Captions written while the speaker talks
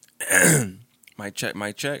Mic check,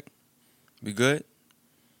 mic check. We good?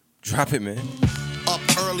 Drop it, man. Up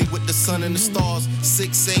early with the sun and the stars.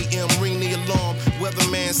 6 a.m. ring the alarm.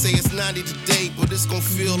 Weatherman say it's 90 today, but it's gon'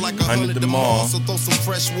 feel like 100 tomorrow. So throw some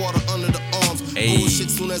fresh water under the arms. Ayy. Bullshit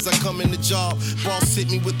soon as I come in the job. Boss hit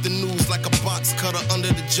me with the news like a box cutter under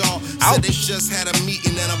the jaw. Ouch. Said they just had a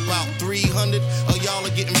meeting and about 300 of y'all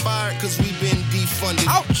are getting fired cause we been defunded.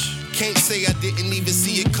 Ouch. Can't say I didn't even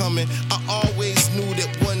see it coming. I always knew that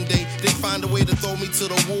one day they'd find a way to throw me to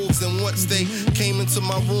the wolves. And once they came into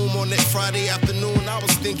my room on that Friday afternoon, I was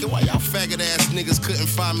thinking, why y'all faggot ass niggas couldn't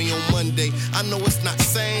find me on Monday? I know it's not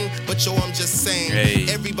sane, but yo, I'm just saying. Hey.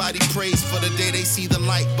 Everybody prays for the day they see the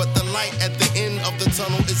light, but the light at the end of the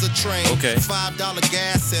tunnel is a train. Okay. $5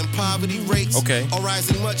 gas and poverty rates Okay. are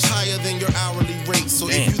rising much higher than your hourly rate. So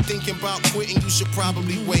Damn. if you thinking about quitting, you should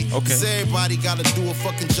probably wait. Okay. 'Cause everybody gotta do a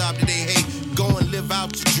fucking job that they hate. Go and live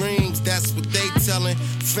out your dreams, that's what they telling.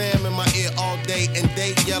 Fam in my ear all day and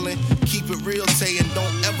they yelling. Keep it real, Tay, and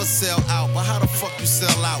don't ever sell out. But how the fuck you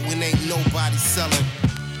sell out when ain't nobody selling?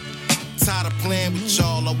 Tired of playing with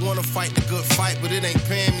y'all. I wanna fight the good fight, but it ain't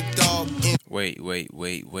paying me, dog.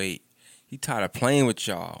 Wait. He tired of playing with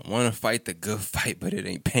y'all. Want to fight the good fight, but it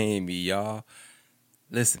ain't paying me, y'all.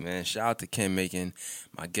 Listen, man, shout out to Ken Macon,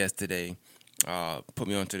 my guest today. Put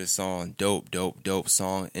me onto this song. Dope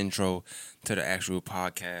song. Intro to the actual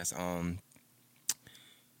podcast.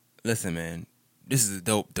 Listen, man, this is a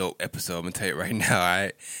dope episode. I'm gonna tell you right now, all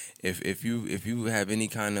right? If you have any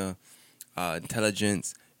kind of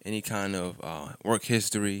intelligence, any kind of work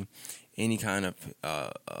history, any kind of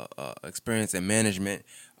experience in management,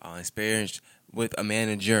 experience with a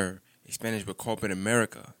manager, experience with corporate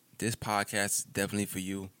America, this podcast is definitely for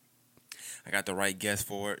you. I got the right guest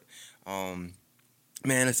for it. Man,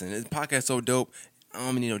 listen, this podcast is so dope. I don't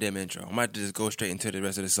even need no damn intro. I might just go straight into the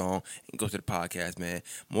rest of the song and go to the podcast, man.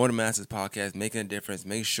 More Than Masters podcast, making a difference.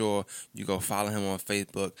 Make sure you go follow him on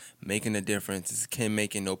Facebook. Making a difference. This is Ken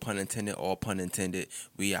Macon, no pun intended, all pun intended.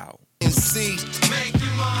 We out. NC,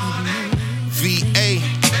 VA,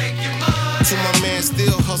 to my man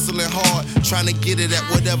still hustling hard, trying to get it at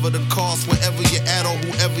whatever the cost, wherever you're at or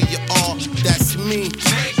whoever you are. That's me.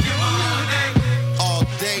 All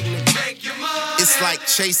day, it's like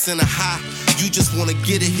chasing a high. You just wanna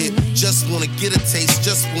get a hit, just wanna get a taste,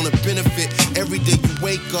 just wanna benefit. Every day you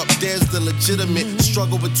wake up, there's the legitimate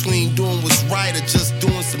struggle between doing what's right or just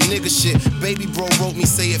doing some nigga shit. Baby bro wrote me,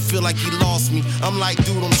 say it feel like he lost me. I'm like,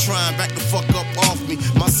 dude, I'm trying, back the fuck up off me.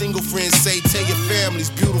 My single friends say, tell your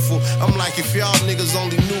family's beautiful. I'm like, if y'all niggas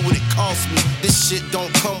only knew what it cost me. This shit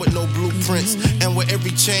don't come with no blueprints. And with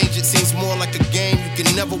every change, it seems more like a game you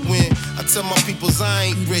can never win. I tell my peoples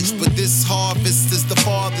I ain't rich, but this harvest is the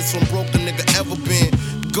farthest from broke a nigga ever been.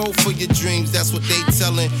 Go for your dreams, that's what they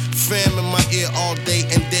telling. Fam in my ear all day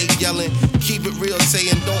and they yelling. Keep it real, Tay,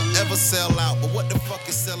 and don't ever sell out. But what the fuck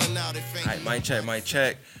is selling out if ain't... All right, mic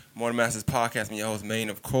check. More Than Masters podcast. I'm your host, Maine,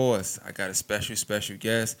 of course. I got a special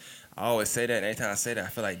guest. I always say that, and every time I say that, I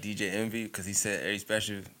feel like DJ Envy, because he said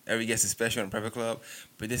every guest is special in the Private Club.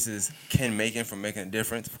 But this is Ken Macon from Making a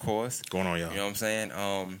Difference, of course. Going on, y'all. You know what I'm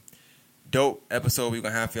saying? Dope episode we're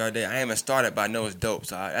going to have for y'all today. I haven't started, but I know it's dope.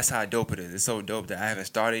 So that's how dope it is. It's so dope that I haven't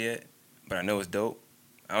started yet, but I know it's dope.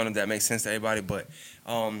 I don't know if that makes sense to everybody, but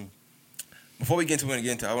before we get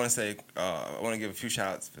into I want to say, I want to give a few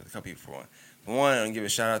shout-outs to a couple people for one. For one, I want to give a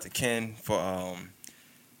shout-out to Ken for,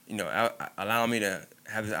 allowing me to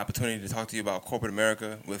have the opportunity to talk to you about corporate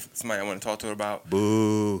America with somebody I want to talk to about.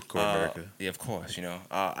 Boo, corporate America. Yeah, of course,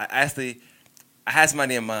 I had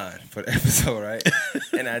somebody in mind for the episode, right?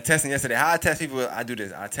 And I texted him yesterday. How I test people, I do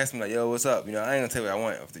this. I text them like, yo, what's up? I ain't going to tell you what I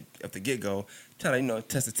want off the get-go. Trying to,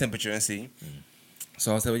 test the temperature and see.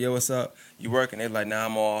 So I said, well, yo, what's up? You working? They were like, nah,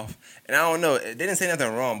 I'm off. And I don't know. They didn't say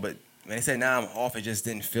nothing wrong, but when they said, nah, I'm off, it just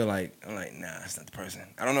didn't feel like, I'm like, nah, that's not the person.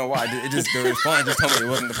 I don't know why. The response just told me it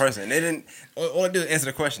wasn't the person. They didn't, all I did was answer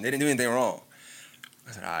the question. They didn't do anything wrong.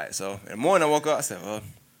 I said, all right. So in the morning I woke up, I said, well,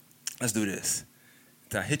 let's do this.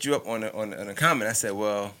 So I hit you up on a comment. I said,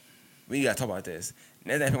 well, we got to talk about this.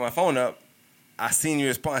 And then I picked my phone up. I seen your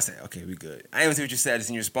response. I said, okay, we good. I didn't even see what you said. I just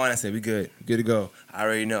seen your response. I said, we good. Good to go. I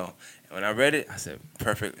already know. And when I read it, I said,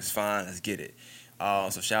 perfect. It's fine. Let's get it.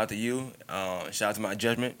 So shout out to you. Shout out to my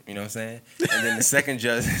judgment. You know what I'm saying? And then the second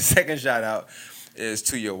shout out is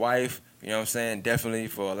to your wife. You know what I'm saying? Definitely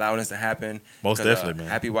for allowing this to happen. Most definitely, man.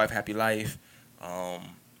 Happy wife, happy life.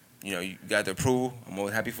 You got the approval. I'm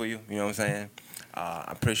always happy for you. You know what I'm saying?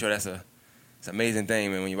 I'm pretty sure it's an amazing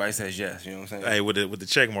thing, man, when your wife says yes. You know what I'm saying? Hey, with the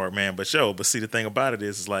check mark, man. But see, the thing about it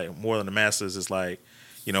is like More Than the Masters is like,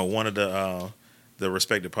 one of the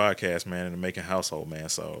respected podcasts, man, in the Making household, man.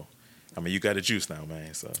 So I mean, you got the juice now,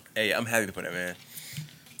 man. So Hey, I'm happy for that, man.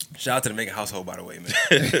 Shout out to the Macon household, by the way,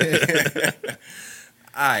 man.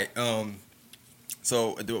 All right.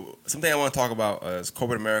 So something I want to talk about is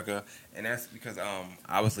corporate America, and that's because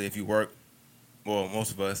obviously if you work, well,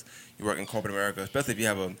 most of us, you work in corporate America, especially if you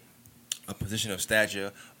have a position of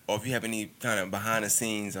stature, or if you have any kind of behind the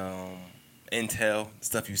scenes intel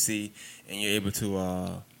stuff you see, and you're able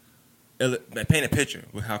to paint a picture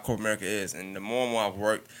with how corporate America is. And the more and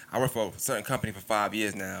more I worked for a certain company for 5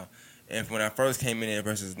 years now, and when I first came in there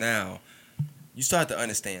versus now, you start to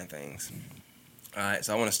understand things. All right,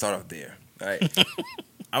 so I want to start off there. All right,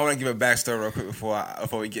 I want to give a backstory real quick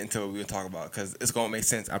before we get into what we're gonna talk about, because it's gonna make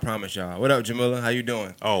sense. I promise y'all. What up, Jamila? How you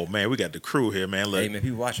doing? oh man, we got the crew here, man. Look, Hey man,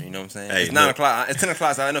 people watching. You know what I'm saying? Hey, It's 9 look. o'clock. It's 10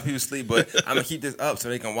 o'clock, so I know people sleep, but I'm gonna keep this up so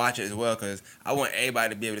they can watch it as well, because I want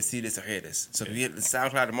everybody to be able to see this or hear this. So if you get the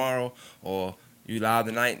SoundCloud tomorrow or you live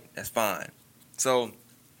tonight, that's fine. So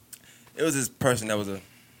it was this person that was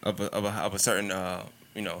of a certain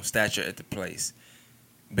stature at the place.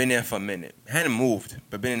 Been there for a minute. Hadn't moved,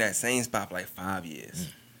 but been in that same spot for like 5 years.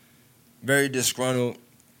 Very disgruntled.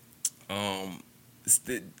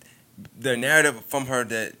 The narrative from her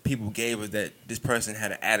that people gave was that this person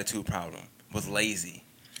had an attitude problem, was lazy.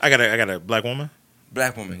 I got a black woman.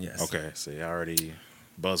 Black woman, yes. Okay, see, I already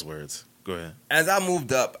buzzwords. Go ahead. As I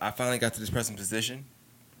moved up, I finally got to this person's position.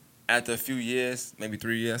 After a few years, maybe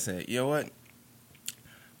 3 years, I said, you know what?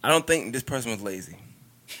 I don't think this person was lazy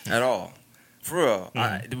at all. For real.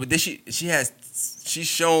 She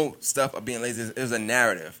showed stuff of being lazy. It was a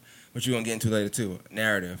narrative, which we're going to get into later too,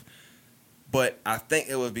 narrative. But I think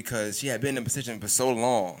it was because she had been in a position for so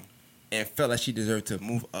long and felt like she deserved to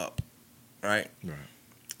move up, right? Right.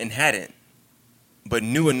 And hadn't, but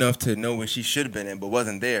knew enough to know where she should have been in, but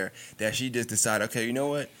wasn't there, that she just decided, okay, you know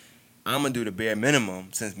what? I'm going to do the bare minimum,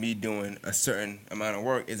 since me doing a certain amount of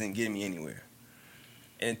work isn't getting me anywhere.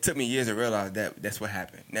 And it took me years to realize that that's what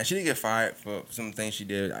happened. Now, she didn't get fired for some things she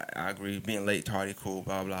did. I agree. Being late, tardy, cool,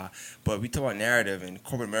 blah, blah. But we talk about narrative, and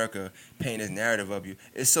corporate America painting this narrative of you.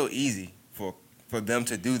 It's so easy for them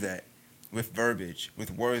to do that with verbiage,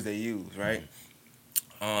 with words they use, right?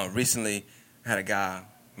 Recently, I had a guy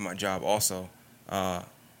in my job also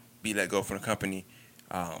be let go from the company.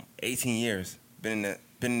 18 years. Been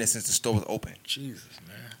in there since the store was open. Jesus,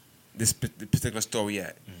 man. The particular store we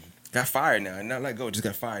at. Got fired now. Not let go, just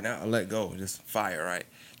got fired. Not let go, just fired, right?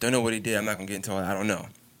 Don't know what he did. I'm not going to get into all that. I don't know.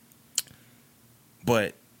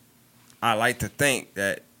 But I like to think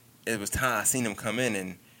that it was time I seen him come in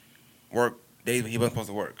and work days when he wasn't supposed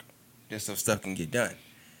to work, just so stuff can get done.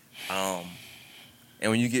 And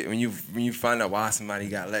when you find out why somebody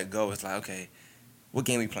got let go, it's like, okay, what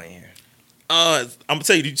game we playing here? I'm gonna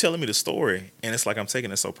tell you. You telling me the story, and it's like I'm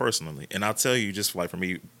taking it so personally. And I'll tell you, just like for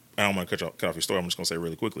me, I don't want to cut off your story. I'm just gonna say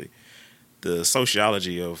really quickly, the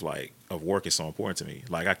sociology of work is so important to me.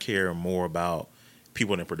 Like I care more about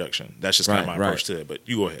people than production. That's just kind of my approach to it. But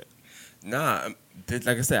you go ahead. Nah, like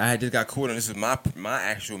I said, I had just got called, and this was my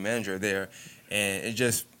actual manager there, and it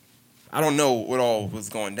just, I don't know what all was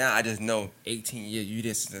going down. I just know 18 years, you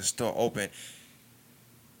didn't see the store open.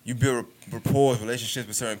 You build rapport, relationships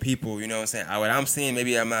with certain people, you know what I'm saying? What I'm seeing,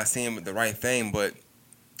 maybe I'm not seeing the right thing, but,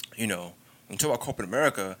 you know, when you talk about corporate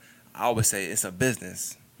America, I always say it's a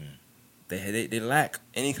business. They lack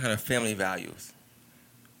any kind of family values.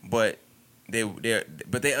 But they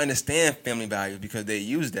understand family values because they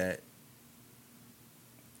use that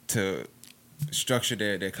to structure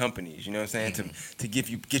their companies, you know what I'm saying? To get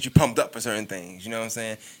you pumped up for certain things, you know what I'm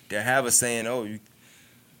saying? They have a saying,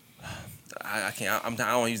 I can't. I don't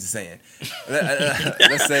want to use the saying.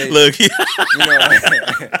 Let's say, Look, you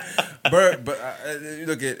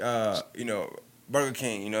look at Burger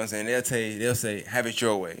King. You know what I'm saying? They'll say, have it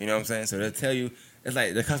your way. You know what I'm saying? So they'll tell you, it's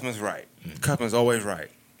like the customer's right. The customer's always right,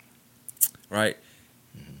 right?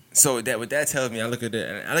 So what that tells me, I look at it,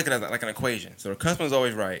 and I look at it like an equation. So the customer's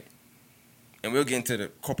always right, and we'll get into the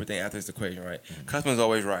corporate thing after this equation, right? Customer's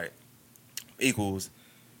always right equals,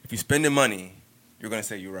 if you're spending money, you're gonna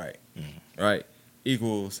say you're right. Right?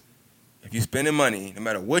 Equals, if you're spending money, no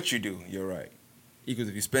matter what you do, you're right. Equals,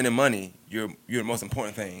 if you're spending money, you're the most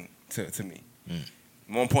important thing to me.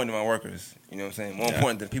 More important than my workers. You know what I'm saying? More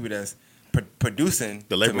important than people that's producing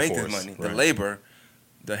the labor to make force, this money. right. The labor,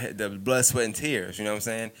 the blood, sweat, and tears. You know what I'm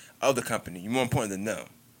saying? Of the company. You're more important than them.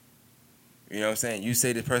 You know what I'm saying? You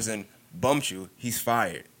say the person bumped you, he's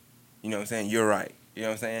fired. You know what I'm saying? You're right. You know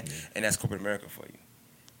what I'm saying? Yeah. And that's corporate America for you.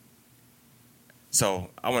 So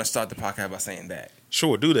I want to start the podcast by saying that.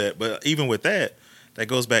 Sure, do that. But even with that, that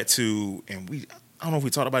goes back to, and I don't know if we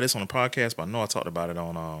talked about this on the podcast, but I know I talked about it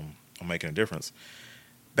on Making a Difference.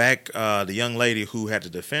 back the young lady who had to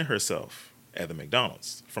defend herself at the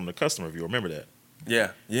McDonald's from the customer, if you remember that.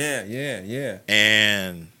 Yeah.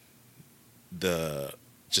 And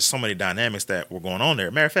just so many dynamics that were going on there.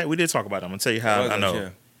 Matter of fact, we did talk about it. I'm going to tell you how I know. Yeah.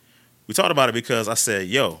 We talked about it because I said,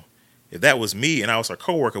 yo, if that was me and I was her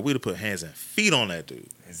coworker, we'd have put hands and feet on that dude.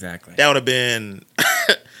 Exactly. That would have been that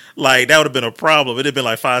would have been a problem. It'd have been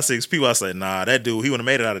like 5-6 people. I said, nah, that dude, he would have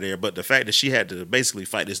made it out of there. But the fact that she had to basically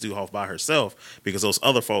fight this dude off by herself because those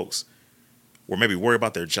other folks were maybe worried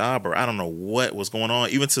about their job or I don't know what was going on,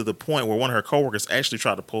 even to the point where one of her coworkers actually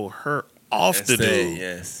tried to pull her off the dude.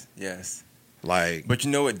 Yes. Like, but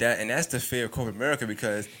you know what, that's the fear of corporate America,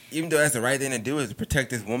 because even though that's the right thing to do is to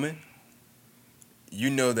protect this woman,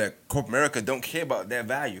 you know that corporate America don't care about that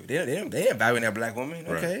value. They ain't valuing that black woman.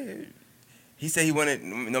 Okay. Right. He said he wanted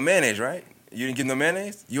no mayonnaise, right? You didn't give no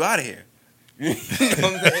mayonnaise? You out of here. You know what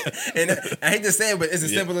I'm saying? And I hate to say it, but it's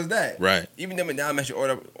as simple as that. Right. Even though McDonald's makes you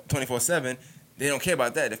order 24/7, they don't care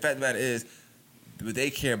about that. The fact of the matter is, what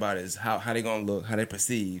they care about is how they gonna look, how they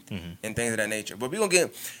perceived, and things of that nature. But we gonna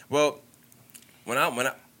get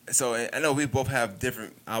so I know we both have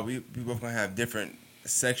different. We both gonna have different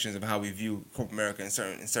sections of how we view corporate America in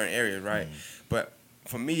certain areas, right? But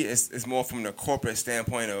for me, it's more from the corporate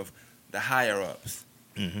standpoint of the higher ups.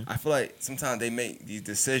 I feel like sometimes they make these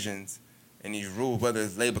decisions and these rules, whether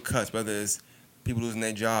it's labor cuts, whether it's people losing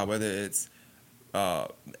their job, whether it's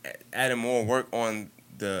adding more work on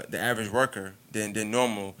the average worker than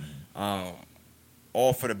normal,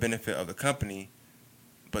 all for the benefit of the company.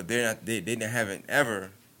 But they haven't ever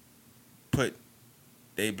put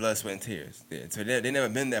their blood, sweat, and tears. So they never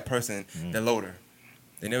been that person, the loader.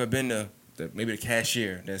 They never been maybe the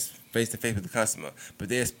cashier that's face to face with the customer. But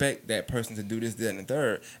they expect that person to do this, that, and the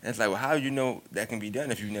third. And it's like, well, how do you know that can be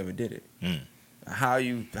done if you never did it? How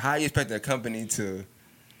you expect a company to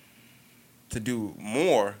do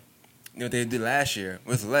more than what they did last year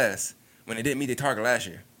with less when they didn't meet their target last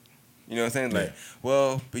year? You know what I'm saying? Like,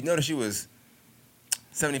 well, we noticed you was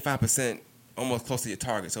 75% almost close to your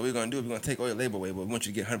target. So what we're going to do, we're going to take all your labor away, but we want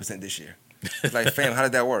you to get 100% this year. It's like, fam, how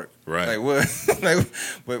did that work? Right. Like,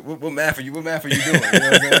 what math are you doing? You know what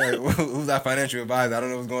I'm saying? Like, who's our financial advisor? I don't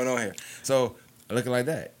know what's going on here. So, looking like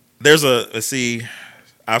that. There's I've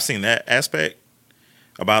seen that aspect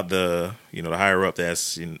about the higher up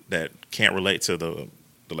that can't relate to the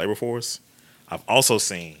labor force. I've also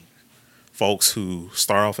seen folks who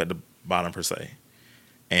start off at the bottom per se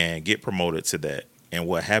and get promoted to that. And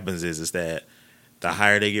what happens is that the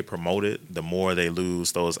higher they get promoted, the more they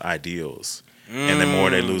lose those ideals, and the more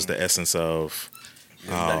they lose the essence of.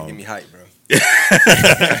 You gotta give me hype, bro. You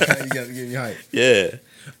gotta give me hype. Yeah.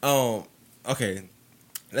 Okay,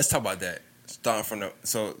 let's talk about that. Starting from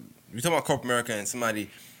so we talking about corporate America and somebody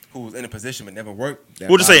who was in a position but never worked.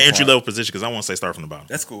 We'll just say entry level position because I want to say start from the bottom.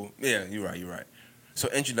 That's cool. Yeah, you're right. So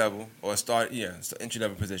entry level or so entry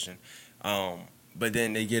level position. But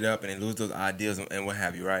then they get up and they lose those ideals and what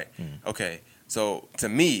have you, right? Okay, so to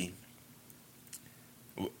me,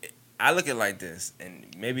 I look at it like this, and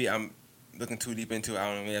maybe I'm looking too deep into it.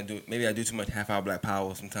 I don't know. Maybe I do too much half-hour Black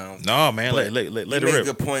Power sometimes. No, man, let it rip.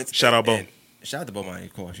 Good points. Shout out Bo. Shout out to Bo Money,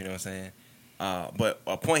 of course. You know what I'm saying? But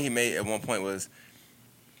a point he made at one point was,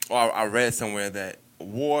 I read somewhere that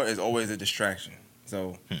war is always a distraction.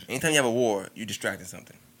 So anytime you have a war, you're distracting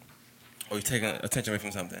something, or you're taking attention away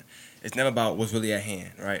from something. It's never about what's really at hand,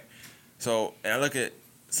 right? So, and I look at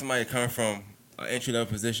somebody coming from an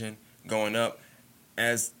entry-level position, going up,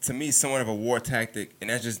 as, to me, somewhat of a war tactic, and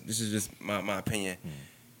this is just my opinion,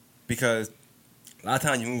 because a lot of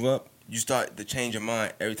times you move up, you start to change your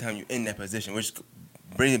mind every time you're in that position, which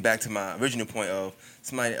brings it back to my original point of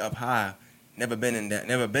somebody up high, never been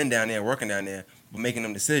down there, working down there, but making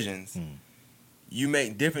them decisions. You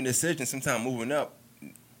make different decisions sometimes moving up,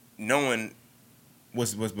 knowing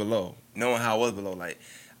what's below, knowing how I was below. Like,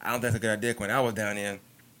 I don't think that's a good idea when I was down there,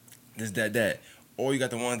 this, that. Or you got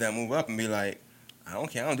the ones that move up and be like, I don't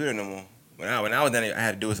care, I don't do that no more. When I was down there, I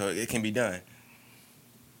had to do it so it can be done.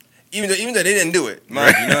 Even though they didn't do it,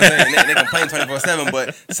 mind you know what I'm saying? They complain 24/7,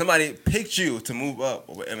 but somebody picked you to move up,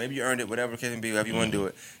 or maybe you earned it, whatever the case may be, however you want to do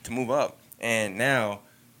it, to move up. And now,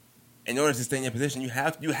 in order to stay in your position, you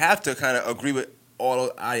have to kind of agree with all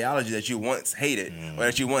the ideology that you once hated or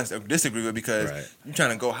that you once disagree with because you're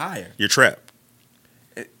trying to go higher. You're trapped.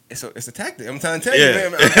 It's a tactic. I'm trying to tell you,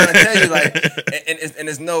 man. I'm trying to tell you, like, and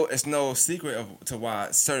it's no secret to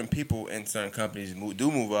why certain people in certain companies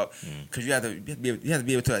do move up, because you have to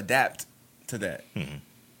be able to adapt to that.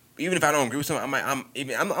 Even if I don't agree with something,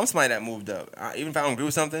 I'm somebody that moved up. Even if I don't agree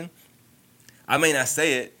with something, I may not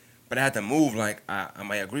say it, but I had to move like I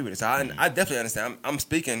might agree with it. So I definitely understand. I'm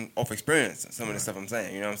speaking off experience. Some of the stuff I'm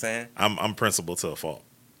saying. You know what I'm saying? I'm principled to a fault.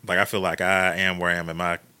 Like I feel like I am where I am in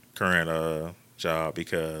my current job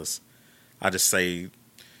because I say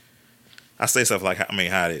stuff like how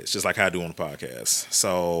it is, just like how I do on the podcast.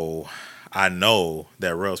 So I know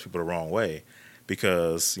that rubs people the wrong way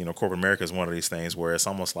because corporate America is one of these things where it's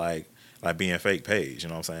almost like being fake page. You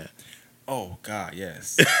know what I'm saying? Oh God,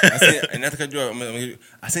 yes. And that's because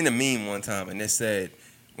I seen a meme one time, and it said,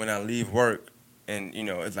 "When I leave work, and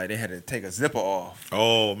it's like they had to take a zipper off."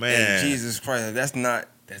 Oh man, and Jesus Christ, that's not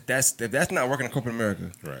working in corporate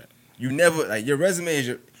America. Right. You never your resume is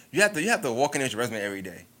you have to walk in with your resume every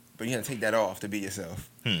day, but you have to take that off to be yourself.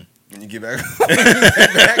 When you get back home,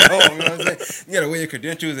 you know what I'm saying? You gotta wear your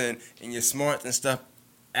credentials and your smarts and stuff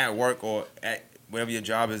at work or at wherever your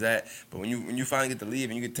job is at. But when you finally get to leave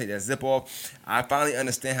and you get to take that zip off, I finally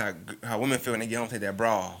understand how women feel when they get home and take that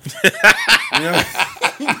bra off.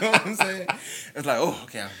 You know what I'm saying? It's like, oh,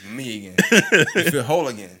 okay, I'm me again. You feel whole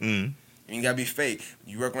again. You gotta be fake.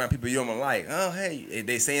 You work around people you don't like. Oh, hey,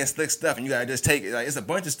 they saying slick stuff, and you gotta just take it. Like, it's a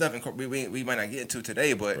bunch of stuff we might not get into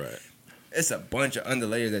today, but it's a bunch of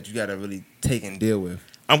underlayers that you gotta really take and deal with.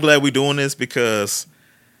 I'm glad we're doing this because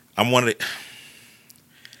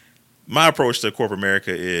my approach to corporate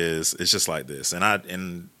America is just like this,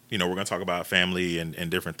 and we're gonna talk about family and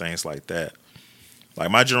different things like that.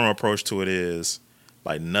 Like my general approach to it is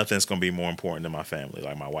like nothing's gonna be more important than my family,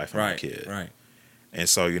 like my wife and my kid. Right. And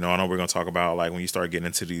so, I know we're gonna talk about like when you start getting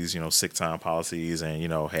into these, sick time policies, and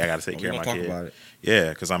hey, I got to take care of my kid. About it.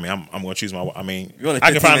 Yeah, because I'm gonna choose my. You're only 15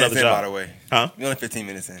 I can find another job. By the way, huh? You're only 15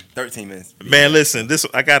 minutes in, 13 minutes. Man, listen,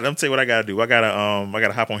 I'm tell you what I gotta do. I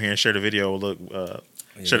gotta hop on here and share the video.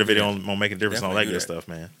 Share the video on making a difference and all that good stuff,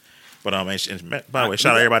 man. But by the way,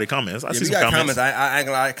 shout out everybody comments. I see some comments.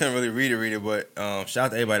 I couldn't really read it, but shout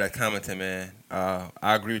out to everybody that commented, man.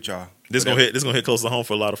 I agree with y'all. This gonna hit close to home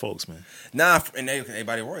for a lot of folks, man. Nah, and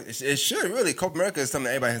everybody works. It should really. Corporate America is something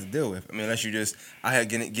that everybody has to deal with. I mean, unless you just out here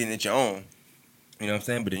getting it your own. You know what I'm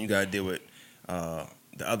saying? But then you gotta deal with the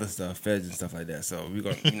other stuff, feds and stuff like that. So we're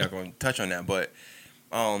not gonna touch on that. But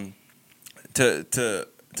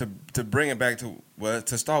to bring it back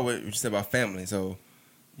to start with what you said about family. So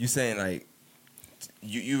you saying like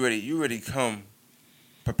you already come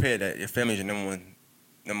prepared that your family is your number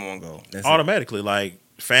one goal. That's automatically, like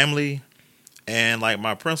family and like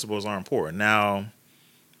my principles are important. Now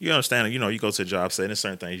you understand, you go to a job site, there's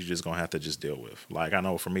certain things you're just gonna have to just deal with. Like I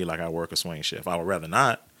know for me, like I work a swing shift. I would rather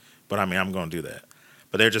not, but I mean I'm gonna do that.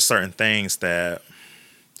 But there are just certain things that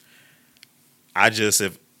I just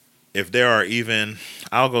if there are even,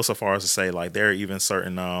 I'll go so far as to say like there are even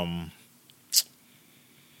certain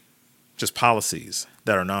just policies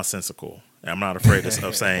that are nonsensical. And I'm not afraid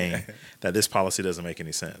of saying that this policy doesn't make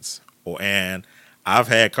any sense. And I've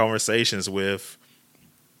had conversations with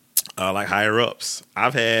like higher ups.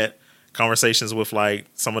 I've had conversations with like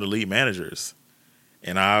some of the lead managers,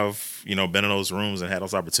 and I've been in those rooms and had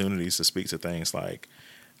those opportunities to speak to things like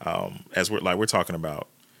as we're talking about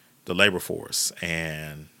the labor force.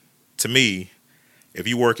 And to me, if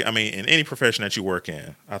you work, in any profession that you work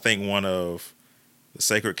in, I think one of the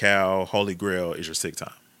sacred cow, holy grail is your sick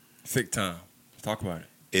time. Sick time. Talk about it.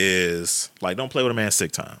 Is like, don't play with a man's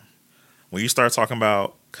sick time. When you start talking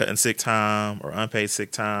about cutting sick time or unpaid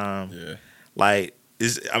sick time, like,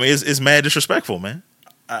 it's mad disrespectful, man.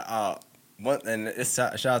 And it's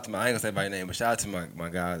shout out to I ain't gonna say by name, but shout out to my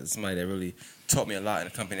guy, somebody that really taught me a lot in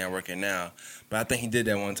the company I work in now. But I think he did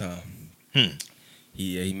that one time.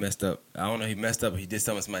 He messed up. I don't know if he messed up, but he did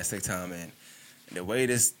something with somebody's sick time, and the way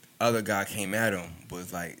this other guy came at him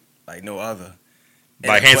was like no other.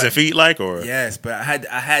 Like hands and feet, like, or yes, but I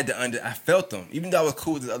had to I felt them, even though I was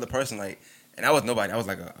cool with the other person, like, and I was nobody. I was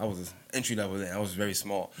I was an entry level then. I was very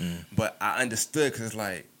small, but I understood because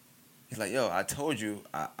he's like, yo, I told you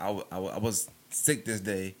I was sick this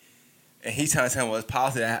day, and he trying to tell me it's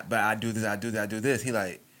policy, but I do this, I do that, I do this. He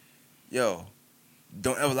like, yo,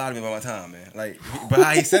 don't ever lie to me about my time, man. Like, but how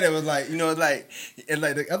he said it was like, like, and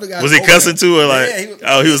like the other guy was he cussing too, or like,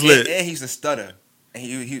 he was lit, and he used to stutter. And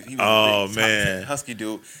he was man, husky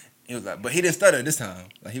dude. He was like, but he didn't stutter this time.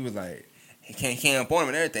 Like he was like, he came up on him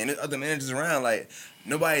and everything. There's other managers around, like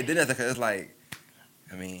nobody did that because it's like,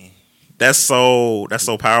 that's so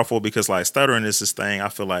powerful because like stuttering is this thing I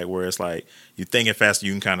feel like where it's like you thinking faster,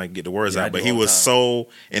 you can kind of get the words out. But he was so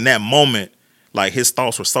in that moment, like his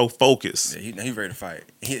thoughts were so focused. Yeah, he ready to fight.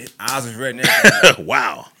 His eyes was red.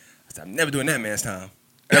 Wow. I'm never doing that man's time.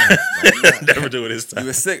 Never do it his time. You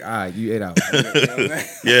were sick. All right, you ate out. You know what I'm saying?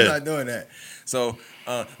 Yeah, I'm not doing that. So,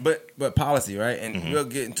 but policy, right? And we'll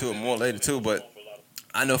get into it more later too. But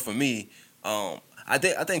I know for me, I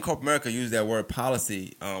think corporate America use that word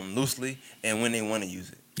policy loosely and when they want to use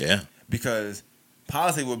it. Yeah. Because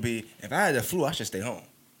policy would be, if I had the flu, I should stay home.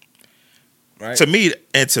 Right? To me,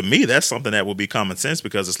 that's something that would be common sense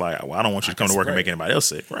because it's like, well, I don't want you to come to work and make anybody else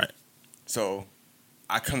sick. Right. So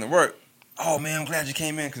I come to work. Oh, man, I'm glad you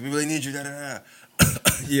came in because we really need you. Da, da, da.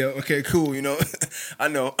 Yeah, okay, cool. You know, I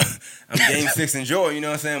know I'm game 6 in joy, you know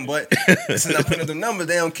what I'm saying? But since I'm putting up the numbers,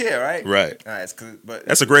 they don't care, right? Right. All right, but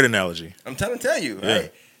that's a great analogy. I'm trying to tell you, Yeah.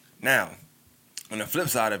 right? Now, on the flip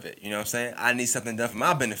side of it, you know what I'm saying? I need something done for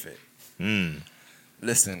my benefit.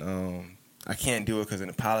 Listen, I can't do it because in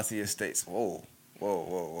the policy it states, whoa.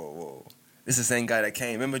 This is the same guy that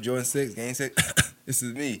came. Remember Jordan 6, Game 6? This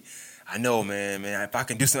is me. I know, man. If I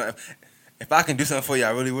can do something for you,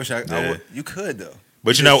 I really wish I would. You could, though.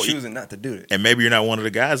 But you're choosing not to do it. And maybe you're not one of the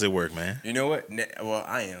guys at work, man. You know what? Well,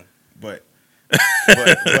 I am, but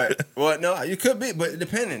well, no, you could be, but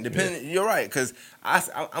depending. Yeah. You're right, because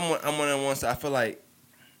I'm one of the ones. So I feel like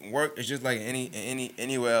work is just like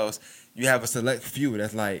anywhere else. You have a select few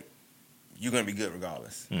that's like you're gonna be good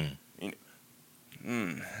regardless.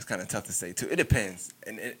 It's kind of tough to say too. It depends,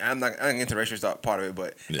 and I'm not gonna get into racial part of it,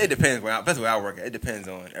 but it depends. That's where I work at. It depends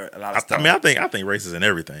on a lot of stuff. I mean, I think race is in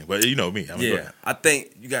everything, but you know me. I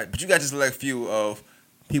think you got just a select few of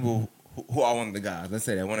people who are one of the guys. Let's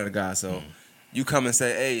say that one of the guys. So you come and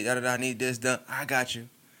say, "Hey, I need this done. I got you."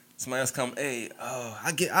 Somebody else come, "Hey, I'll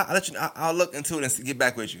let you. I'll look into it and get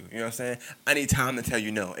back with you." You know what I'm saying? I need time to tell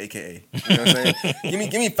you no, AKA. You know what I'm saying?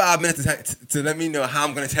 give me 5 minutes to let me know how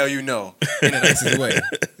I'm gonna tell you no in the nicest way.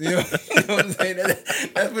 You know what I'm saying?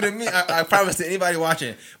 That's what it means. I promise to anybody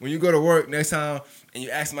watching, when you go to work next time and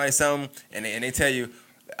you ask somebody something and they tell you,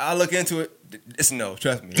 "I'll look into it." It's no.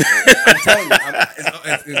 Trust me. I'm telling you,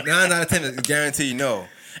 it's 9 out of 10 is guarantee no.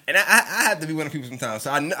 And I have to be one of the people sometimes.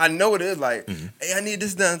 So I know what it is like, hey, I need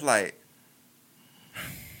this done. It's like,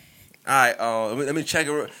 all right, let me check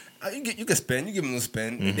it. You can spin. You give them a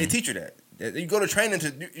spin. They teach you that. You go to training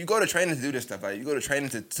to do this stuff. Like, you go to training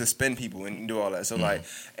to spin people and do all that. So like,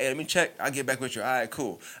 hey, let me check. I'll get back with you. All right,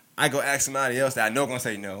 cool. I go ask somebody else that I know gonna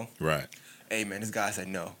say no. Right. Hey man, this guy said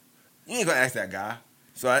no. You ain't gonna ask that guy.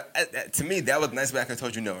 So to me, that was the nice way I could have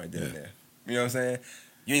told you no right there and there. You know what I'm saying?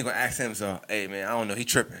 You ain't gonna ask him, so, hey man, I don't know, he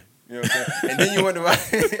tripping. You know what I'm saying? And then you wonder why,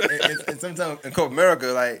 and sometimes in corporate America,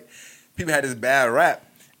 like, people had this bad rap.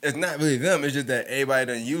 It's not really them, it's just that everybody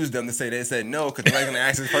done used them to say they said no, because they're not gonna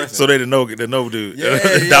ask this person. So they the no dude. Yeah,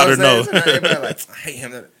 the doctor no. So everybody like, I hate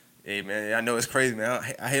him. Hey man, I know it's crazy, man.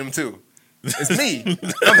 I hate him too. It's me. I'm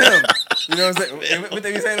him. You know what I'm saying? What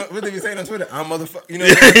they be saying on Twitter? I'm motherfucker. You know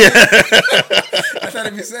what I'm saying? That's how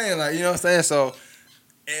they be saying, like, you know what I'm saying? So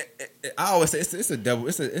I always say it's a double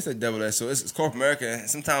edged sword. It's corporate America, and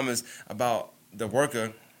sometimes it's about the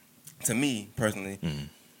worker. To me personally,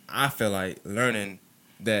 I feel like learning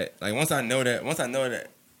that, like, once I know that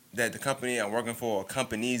the company I'm working for, or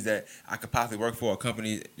companies that I could possibly work for, or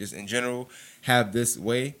companies just in general have this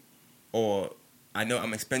way, or I know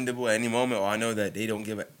I'm expendable at any moment, or I know that they don't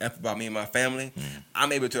give a F about me and my family,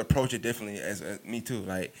 I'm able to approach it differently as me too.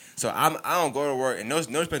 Like, so I don't go to work, and no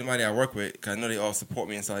respect to anybody I work with, because I know they all support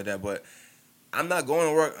me and stuff like that, but I'm not going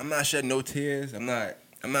to work, I'm not shedding no tears, I'm not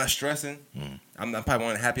stressing. I'm probably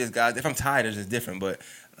one of the happiest guys. If I'm tired, it's just different, but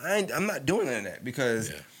I'm not doing none of that,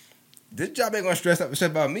 because this job ain't going to stress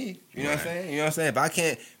about me. You know what I'm saying? You know what I'm saying? If I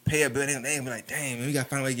can't pay a bill, they gonna be like, dang, man, we got to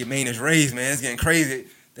find a way to get maintenance raised, man. It's getting crazy.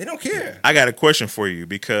 They don't care. I got a question for you,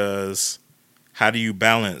 because how do you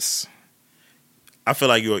balance? I feel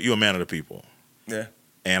like you're a man of the people. Yeah.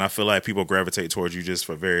 And I feel like people gravitate towards you just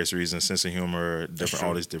for various reasons, sense of humor,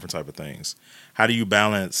 all these different type of things. How do you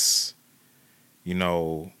balance,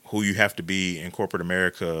 who you have to be in corporate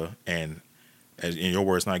America and, in your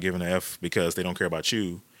words, not giving an F because they don't care about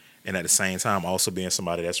you, and at the same time also being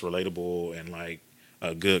somebody that's relatable and like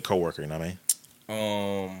a good coworker, you know what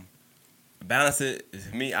I mean? Balance it,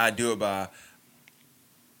 me, I do it by,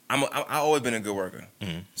 I've always been a good worker.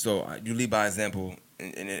 So you lead by example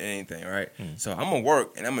in anything, right? So I'm going to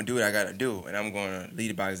work, and I'm going to do what I got to do, and I'm going to lead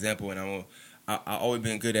it by example, and I've always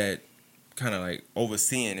been good at kind of like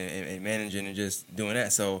overseeing and managing and just doing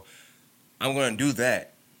that. So I'm going to do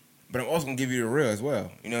that, but I'm also going to give you the real as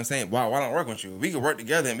well. You know what I'm saying? Why don't I work with you? We could work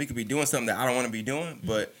together, and we could be doing something that I don't want to be doing,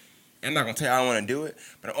 but I'm not going to tell you I don't want to do it,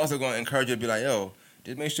 but I'm also going to encourage you to be like, yo,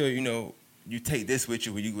 just make sure, you take this with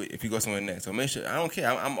you if you go somewhere next. So make sure, I don't care.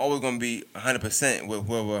 I'm always going to be 100% with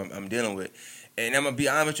whoever I'm dealing with. And I'm going to be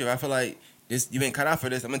honest with you. If I feel like you ain't cut out for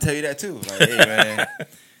this, I'm going to tell you that too. Like, hey, man.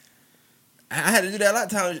 I had to do that a lot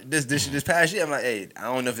of times this past year. I'm like, hey,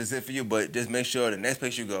 I don't know if it's it for you, but just make sure the next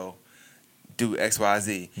place you go, do X, Y,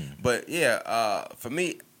 Z. But yeah, for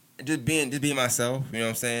me, just being myself. You know what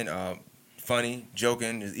I'm saying? Funny,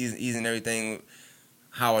 joking, just easing everything.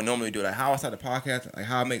 How I normally do it. Like how I start the podcast, like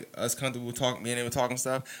how I make us comfortable being able to talk and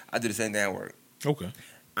stuff. I do the same thing at work. Okay.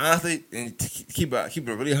 Honestly, and to keep it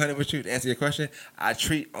really 100 with you, to answer your question, I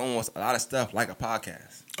treat almost a lot of stuff like a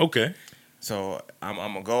podcast. Okay. So I'm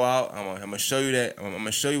gonna go out. I'm gonna show you that. I'm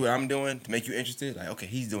gonna show you what I'm doing to make you interested. Like, okay,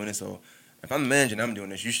 he's doing this. So if I'm the manager and I'm doing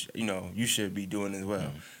this, you should be doing it as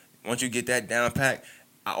well. Once you get that down packed,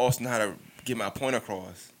 I also know how to get my point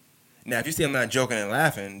across. Now, if you see I'm not joking and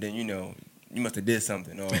laughing, then you must have did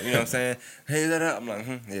something, or you know what I'm saying. Hey, is that up? I'm like,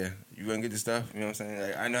 yeah. You gonna get this stuff? You know what I'm saying?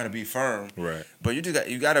 Like, I know how to be firm, Right? But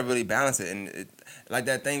you got to really balance it, and like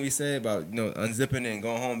that thing we said about unzipping and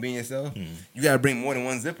going home being yourself. You got to bring more than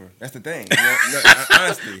one zipper. That's the thing.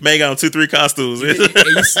 Honestly, man, got on 2-3 costumes.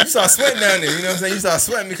 you start sweating down there. You know what I'm saying? You start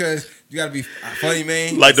sweating because you got to be funny,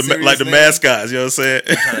 man. like the mascots. You know what I'm saying?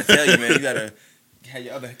 I'm trying to tell you, man. You got to have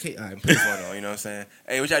your other put this one on. You know what I'm saying?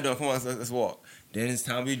 Hey, what y'all doing? Come on, let's walk. Then it's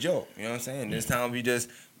time to be a joke. You know what I'm saying? Then it's time to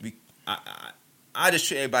be I just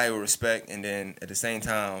treat everybody with respect, and then at the same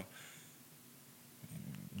time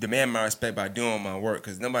demand my respect by doing my work.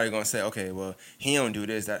 Because nobody's gonna say, okay, well, he don't do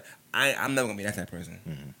this. That I'm never gonna be that type of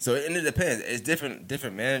person. So it depends. It's different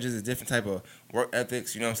managers, it's different type of work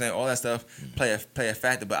ethics. You know what I'm saying? All that stuff play a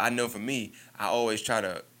factor. But I know for me, I always try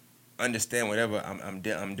to understand whatever I'm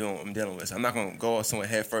dealing with. So I'm not gonna go somewhere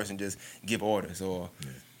head first and just give orders or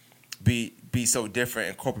be so different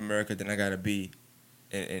in corporate America than I gotta be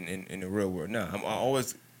in the real world. No,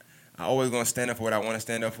 I always gonna stand up for what I want to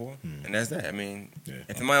stand up for, and that's that. I mean,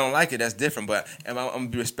 if somebody don't like it, that's different. But I'm gonna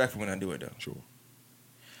be respectful when I do it, though. Sure.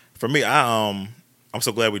 For me, I'm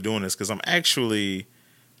so glad we're doing this because I'm actually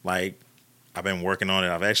I've been working on it.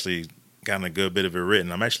 I've actually gotten a good bit of it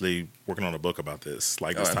written. I'm actually working on a book about this,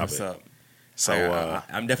 this topic. What's up? So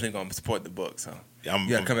I'm definitely gonna support the book. So you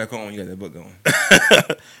gotta come back home when you got that book going.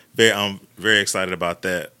 I'm very excited about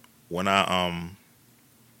that. When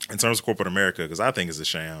in terms of corporate America, because I think it's a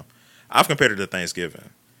sham. I've compared it to Thanksgiving,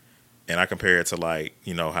 and I compare it to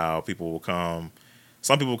how people will come.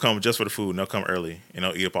 Some people come just for the food, and they'll come early, and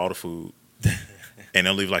they'll eat up all the food, and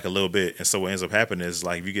they'll leave a little bit. And so what ends up happening is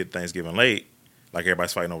if you get Thanksgiving late,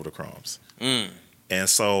 everybody's fighting over the crumbs. And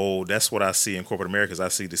so that's what I see in corporate America. Is I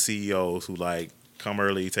see the CEOs who come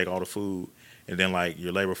early, take all the food, and then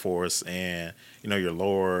your labor force and your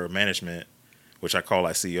lower management, which I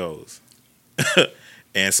call CEOs.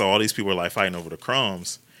 And so all these people are fighting over the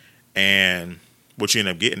crumbs, and what you end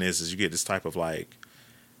up getting is you get this type of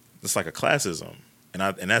it's like a classism,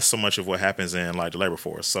 and that's so much of what happens in the labor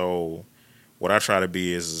force. So what I try to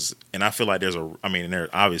be is, and I feel like there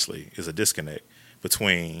obviously is a disconnect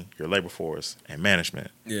between your labor force and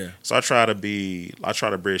management. Yeah. So I try to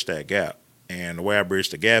bridge that gap, and the way I bridge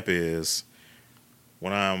the gap is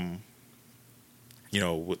when I'm,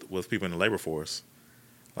 with people in the labor force,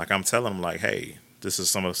 I'm telling them hey, this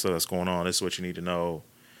is some of the stuff that's going on. This is what you need to know.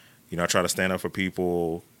 I try to stand up for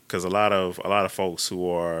people because a lot of folks who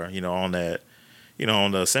are on that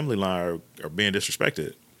on the assembly line are being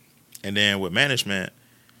disrespected. And then with management,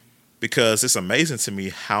 because it's amazing to me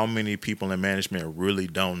how many people in management really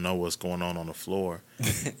don't know what's going on the floor,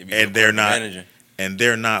 and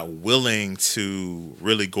they're not willing to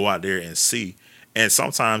really go out there and see. And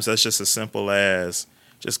sometimes that's just as simple as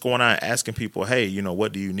just going out and asking people, hey,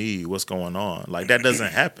 what do you need? What's going on? That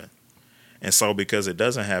doesn't happen. And so because it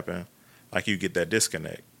doesn't happen, you get that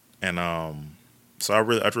disconnect. And so I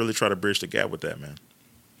really try to bridge the gap with that, man.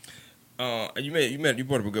 You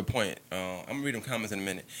brought up a good point. I'm gonna read them comments in a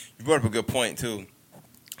minute. You brought up a good point too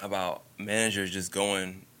about managers just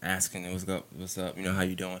going asking what's up, how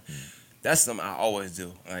you doing. That's something I always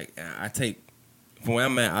do. I take from where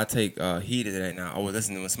I'm at, I take heed of that now. I always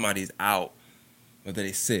listen to when somebody's out, whether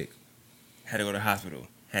they sick, had to go to the hospital,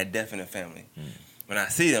 had death in the family. When I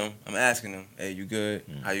see them, I'm asking them, hey, you good?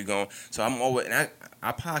 How you going? So I'm always, and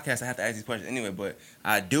I podcast, I have to ask these questions anyway, but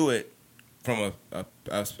I do it from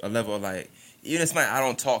a level of even if somebody I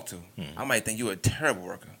don't talk to, I might think you're a terrible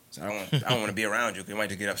worker. So I don't want to be around you because you might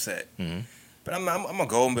just get upset. But I'm gonna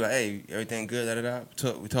go and be like, hey, everything good?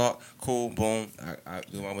 We talk, cool, boom. I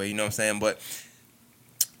do my way. You know what I'm saying? But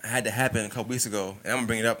it had to happen a couple weeks ago, and I'm gonna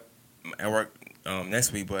bring it up at work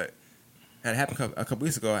next week. But it had happened a couple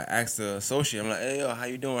weeks ago. I asked the associate, I'm like, hey, yo, how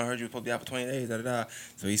you doing? I heard you were supposed to be out for 20 days.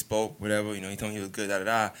 So he spoke, whatever. He told me he was good.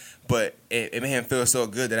 But it made him feel so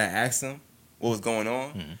good that I asked him what was going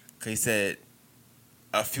on, because he said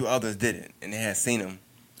a few others didn't, and they had seen him.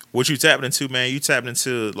 What you tapped into, man? You tapped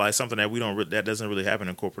into something that that doesn't really happen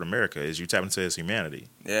in corporate America. Is you tap into his humanity.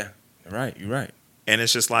 Yeah, you're right. And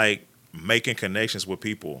it's just making connections with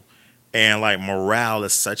people. And like morale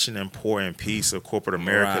is such an important piece of corporate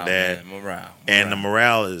America morale. And the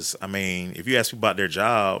morale is, I mean, if you ask people about their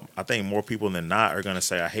job, I think more people than not are going to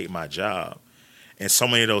say, I hate my job. And so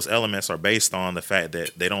many of those elements are based on the fact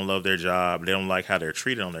that they don't love their job. They don't like how they're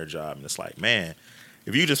treated on their job. And it's like, man,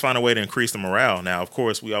 if you just find a way to increase the morale, now, of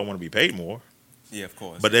course, we all want to be paid more. Yeah, of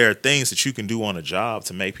course. But there are things that you can do on a job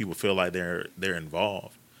to make people feel like they're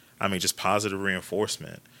involved. I mean, just positive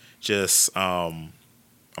reinforcement. Just, I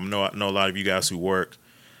know a lot of you guys who work,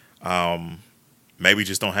 maybe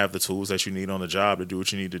just don't have the tools that you need on the job to do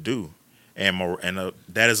what you need to do. And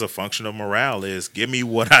that is a function of morale, is give me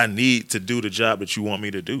what I need to do the job that you want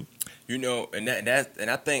me to do. You know, and I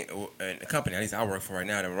think in the company, at least I work for right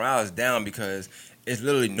now, the morale is down because it's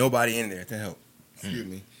literally nobody in there to help. Excuse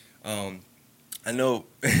me. I know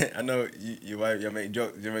your wife, you make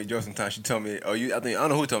jokes sometimes. She told me, I don't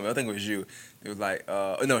know who told me. I think it was you. It was like,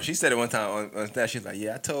 no, she said it one time on stage. She was like,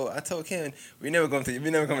 yeah, I told Ken, we never coming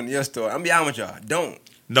to your store. I'm be out with y'all. Don't.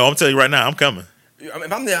 No, I'm telling you right now, I'm coming. I mean,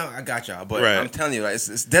 if I'm there, I got y'all. But right. I'm telling you, like,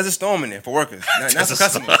 it's Desert Storm in there for workers, not for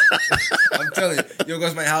customers. I'm telling you, you'll go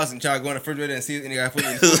to my house and try to go in the refrigerator and see if any got food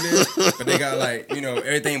in the food there. But they got like,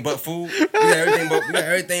 everything but food. We got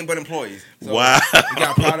everything but employees. So wow. We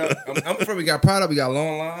got product. I'm afraid we got product. We got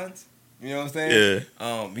long lines. You know what I'm saying?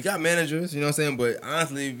 Yeah. We got managers. You know what I'm saying? But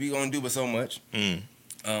honestly, we gonna do but so much.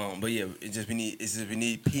 But yeah, we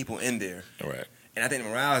need people in there. All right. And I think the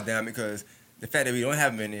morale is down because the fact that we don't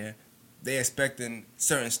have them in there, they're expecting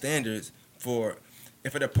certain standards for.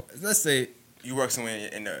 Let's say you work somewhere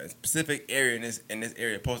in a specific area in this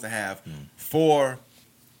area, supposed to have 4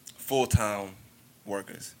 full-time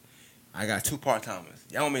workers. I got 2 part-timers.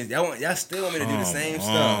 Y'all still want me to do the same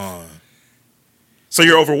stuff. So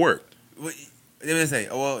you're overworked. They would say,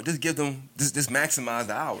 "Oh well, just give them, just maximize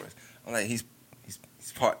the hours." I'm like, he's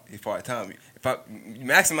part-time. If I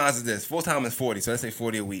maximize this, full-time is 40, so let's say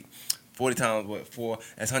 40 a week. 40 times what? 4,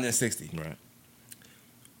 that's 160. Right.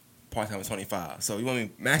 Part-time is 25. So you want me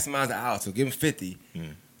to maximize the hours, so give them 50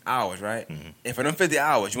 hours, right? And for them 50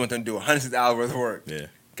 hours, you want them to do 160 hours worth of work. Yeah.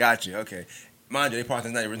 Gotcha, okay. Mind you, they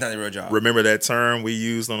part-time is not their real job. Remember that term we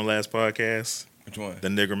used on the last podcast? Which one? The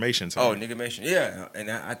niggermation term. Oh, niggermation. Yeah,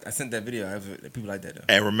 and I sent that video. People like that, though.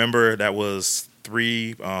 And remember, that was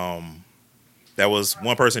 3... that was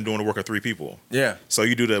one person doing the work of 3 people. Yeah. So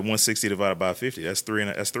you do the 160 divided by 50. That's 3, or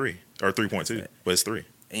 3.2, but it's 3.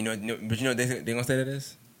 And they're gonna say that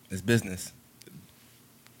is? It's business.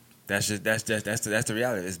 That's the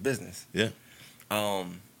reality. It's business. Yeah.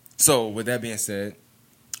 So with that being said,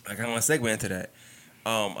 I kind of want to segue into that.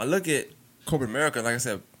 I look at corporate America, like I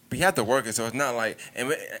said, we have to work it, so it's not like, and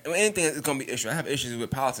with anything is gonna be an issue. I have issues with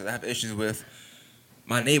politics. I have issues with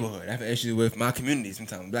my neighborhood. I have issues with my community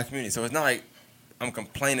sometimes, black community. So it's not like I'm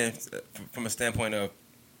complaining from a standpoint of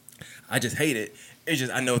I just hate it. It's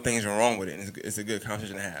just I know things are wrong with it, and it's a good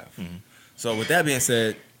conversation to have. So with that being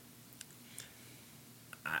said,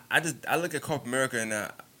 I look at corporate America and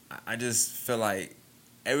I just feel like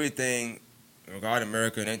everything regarding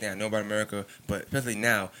America and everything I know about America, but especially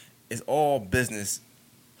now, it's all business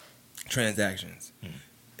transactions.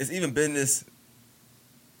 It's even business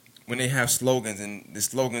when they have slogans, and the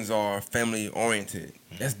slogans are family oriented.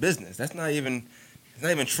 That's business. It's not even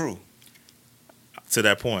true. To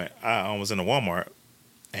that point, I was in a Walmart,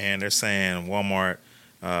 and they're saying Walmart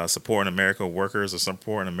supporting America workers or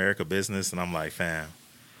supporting America business, and I'm like, fam.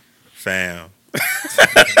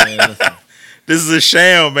 This is a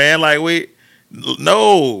sham, man. Like,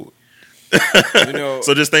 no.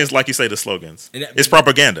 So just things like you say, the slogans. It's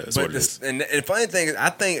propaganda. Is what it is. And the funny thing is,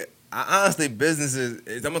 I honestly, business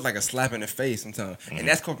is almost like a slap in the face sometimes. And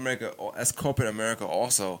that's corporate America. That's corporate America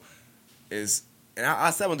also is. And I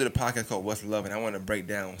said I'm gonna do the podcast called "What's Love," and I want to break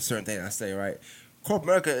down certain things I say. Right, corporate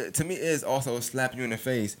America to me is also slapping you in the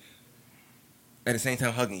face at the same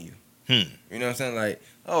time hugging you. You know what I'm saying? Like,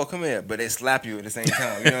 oh, come here, but they slap you at the same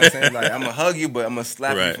time. You know what I'm saying? Like, I'm gonna hug you, but I'm gonna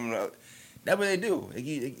slap you from the. That's what they do.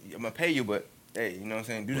 I'm gonna pay you, but hey, you know what I'm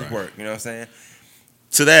saying? Do this work. You know what I'm saying?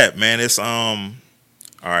 To that, man, it's all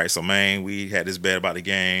right. So, man, we had this bet about the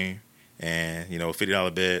game, and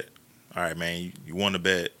 $50 bet. All right, man, you won the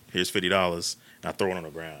bet. Here's $50. And I throw it on the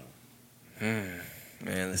ground.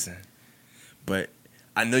 Man, listen, but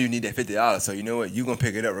I know you need that $50, so you know what? You gonna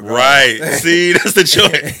pick it up regardless. Right? See, that's the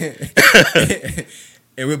choice.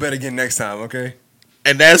 And we better get next time, okay?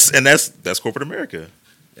 And that's corporate America.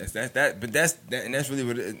 But that's really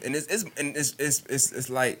what it is. And it's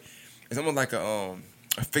like it's almost like a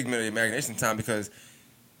figment of the imagination time, because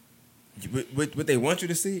what they want you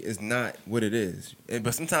to see is not what it is.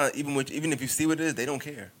 But sometimes even if you see what it is, they don't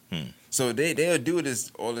care. So they'll do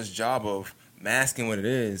all this job of masking what it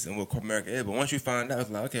is and what corporate America is. But once you find out,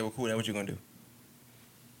 it's like, okay, well, cool. Then what you gonna do?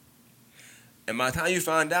 And by the time you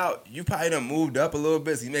find out, you probably done moved up a little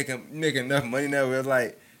bit. So you making enough money now where it's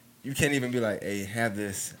like you can't even be like, hey, have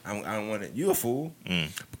this. I don't want it. You a fool.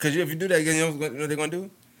 Because if you do that again, you know what they're gonna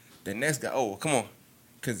do? The next guy, oh, come on.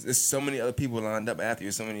 Because there's so many other people lined up after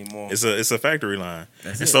you, so many more. It's a factory line.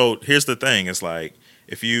 That's and it. So here's the thing. It's like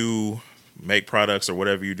if you make products or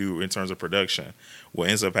whatever you do in terms of production, what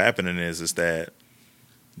ends up happening is that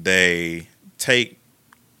they take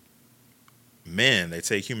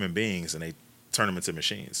human beings and they turn them into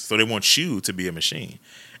machines. So they want you to be a machine.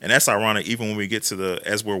 And that's ironic even when we get to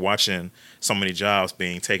as we're watching so many jobs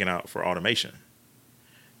being taken out for automation.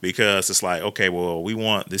 Because it's like, okay, well, we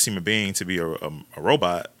want this human being to be a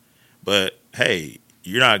robot, but hey,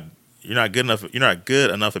 you're not good enough. You're not good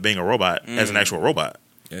enough at being a robot as an actual robot.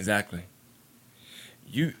 Exactly.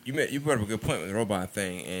 You brought up a good point with the robot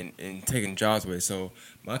thing and taking jobs away. So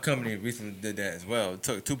my company recently did that as well. It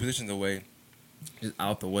took 2 positions away, just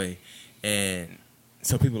out the way, and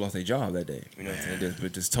so people lost their job that day. You know what I'm saying? They were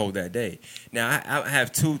just told that day. Now I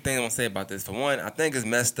have 2 things I want to say about this. For one, I think it's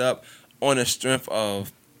messed up on the strength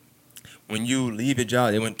of when you leave your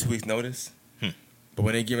job, they want 2 weeks notice. But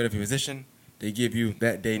when they give it up your position, they give you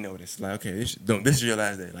that day notice. Like, okay, this is your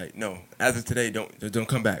last day. Like, no, as of today, don't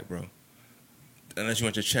come back, bro. Unless you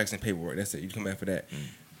want your checks and paperwork. That's it. You come back for that.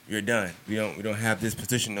 You're done. We don't have this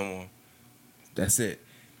position no more. That's it.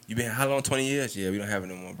 You been how long? 20 years? Yeah, we don't have it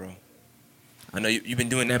no more, bro. I know you've been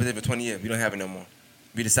doing that position for 20 years. We don't have it no more.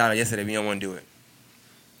 We decided yesterday we don't want to do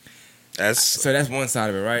it. So that's one side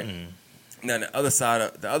of it, right? Now the other side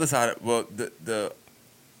of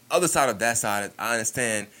that side, I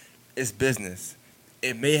understand, it's business.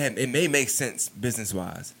 It may make sense business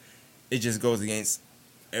wise. It just goes against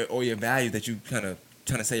all your values that you kind of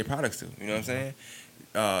trying to sell your products to. You know what I'm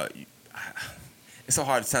saying? It's so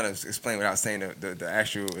hard to kind of explain without saying the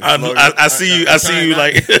actual. I see you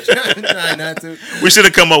like. Trying not to. We should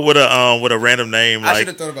have come up with a random name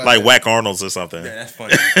like Whack Arnold's or something. Yeah, that's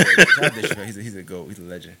funny. He's a goat. He's a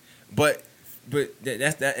legend. But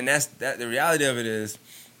that's that, and that's that. The reality of it is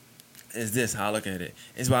this. How I look at it.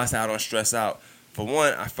 It's why I say I don't stress out. For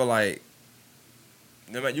one, I feel like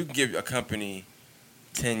no matter, you can give a company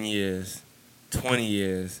 10 years, 20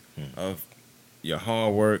 years of your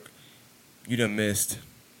hard work. You done missed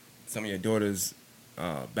some of your daughter's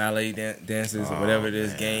ballet dances or whatever it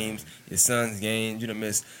is, games, your son's games. You done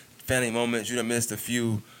missed family moments. You done missed a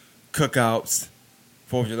few cookouts,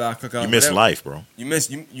 4th of July cookouts. You missed life, bro. You miss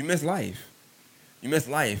life. You miss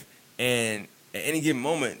life. And at any given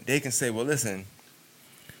moment, they can say, well, listen,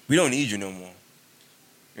 we don't need you no more.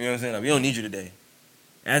 You know what I'm saying? Like, we don't need you today.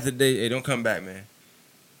 After the day, hey, don't come back, man.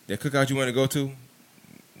 That cookout you want to go to,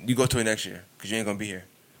 you go to it next year because you ain't going to be here.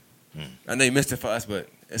 I know you missed it for us, but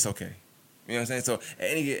it's okay. You know what I'm saying? So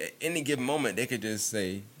at any given moment, they could just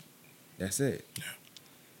say, that's it. Yeah.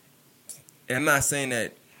 And I'm not saying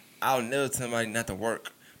that I'll never tell somebody not to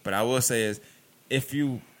work, but I will say is if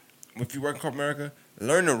you work in corporate America,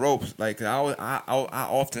 learn the ropes. Like I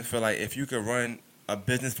often feel like if you could run a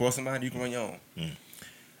business for somebody, you can run your own.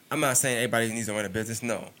 I'm not saying everybody needs to run a business,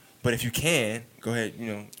 no. But if you can, go ahead. You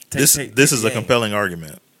know, this is a compelling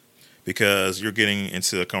argument because you're getting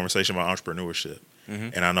into a conversation about entrepreneurship,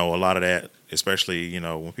 and I know a lot of that, especially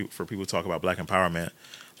when people talk about Black empowerment,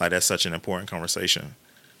 like that's such an important conversation.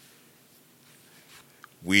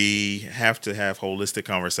 We have to have holistic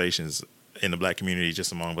conversations in the Black community,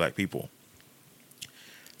 just among Black people,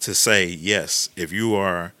 to say yes. If you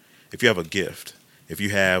have a gift, if you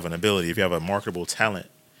have an ability, if you have a marketable talent,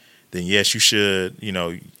 then yes, you should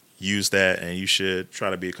use that, and you should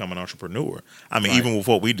try to become an entrepreneur. I mean, even with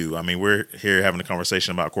what we do, I mean, we're here having a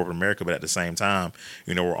conversation about corporate America, but at the same time,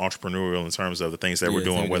 we're entrepreneurial in terms of the things that we're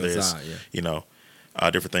doing, whether it's,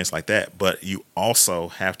 different things like that. But you also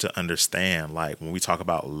have to understand, like, when we talk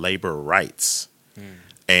about labor rights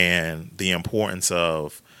and the importance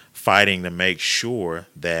of fighting to make sure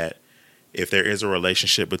that if there is a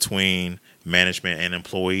relationship between management and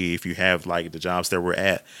employee, if you have like the jobs that we're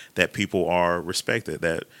at, that people are respected,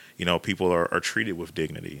 that people are treated with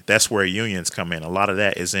dignity. That's where unions come in. A lot of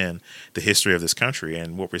that is in the history of this country,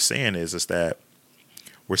 and what we're seeing is that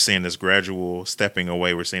we're seeing this gradual stepping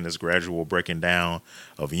away. We're seeing this gradual breaking down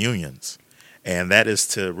of unions, and that is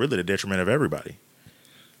to really the detriment of everybody.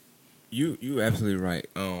 You absolutely right.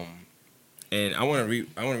 And I want to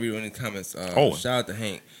read one of the comments. Shout out to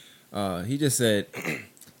Hank. He just said,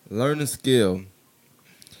 learn the skill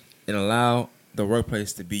and allow the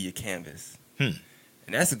workplace to be your canvas. And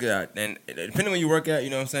that's a good, and depending on where you work at, you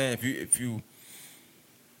know what I'm saying? If you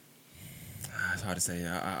it's hard to say.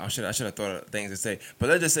 I should have thought of things to say. But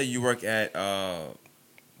let's just say you work at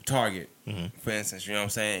Target, for instance. You know what I'm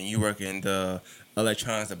saying? You work in the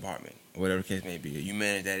electronics department, whatever the case may be. You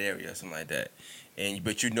manage that area, or something like that.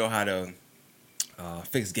 But you know how to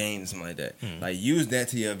fix games, something like that. Like use that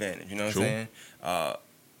to your advantage. You know what I'm saying?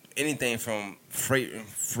 Anything from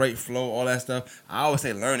freight flow, all that stuff. I always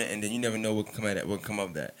say learn it, and then you never know what can come at it, what can come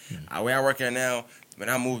up that. Where I work at now, when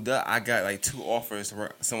I moved up, I got like 2 offers to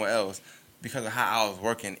work somewhere else because of how I was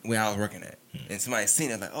working, where I was working at. And somebody seen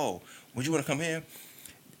it, like, oh, would you want to come here?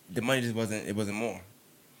 The money just wasn't more.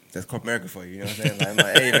 That's corporate America for you. You know what I'm saying? Like, I'm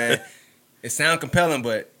like, hey man, it sounds compelling,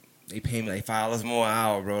 but they pay me like $5 more an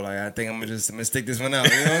hour, bro. Like I think I'm gonna stick this one out.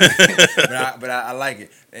 You know what I'm saying? but I like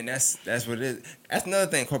it, and that's what it is. That's another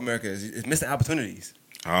thing. Corporate America is missing opportunities.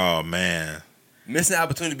 Oh man, missing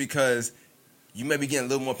opportunity because you may be getting a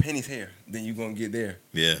little more pennies here than you're gonna get there.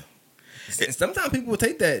 Yeah. And sometimes people will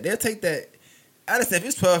take that. They'll take that. I understand if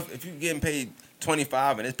it's 12, if you're getting paid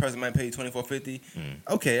 25 and this person might pay you $24.50.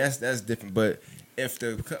 Okay, that's different. But if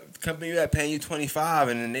the company you at paying you 25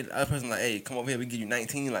 and then the other person like, hey, come over here, we give you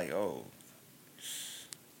 19, like, oh,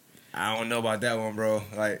 I don't know about that one, bro.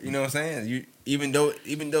 Like, you know what I'm saying? Even though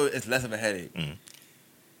it's less of a headache,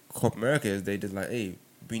 corporate America is they just like, hey,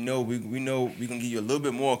 we know we gonna give you a little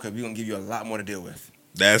bit more because we gonna give you a lot more to deal with.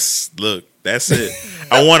 That's it.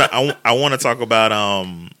 I wanna talk about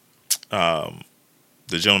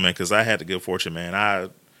the gentleman because I had the good fortune, man. I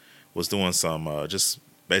was doing some just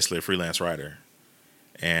basically a freelance writer.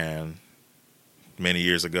 And many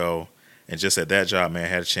years ago, and just at that job, man, I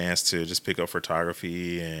had a chance to just pick up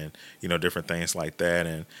photography and, different things like that.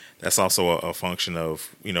 And that's also a function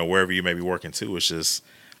of, wherever you may be working too. It's just,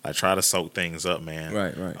 I try to soak things up, man.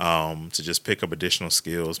 Right. To just pick up additional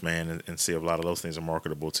skills, man, and see if a lot of those things are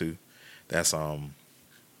marketable too. That's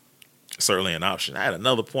certainly an option. I had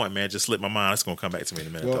another point, man, just slipped my mind. It's going to come back to me in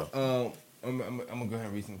a minute, though. I'm going to go ahead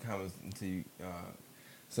and read some comments to you.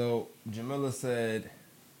 So, Jamila said,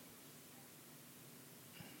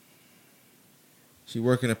 she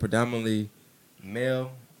work in a predominantly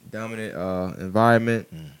male-dominant environment.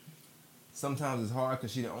 Sometimes it's hard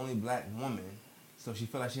because she's the only black woman, so she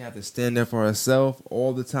feel like she have to stand there for herself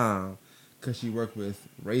all the time because she work with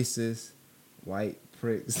racist, white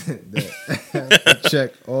pricks that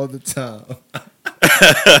check all the time.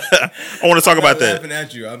 I want to talk about that. I'm laughing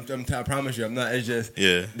at you. I promise you, I'm not. It's just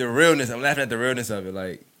the realness. I'm laughing at the realness of it.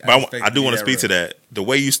 Like, but I do want to speak to that. The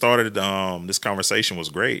way you started this conversation was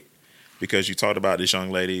great. Because you talked about this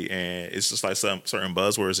young lady, and it's just like some certain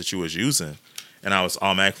buzzwords that you was using, and I was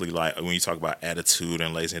automatically like, when you talk about attitude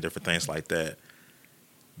and lazy and different things like that,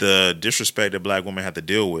 the disrespect that black women have to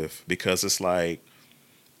deal with, because it's like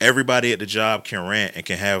everybody at the job can rant and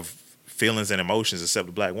can have feelings and emotions except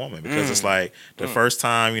the black woman, because it's like the first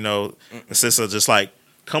time, the sister just like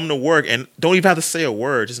come to work and don't even have to say a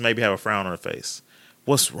word, just maybe have a frown on her face.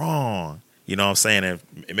 What's wrong? You know what I'm saying? And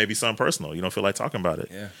it may be something personal. You don't feel like talking about it.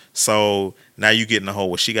 Yeah. So now you get in the whole,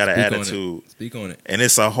 well, she got an attitude. Speak on it. And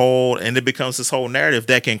it's and it becomes this whole narrative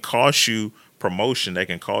that can cost you promotion, that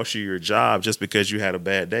can cost you your job just because you had a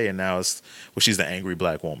bad day. And now she's the angry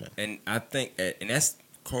black woman. And I think, and that's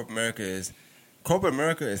corporate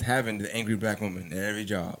America is having the angry black woman at every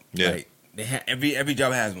job. Yeah. Like every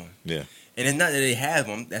job has one. Yeah. And it's not that they have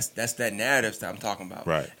one. That's that narrative that I'm talking about.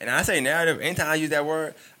 Right. And I say narrative, anytime I use that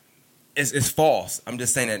word, it's false. I'm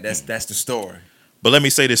just saying that's the story. But let me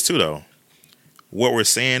say this too, though. What we're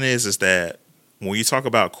saying is that when you talk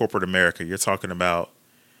about corporate America, you're talking about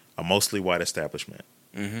a mostly white establishment,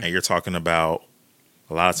 and you're talking about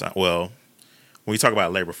a lot of time. Well, when you talk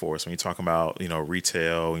about labor force, when you talk about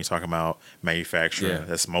retail, when you talk about manufacturing,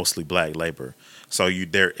 that's mostly black labor. So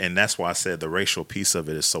and that's why I said the racial piece of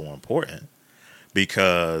it is so important,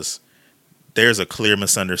 because there's a clear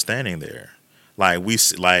misunderstanding there.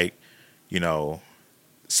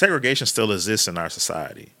 Segregation still exists in our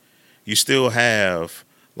society. You still have,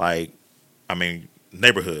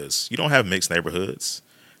 neighborhoods. You don't have mixed neighborhoods.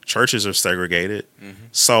 Churches are segregated.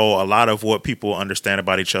 So a lot of what people understand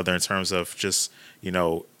about each other in terms of just,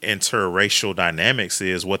 interracial dynamics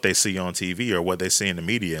is what they see on TV or what they see in the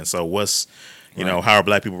media. And so how are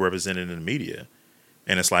black people represented in the media?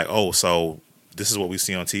 And it's like, oh, so this is what we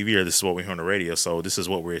see on TV or this is what we hear on the radio. So this is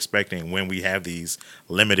what we're expecting when we have these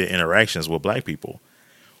limited interactions with black people.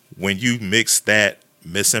 When you mix that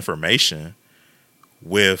misinformation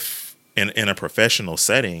with in a professional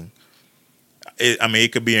setting,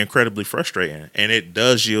 it could be incredibly frustrating. And it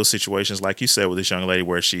does yield situations like you said with this young lady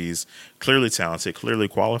where she's clearly talented, clearly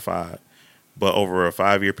qualified, but over a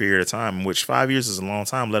 5-year period of time, in which 5 years is a long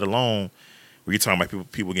time, let alone We're talking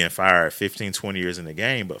about people getting fired 15, 20 years in the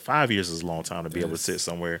game, but 5 years is a long time to be able to sit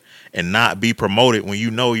somewhere and not be promoted when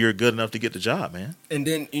you know you're good enough to get the job, man. And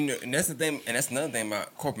then and that's the thing, and that's another thing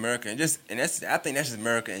about corporate America, and I think that's just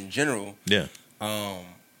America in general. Yeah.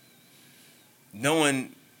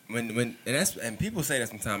 Knowing and people say that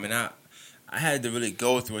sometimes, and I had to really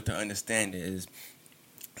go through it to understand it. Is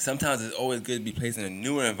sometimes it's always good to be placed in a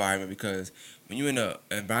newer environment, because when you're in an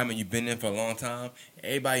environment you've been in for a long time,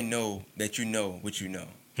 everybody know that you know what you know.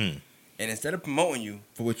 And instead of promoting you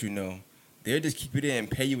for what you know, they'll just keep you there and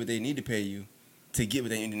pay you what they need to pay you to get what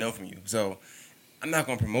they need to know from you. So I'm not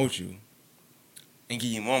going to promote you and give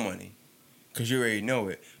you more money because you already know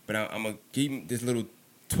it. But I'm going to give you this little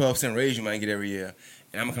 12-cent raise you might get every year,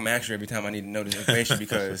 and I'm going to come ask you every time I need to know this information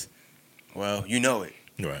because, well, you know it.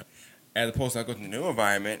 Right. As opposed to I go to the new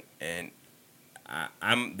environment and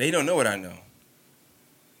they don't know what I know.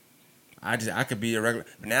 I could be a regular,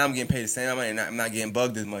 but now I'm getting paid the same money, and I'm not getting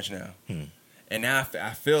bugged as much now. And now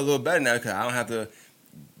I feel a little better now because I don't have to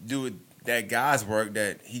do that guy's work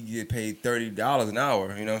that he get paid $30 an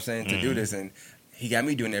hour. You know what I'm saying, to do this, and he got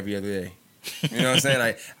me doing it every other day. You know what I'm saying?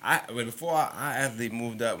 Like before I actually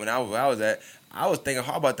moved up, when I was at, I was thinking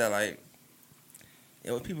hard about that. Like,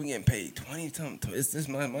 yo, people getting paid 20 something, it's this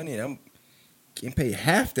much money, and I'm getting paid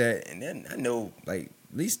half that, and then I know like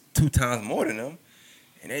at least 2 times more than them.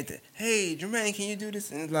 And they think, hey, Jermaine, can you do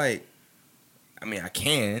this? And it's like, I mean, I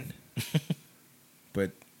can,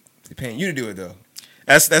 but they're paying you to do it though.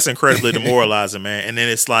 That's incredibly demoralizing, man. And then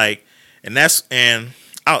it's like,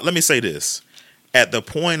 let me say this. At the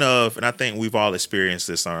point of, and I think we've all experienced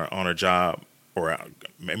this on a job, or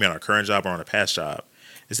maybe on our current job or on a past job,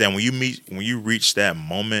 is that when you reach that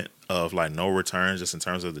moment of like no return, just in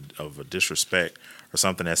terms of a disrespect or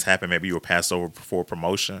something that's happened, maybe you were passed over for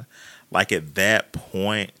promotion. Like at that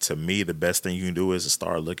point, to me, the best thing you can do is to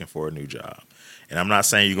start looking for a new job. And I'm not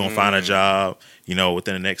saying you're going to find a job,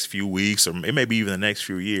 within the next few weeks, or it may be even the next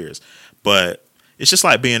few years. But it's just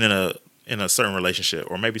like being in a certain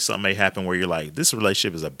relationship, or maybe something may happen where you're like, this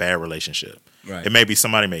relationship is a bad relationship. Right. It may be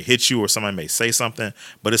somebody may hit you or somebody may say something,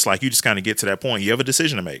 but it's like you just kind of get to that point. You have a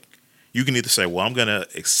decision to make. You can either say, well, I'm going to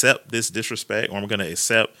accept this disrespect, or I'm going to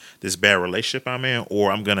accept this bad relationship I'm in,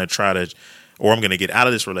 or I'm going to get out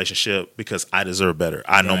of this relationship because I deserve better.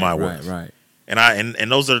 I know my worth. Right.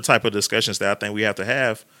 And those are the type of discussions that I think we have to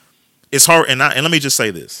have. It's hard. And let me just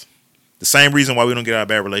say this. The same reason why we don't get out of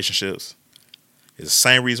bad relationships is the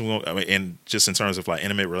same reason and just in terms of like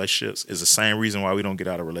intimate relationships, is the same reason why we don't get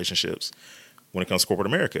out of relationships when it comes to corporate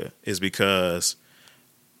America, is because,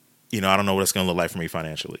 I don't know what it's going to look like for me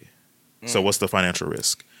financially. So what's the financial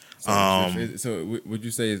risk? So would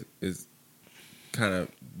you say is kind of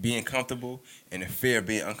being comfortable and the fear of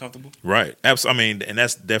being uncomfortable? Right. Absolutely. I mean, and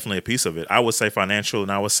that's definitely a piece of it. I would say financial,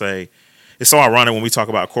 and I would say it's so ironic when we talk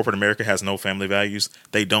about corporate America has no family values.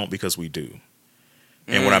 They don't, because we do.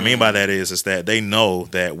 And what I mean by that is that they know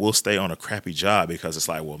that we'll stay on a crappy job because it's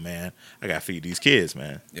like, well, man, I got to feed these kids,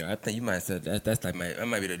 man. Yeah, I think you might have said that. That's like that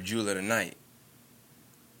might be the jewel of the night.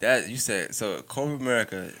 That you said, so corporate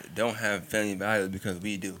America don't have family values because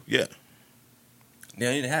we do. Yeah. They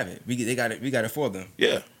don't need to have it. We got it for them.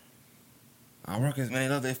 Yeah. Our workers, man, they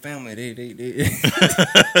love their family. They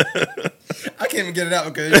I can't even get it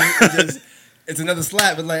out because it's another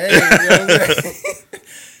slap. It's like, hey, you know what I'm saying?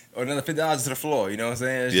 Or another $50 to the floor. You know what I'm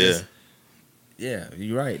saying? It's yeah,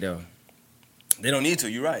 you're right though. They don't need to.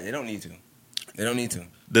 You're right. They don't need to.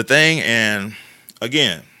 The thing, and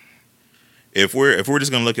again, if we're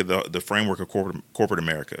just gonna look at the framework of corporate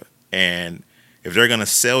America, and if they're gonna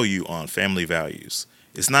sell you on family values,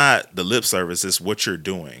 it's not the lip service. It's what you're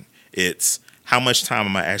doing. It's how much time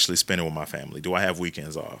am I actually spending with my family? Do I have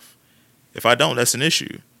weekends off? If I don't, that's an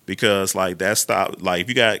issue, because like if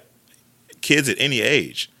you got kids at any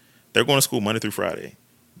age, they're going to school Monday through Friday.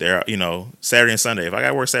 They're Saturday and Sunday. If I got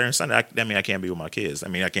to work Saturday and Sunday, that means I can't be with my kids. I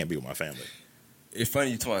mean, I can't be with my family. It's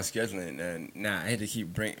funny you talk about scheduling, and I had to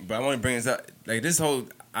keep but I want to bring this up. Like, this whole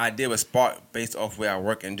idea was sparked based off where I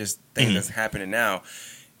work and just things that's happening now.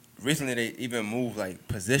 Recently, they even moved like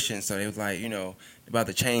positions, so they was like, about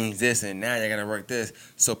to change this, and now they got to work this.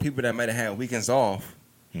 So people that might have had weekends off,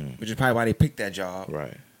 which is probably why they picked that job,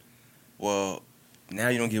 right? Well, now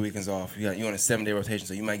you don't get weekends off. You're on a 7-day rotation,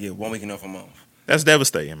 so you might get 1 weekend off a month. That's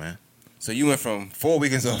devastating, man. So you went from 4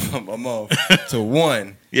 weekends off a month to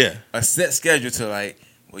 1. Yeah. A set schedule to like,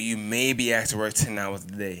 well, you may be asked to work 10 hours a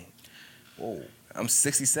day. Whoa. I'm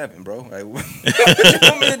 67, bro. Like, what you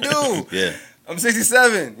want me to do? Yeah. I'm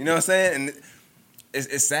 67. You know what I'm saying? And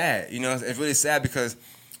it's sad. It's really sad because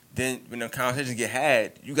then when the conversations get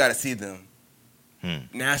had, you got to see them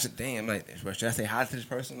Now it's a thing. I'm like, should I say hi to this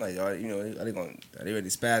person? Like, are they ready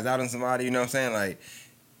to spaz out on somebody? You know what I'm saying? Like,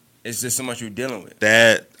 it's just so much you're dealing with.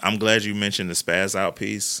 That I'm glad you mentioned the spaz out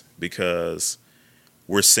piece because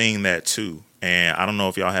we're seeing that too. And I don't know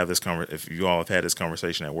if y'all have if you all have had this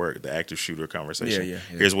conversation at work, the active shooter conversation. Yeah.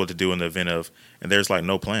 Here's what to do in the event of, and there's like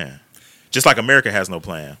no plan. Just like America has no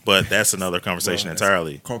plan, but that's another conversation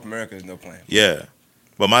entirely. Corporate America has no plan. Yeah.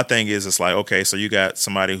 But my thing is, it's like, okay, so you got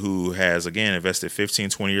somebody who has, again, invested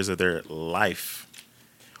 15, 20 years of their life,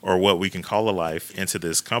 or what we can call a life, into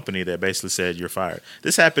this company that basically said, you're fired.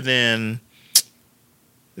 This happened in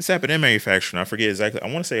manufacturing. I forget exactly. I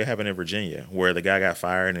want to say it happened in Virginia, where the guy got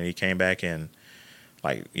fired and he came back and,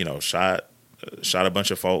 like, shot a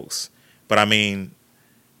bunch of folks. But, I mean,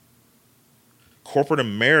 corporate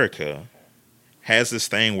America has this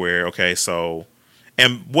thing where, okay, so...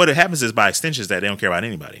 And what happens is, by extension, is that they don't care about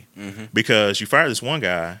anybody. Mm-hmm. Because you fire this one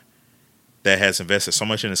guy that has invested so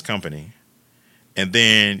much in this company, and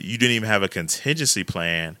then you didn't even have a contingency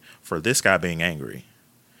plan for this guy being angry.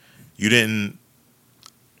 You didn't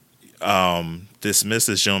dismiss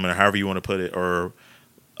this gentleman, or however you want to put it, or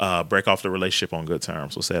break off the relationship on good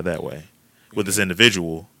terms, we'll say it that way, with this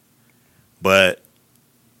individual. But,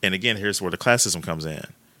 and again, here's where the classism comes in.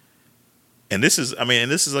 And this is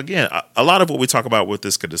again, a lot of what we talk about with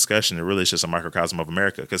this discussion, it really is just a microcosm of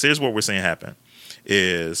America. Because here's what we're seeing happen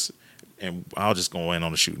is, and I'll just go in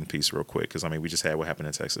on the shooting piece real quick, because, I mean, we just had what happened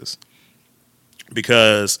in Texas.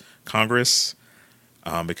 Because Congress,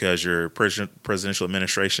 because your presidential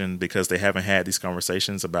administration, because they haven't had these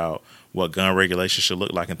conversations about what gun regulation should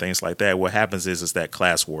look like and things like that, what happens is that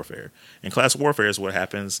class warfare. And class warfare is what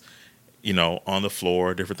happens, on the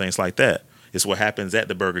floor, different things like that. It's what happens at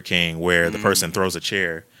the Burger King where the person throws a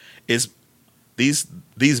chair. It's these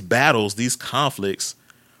battles, these conflicts.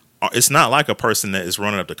 It's not like a person that is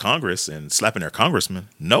running up to Congress and slapping their congressman.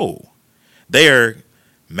 No, they are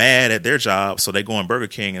mad at their job, so they go in Burger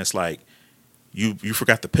King and it's like, you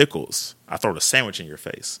forgot the pickles. I throw the sandwich in your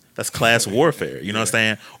face. That's class warfare. You know what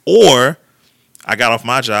I'm saying? Or I got off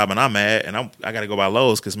my job and I'm mad and I got to go by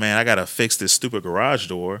Lowe's because, man, I got to fix this stupid garage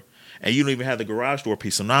door. And you don't even have the garage door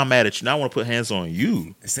piece. So now I'm mad at you. Now I want to put hands on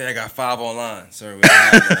you. They said I got 5 online. Sorry,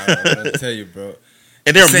 I want to tell you, bro.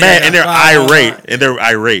 And they're mad. And they're irate. And they're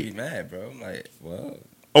irate. You mad, bro? I'm like, well.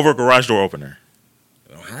 Over a garage door opener.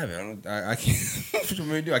 I don't have it. I can't. What you want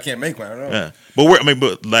me to do? I can't make one. I don't know. Yeah.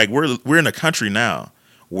 But we're in a country now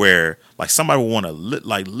where like somebody will want to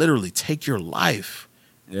literally take your life.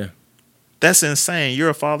 Yeah. That's insane. You're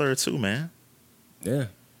a father of 2, man. Yeah.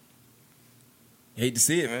 Hate to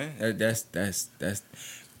see it, man. That's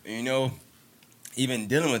even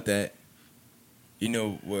dealing with that,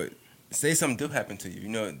 what, say something do happen to you,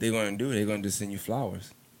 they're going to do, they're going to just send you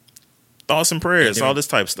flowers. Thoughts and prayers, all this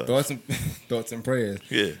type stuff. Thoughts and prayers.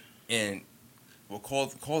 Yeah. And we'll call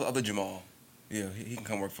the other Jamal. Yeah, he can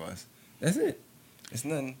come work for us. That's it. It's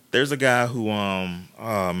nothing. There's a guy who,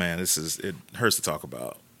 oh man, it hurts to talk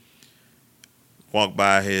about. Walked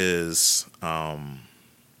by his,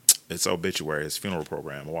 it's obituary, his funeral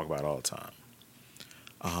program. I walk by it all the time.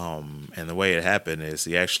 And the way it happened is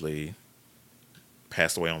he actually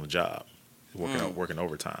passed away on the job, working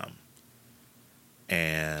overtime.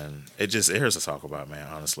 And it hurts to talk about, man,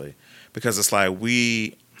 honestly, because it's like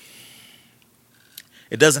it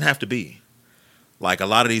doesn't have to be. Like a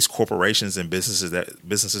lot of these corporations and businesses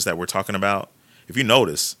that we're talking about, if you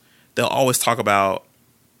notice, they'll always talk about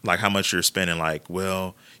like how much you're spending. Like,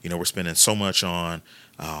 well, we're spending so much on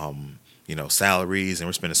salaries, and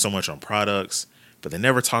we're spending so much on products, but they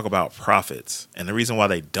never talk about profits. And the reason why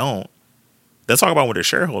they'll talk about with their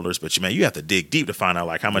shareholders, but you have to dig deep to find out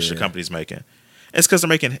like how much the company's making. It's because they're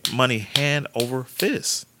making money hand over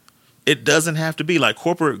fist. It doesn't have to be like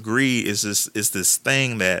corporate greed is this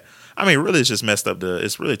thing that, I mean, really it's just messed up.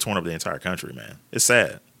 It's really torn up the entire country, man. It's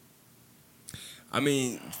sad. I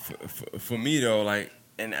mean, for me though, like,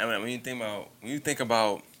 and I mean, when you think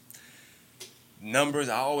about numbers,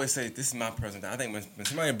 I always say this is my personal. I think when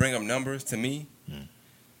somebody bring up numbers to me,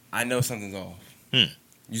 I know something's off.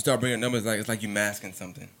 You start bringing numbers, like it's like you masking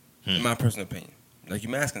something. In my personal opinion, like you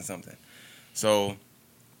masking something. So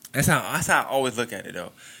that's how I always look at it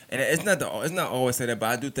though. And it's not always say that, but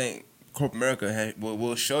I do think corporate America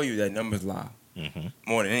will show you that numbers lie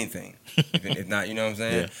more than anything. if not, you know what I'm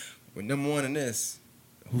saying? Yeah. But number one in this,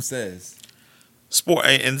 who says? Sport,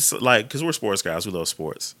 and it's like, because we're sports guys, we love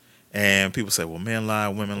sports. And people say, well, men lie,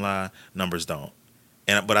 women lie, numbers don't.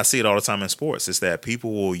 But I see it all the time in sports. It's that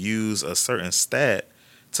people will use a certain stat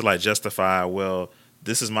to like justify, well,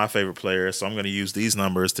 this is my favorite player, so I'm going to use these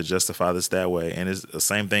numbers to justify this that way. And the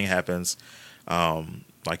same thing happens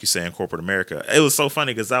like you say in corporate America. It was so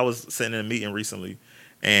funny because I was sitting in a meeting recently,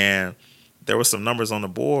 and there were some numbers on the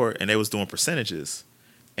board, and they was doing percentages,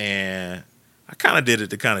 and I kind of did it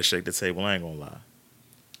to kind of shake the table. I ain't gonna lie,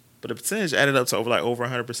 but the percentage added up to over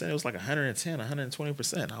 100%. It was like 110,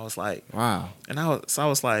 120%. I was like, Wow. and I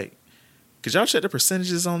was like, could y'all check the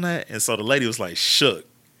percentages on that? And so the lady was like shook.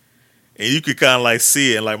 And you could kind of like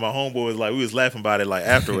see it. And like my homeboy was like, we was laughing about it like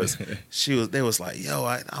afterwards. They was like, yo,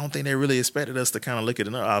 I don't think they really expected us to kind of look at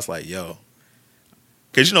it. I was like, yo.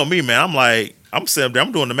 Cause you know me, man, I'm sitting there,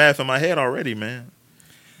 I'm doing the math in my head already, man.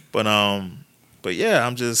 But yeah,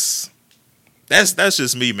 that's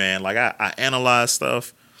just me, man. Like I analyze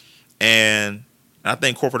stuff, and I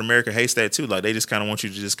think corporate America hates that too. Like they just kind of want you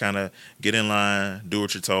to just kind of get in line, do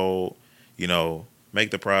what you're told,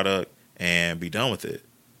 make the product and be done with it.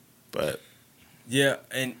 But yeah,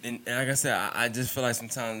 and like I said, I just feel like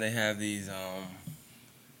sometimes they have these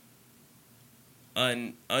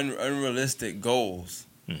unrealistic goals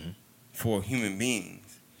for human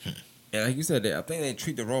beings. And like you said, I think they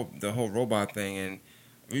treat the whole robot thing. And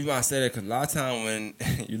the reason why I say that, because a lot of time when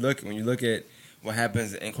you look at what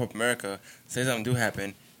happens in corporate America, say something do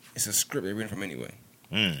happen, it's a script they're reading from anyway.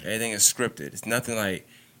 Everything is scripted. It's nothing like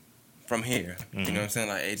from here. You know what I'm saying?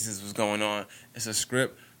 Like, hey, this is what's going on. It's a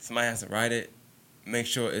script. Somebody has to write it, make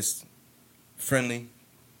sure it's friendly,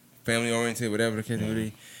 family oriented, whatever the case may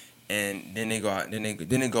be, and then they go out. Then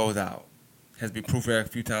it goes out. Has to be proofread a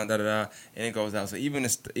few times, and it goes out. So even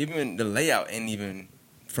the layout ain't even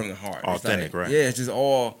from the heart. Authentic, right? Yeah, it's just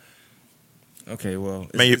all okay. Well,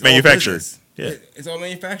 it's manufactured. Yeah, it's all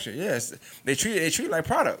manufactured. Yes, they treat it like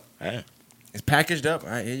product. Yeah. It's packaged up. All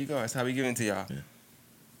right, here you go. That's how we give it to y'all. Yeah.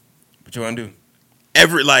 What you want to do?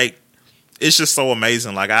 It's just so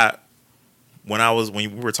amazing. Like when we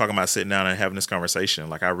were talking about sitting down and having this conversation,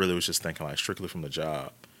 like I really was just thinking like strictly from the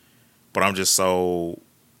job. But I'm just the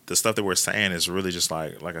stuff that we're saying is really just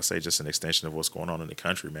like I say, just an extension of what's going on in the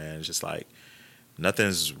country, man. It's just like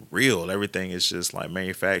nothing's real. Everything is just like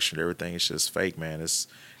manufactured. Everything is just fake, man. It's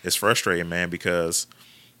frustrating, man, because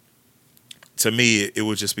to me it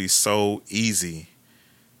would just be so easy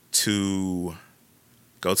to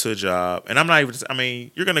go to a job, and I'm not even. I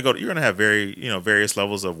mean, you're gonna have various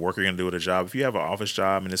levels of work you're gonna do at a job. If you have an office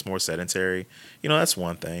job and it's more sedentary, that's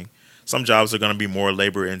one thing. Some jobs are gonna be more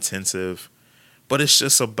labor intensive, but it's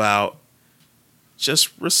just about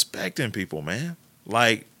just respecting people, man.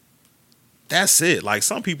 Like that's it. Like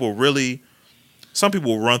some people run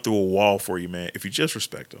through a wall for you, man, if you just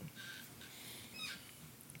respect them.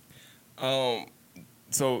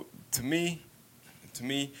 So to me.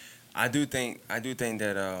 I do think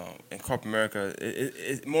that in corporate America,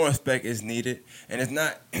 it more respect is needed, and it's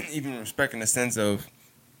not even respect in the sense of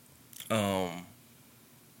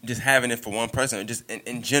just having it for one person, just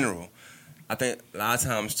in general. I think a lot of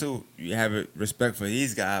times too, you have respect for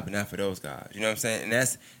these guys, but not for those guys. You know what I'm saying? And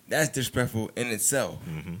that's disrespectful in itself.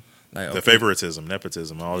 Mm-hmm. Like the favoritism,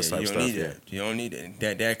 nepotism, all this type of stuff. You don't need it.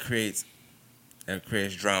 That creates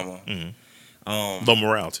drama. Mm-hmm. Low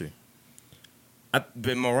morality.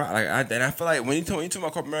 Bit more and I feel like when you talk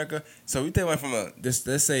about corporate America, so we take one from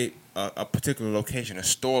let's say a particular location, a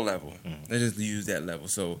store level. Let's just use that level.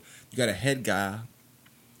 So you got a head guy,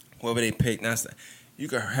 whoever they pick. Now you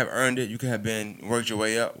could have earned it. You could have worked your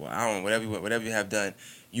way up. Well, I don't know, whatever you have done.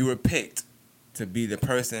 You were picked to be the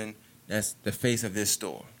person that's the face of this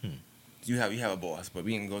store. You have a boss, but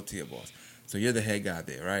we can go to your boss. So you're the head guy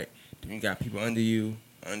there, right? Then you got people under you.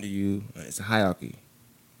 It's a hierarchy.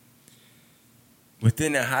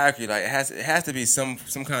 Within that hierarchy, like it has to be some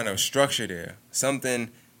kind of structure there,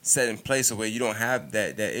 something set in place where you don't have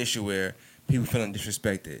that issue where people feeling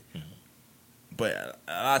disrespected. But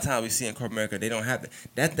a lot of times we see in corporate America, they don't have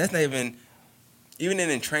that. That's not even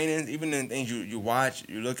in trainings, even in things you watch,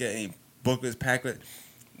 you look at any booklets, packlets,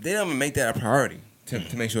 they don't even make that a priority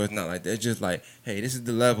to make sure it's not like that. It's just like, hey, this is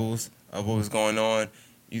the levels of what was going on.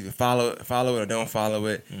 You can follow it or don't follow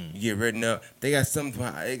it. You get written up. They got something.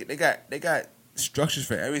 They got structures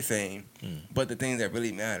for everything, but the things that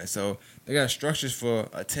really matter. So they got structures for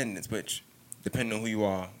attendance, which depending on who you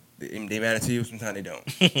are, they matter to you. Sometimes they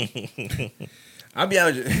don't. I'll be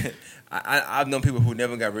honest. I've known people who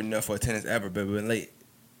never got written up for attendance ever, but been late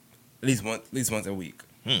at least once a week.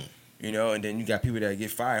 And then you got people that get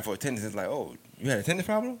fired for attendance. It's like, oh, you had an attendance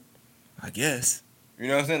problem? I guess. You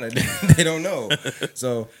know what I'm saying? Like they don't know.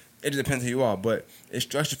 So it just depends who you are, but it's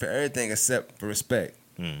structured for everything except for respect.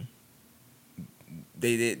 I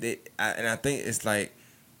think it's like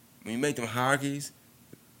when you make them hierarchies,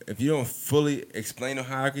 if you don't fully explain the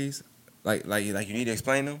hierarchies, like you need to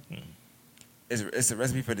explain them, it's a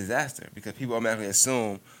recipe for disaster because people automatically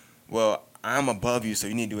assume, well, I'm above you, so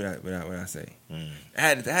you need to do what I say. I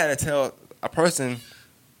had to tell a person,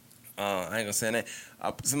 I ain't gonna say that,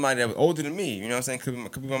 somebody that was older than me. You know what I'm saying?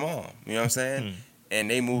 Could be my mom. You know what I'm saying? And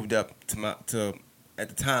they moved up to at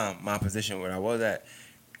the time my position where I was at,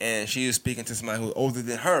 and she was speaking to somebody who was older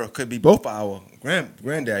than her. Could be both our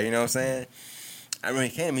granddad. You know what I'm saying? I remember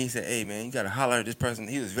he came to me. He said, "Hey man, you gotta holler at this person."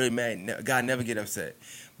 He was very mad. God never get upset,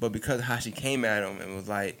 but because of how she came at him and was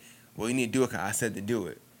like, "Well, you need to do it," 'cause I said to do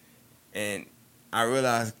it, and I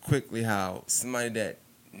realized quickly how somebody that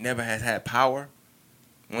never has had power,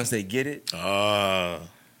 once they get it,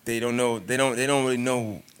 they don't know. They don't really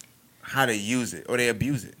know how to use it, or they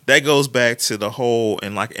abuse it. That goes back to the whole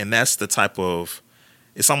and that's the type of,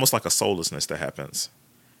 it's almost like a soullessness that happens,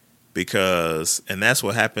 because that's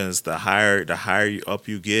what happens the higher you up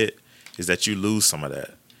you get, is that you lose some of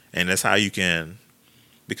that, and that's how you can,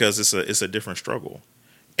 because it's a different struggle,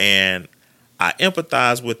 and I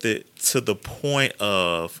empathize with it to the point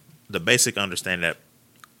of the basic understanding that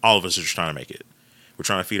all of us are just trying to make it. We're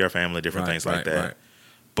trying to feed our family, different things like that. Right.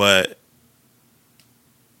 But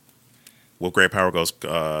with great power goes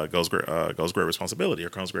great responsibility, or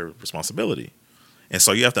comes great responsibility. And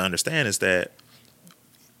so you have to understand is that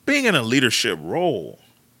being in a leadership role,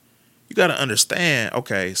 you got to understand,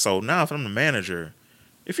 okay, so now if I'm the manager,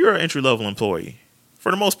 if you're an entry-level employee,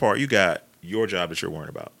 for the most part, you got your job that you're worrying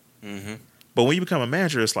about. Mm-hmm. But when you become a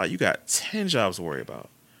manager, it's like you got 10 jobs to worry about.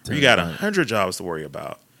 Or you got 100 jobs to worry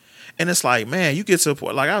about. And it's like, man, you get to a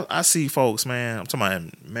point, like I see folks, man, I'm talking about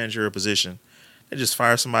in managerial position, they just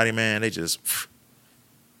fire somebody, man, they just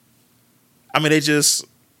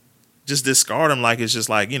discard them like it's just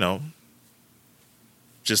like,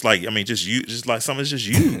 just like, just like something's just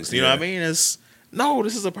used. You know what I mean? This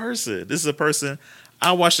is a person. This is a person.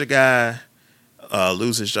 I watched a guy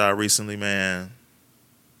lose his job recently, man.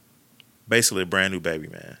 Basically a brand new baby,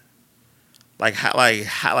 man.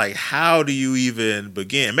 How do you even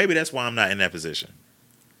begin? Maybe that's why I'm not in that position.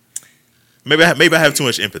 Maybe I have too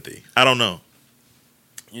much empathy. I don't know.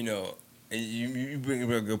 You bring a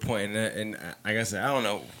real good point, and like I said, I don't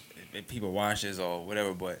know if people watch this or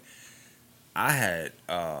whatever, but I had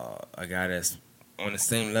a guy that's on the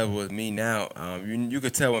same level as me now. You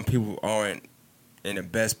could tell when people aren't in the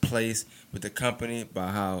best place with the company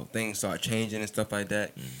by how things start changing and stuff like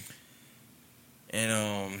that.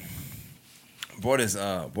 And brought his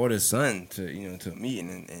son to a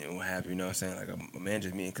meeting and what have you. You know what I'm saying, like a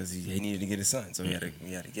manager's meeting, because he needed to get his son, so he had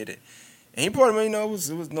to get it. And he brought him. It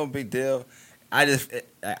was no big deal.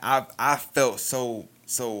 I felt so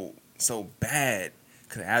bad,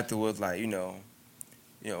 because afterwards, like one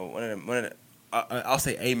of the I'll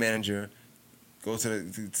say a manager goes to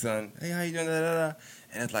the son, hey, how you doing? And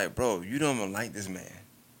it's like, bro, you don't even like this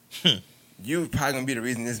man. You probably gonna be the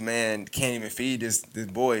reason this man can't even feed this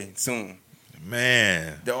boy soon.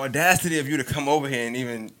 Man, the audacity of you to come over here and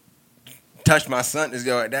even touch my son is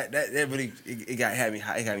that really it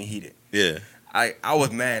got me heated. Yeah, I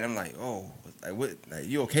was mad. I'm like, oh, like what? Like,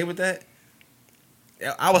 you okay with that?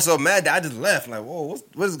 I was so mad that I just left. Like, whoa,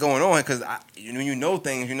 what is going on? Because you know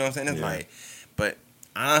things. You know what I'm saying? It's like, but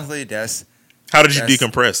honestly, that's. How did you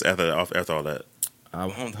decompress after all that? I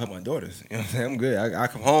went home to help my daughters. You know what I'm saying? I'm good. I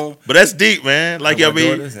come home. But that's deep, man. Like, my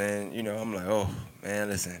daughters, and I'm like, oh man,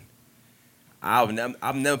 listen. I would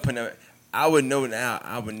never put that. I would know now.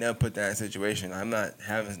 I would never put that in a situation. I'm not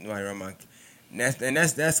having nobody around my. And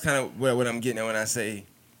that's kind of what I'm getting at when I say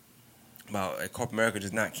about corporate America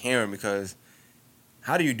just not caring, because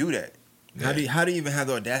how do you do that? Yeah. How do you even have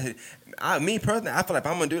the audacity? Me personally, I feel like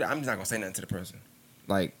if I'm gonna do that, I'm just not gonna say nothing to the person.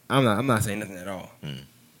 Like I'm not saying nothing at all.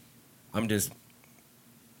 I'm just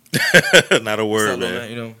not a word,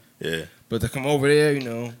 man. That, Yeah. But to come over there,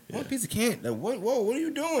 one piece of candy. Like, what are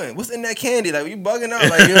you doing? What's in that candy? Like, you bugging out?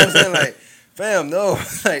 Like, you know what I'm saying? Like, fam, no.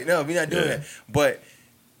 Like, no, we're not doing that. But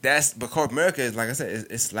corporate America is, like I said,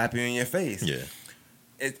 it's slapping you in your face. Yeah.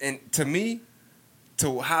 And to me,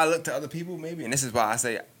 to how I look to other people, maybe, and this is why I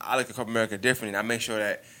say I look at corporate America differently, and I make sure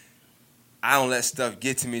that I don't let stuff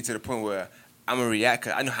get to me to the point where I'm going to react,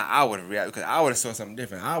 because I know how I would have reacted, because I would have saw something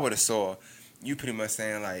different. I would have saw you pretty much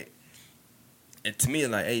saying, like, and to me,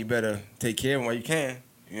 it's like, hey, you better take care of them while you can.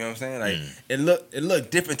 You know what I'm saying? Like, it looked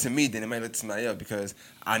different to me than it might look to somebody else, because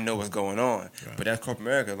I know what's going on. Right. But that's corporate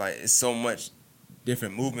America. Like, it's so much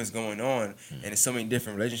different movements going on, and there's so many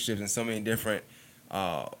different relationships and so many different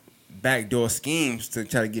backdoor schemes to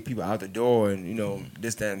try to get people out the door, and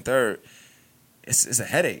this, that, and third. It's a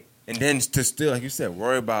headache. And then to still, like you said,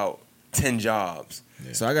 worry about 10 jobs.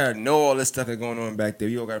 Yeah. So I gotta know all this stuff that's going on back there.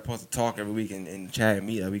 We all gotta post to talk every week and chat and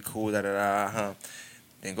meet. Like, we cool, Then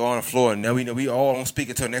go on the floor, and now we know we all don't speak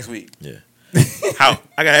until next week. Yeah. I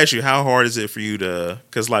gotta ask you, how hard is it for you to?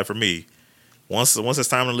 Because like for me, once it's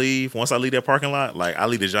time to leave, once I leave that parking lot, like I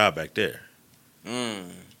leave the job back there.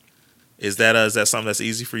 Is that something that's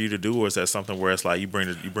easy for you to do, or is that something where it's like you bring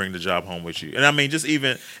the job home with you? And I mean, just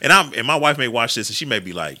even and my wife may watch this and she may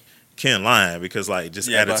be like, Ken lying because like just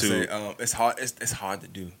attitude. It's hard. It's hard to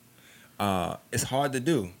do. It's hard to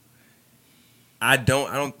do. I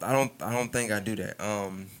don't think I do that.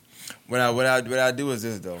 What I do is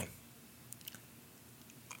this though.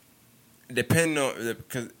 Depending on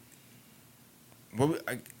because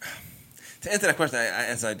to answer that question, I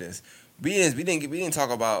answer like this. We didn't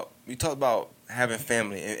talk about. We talked about having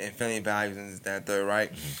family and family values and that third,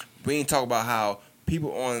 right? We didn't talk about how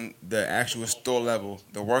people on the actual store level,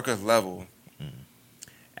 the workers level,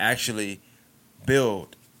 actually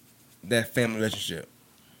build that family relationship.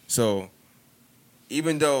 So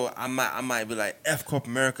even though I might be like F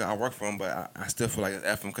corporate America, I work for them, but I still feel like it's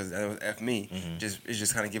F them because it was F me. It's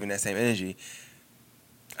just kind of giving that same energy.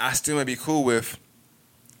 I still may be cool with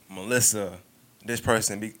Melissa, this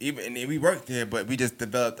person, even and we work there, but we just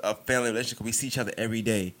developed a family relationship. We see each other every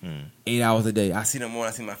day, 8 hours a day. I see them more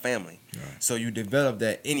than I see my family. Right. So you develop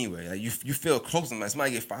that anyway. Like you feel close to them. Like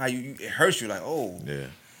somebody get fired, it hurts you. Like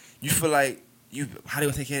you feel like how they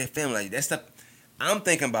gonna take care of their family? Like that stuff. I'm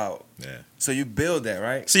thinking about. Yeah. So you build that,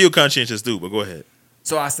 right? So you're a conscientious dude, but go ahead.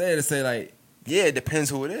 So I said to say like, yeah, it depends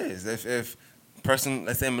who it is. If person,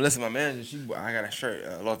 let's say Melissa, my manager, I got a shirt,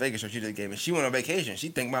 a Las Vegas shirt she just gave me. She went on vacation. She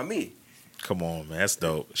think about me. Come on, man, that's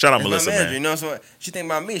dope. Shout out Melissa, manager, man. You know, so she think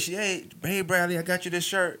about me. Hey Bradley, I got you this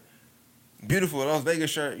shirt, beautiful Las Vegas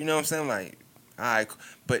shirt. You know what I'm saying? Like, all right,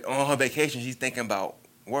 but on her vacation, she's thinking about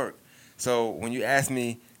work. So when you ask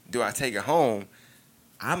me, do I take it home?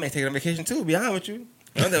 I may take it on vacation too. To be honest with you,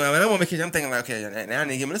 when I'm on vacation, I'm thinking like, okay, now I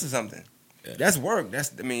need to give Melissa something. Yeah. That's work.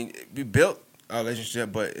 We built a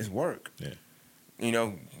relationship, but it's work. Yeah. You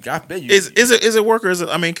know, God forbid you. Is it work or is it?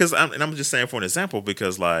 I mean, because I'm just saying for an example,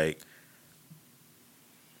 because like.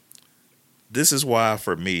 This is why,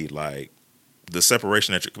 for me, like, the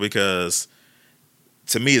separation, because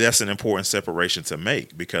to me, that's an important separation to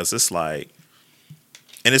make, because it's like,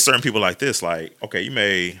 and it's certain people like this, like, okay,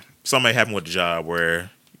 something may happen with the job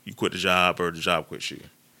where you quit the job or the job quits you,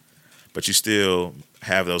 but you still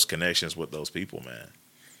have those connections with those people, man.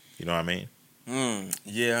 You know what I mean?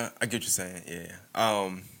 Yeah, I get what you're saying, yeah.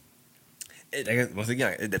 I guess, once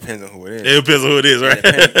again, it depends on who it is. It depends on who it is, right?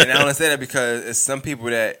 And I only say that because it's some people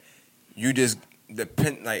that you just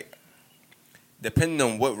depending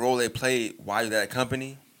on what role they played while you're at a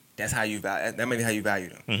company, that may be how you value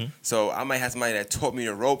them. Mm-hmm. So I might have somebody that taught me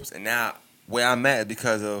the ropes, and now where I'm at is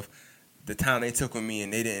because of the time they took with me,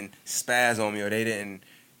 and they didn't spaz on me, or they didn't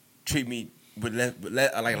treat me with less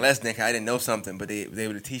than, cause I didn't know something, but they were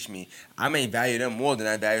able to teach me. I may value them more than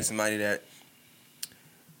I value somebody that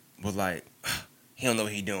was like, he don't know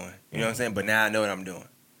what he's doing. You know what I'm saying? But now I know what I'm doing.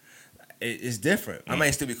 It's different. I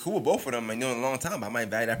might still be cool with both of them. I know in a long time, but I might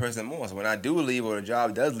value that person more. So when I do leave, or the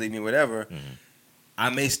job does leave me, whatever,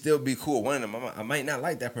 I may still be cool with one of them. I might not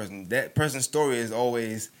like that person. That person's story is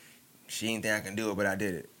always, she ain't think I can do it, but I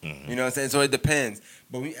did it. You know what I'm saying? So it depends.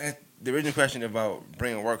 But the original question about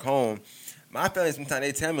bringing work home, my family sometimes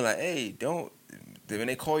they tell me like, hey, when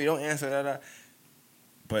they call you, don't answer that.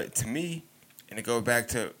 But to me, and it goes back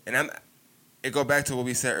to what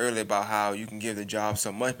we said earlier about how you can give the job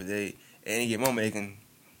so much, but at any given moment they can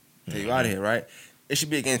take you out of here, right? It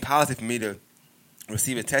should be against policy for me to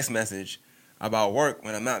receive a text message about work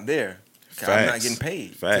when I'm not there. I'm not getting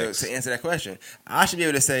paid to answer that question. I should be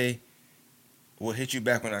able to say, we'll hit you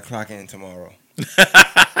back when I clock in tomorrow.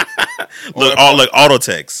 Look, auto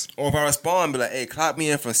text. Or if I respond, be like, hey, clock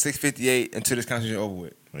me in from 6:58 until this conversation is over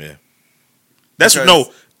with. Yeah.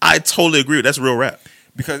 I totally agree. That's real rap.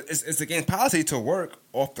 Because it's against policy to work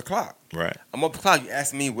off the clock. Right. I'm off the clock. You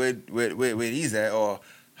ask me where he's at, or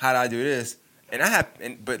how do I do this?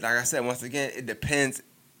 But like I said, once again, it depends.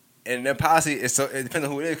 And their policy it depends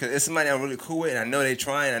on who it is. Because it's somebody I'm really cool with, and I know they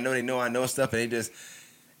trying. I know they know I know stuff, and they just,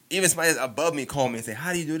 even somebody that's above me call me and say,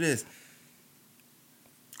 how do you do this?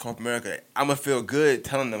 Corporate America, I'm gonna feel good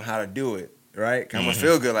telling them how to do it, right? I'm gonna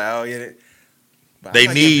feel good, like, oh yeah. But they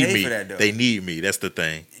need me. They need me. That's the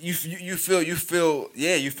thing. You feel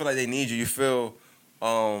like they need you. You feel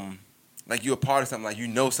like you're a part of something, like you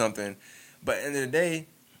know something. But at the end of the day,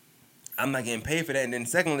 I'm not getting paid for that. And then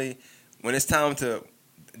secondly, when it's time to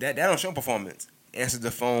that don't show performance. Answer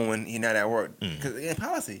the phone when he's not at work because it ain't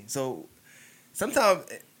policy. So sometimes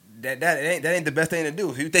that ain't the best thing to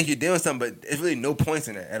do. If you think you're doing something, but it's really no points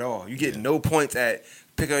in that at all. You get no points at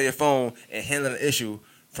picking up your phone and handling an issue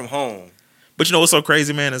from home. But you know what's so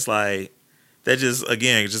crazy, man? It's like that just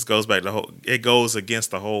again it just goes back to it goes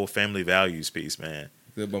against the whole family values piece, man.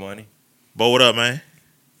 Good about money. But what up, man?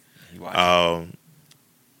 You watch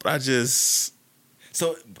But I just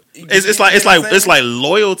so it's like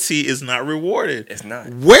loyalty is not rewarded. It's not.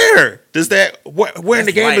 Where does that? Where in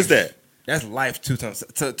the game is that? That's life two times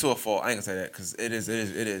to a fault. I ain't gonna say that because it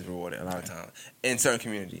is rewarded a lot of times in certain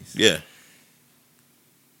communities. Yeah.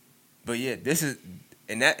 But yeah, this is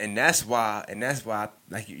and that's why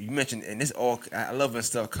like you mentioned, and this all I love when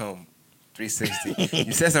stuff come 360.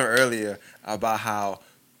 You said something earlier about how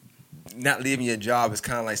not leaving your job is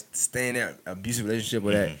kind of like staying in an abusive relationship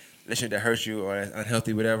or that relationship that hurts you or that's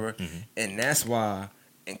unhealthy, whatever. And that's why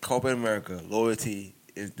in corporate America, loyalty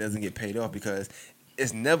doesn't get paid off because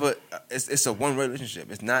it's never it's a one-way relationship.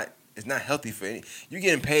 It's not healthy for any. You're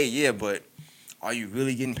getting paid, yeah, but are you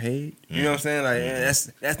really getting paid? You know what I'm saying? Like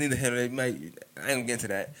that's neither here nor there. I ain't gonna get into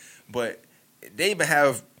that, but they even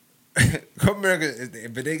have corporate America,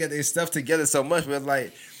 but they got their stuff together so much. Where it's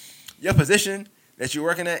like your position that you're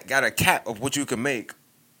working at got a cap of what you can make.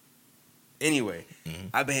 Anyway,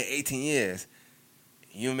 I've been here 18 years.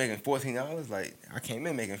 You making $14? Like I came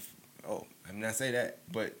in making. Oh, I'm not saying that,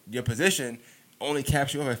 but your position only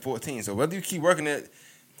caps you off at 14. So whether you keep working it,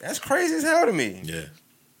 that's crazy as hell to me. Yeah,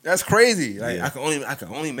 that's crazy. Like yeah. I can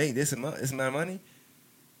only make this amount of money.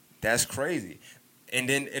 That's crazy. And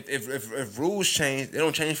then if rules change, they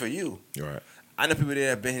don't change for you. You're right. I know people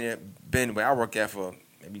that have been where I work at for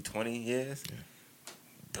maybe 20 years. Yeah.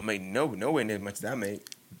 Don't make nowhere near as much as I make.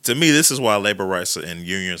 To me, this is why labor rights and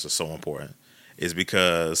unions are so important. Is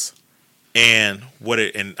because, and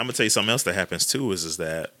I'm gonna tell you something else that happens too is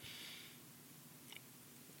that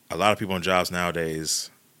a lot of people in jobs nowadays,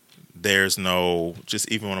 there's no, just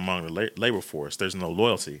even among the labor force, there's no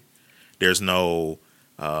loyalty, there's no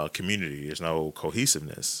community, there's no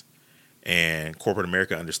cohesiveness, and corporate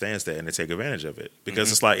America understands that and they take advantage of it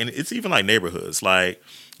because it's like, and it's even like neighborhoods, like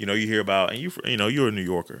you hear about, and you're a New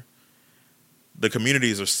Yorker. The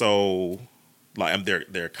communities are so like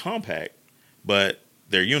they're compact, but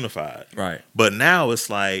they're unified. Right. But now it's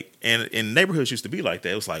like, and neighborhoods used to be like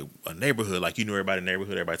that. It was like a neighborhood, like you knew everybody in the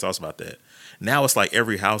neighborhood. Everybody talks about that. Now it's like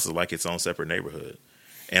every house is like its own separate neighborhood.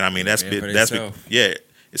 And I mean, that's yeah.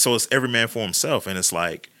 So it's every man for himself. And it's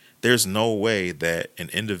like, there's no way that an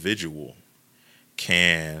individual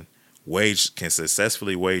can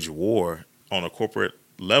successfully wage war on a corporate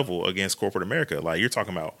level against corporate America. Like you're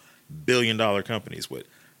talking about billion-dollar companies with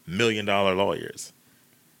million-dollar lawyers.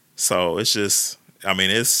 So it's just, I mean,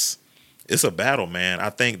 it's a battle, man. I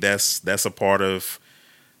think that's a part of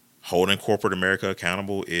holding corporate America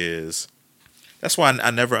accountable that's why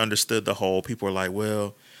I never understood the whole, people are like,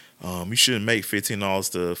 well, you shouldn't make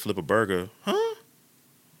 $15 to flip a burger. Huh?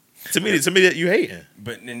 To me, that you hating.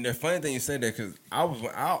 But then the funny thing you say that, because I always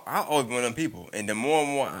one of them people. And the more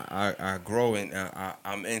and more I grow and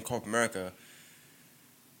I'm in corporate America,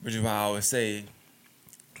 which is why I always say,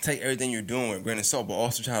 take everything you're doing with a grain of salt, but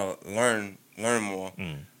also try to learn more.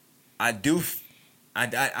 I can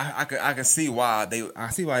see why they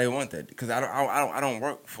want that, because I don't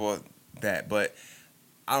work for that, but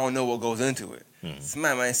I don't know what goes into it.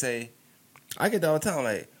 Somebody might say, I get that all the time,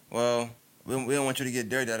 like, well, we don't want you to get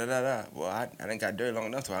dirty, da da da da. Well, I didn't got dirty long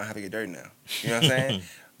enough, so I don't have to get dirty now. You know what I'm saying?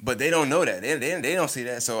 But they don't know that. They don't see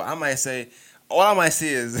that. So I might say, all I see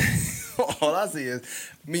is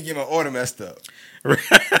me getting my order messed up. But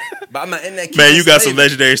I'm not in that kitchen. Man, you got some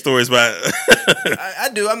legendary stories about I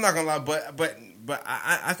do. I'm not gonna lie, but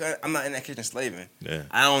I'm not in that kitchen slaving. Yeah.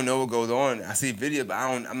 I don't know what goes on. I see video, but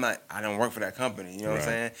I don't work for that company. You know what I'm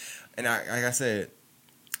saying? And like I said,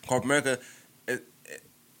 corporate America,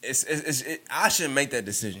 I shouldn't make that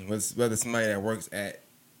decision. Whether somebody that works at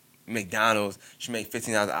McDonald's should make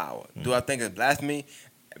 $15 an hour. Do I think it's blasphemy?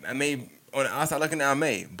 I may, on the outside looking at, I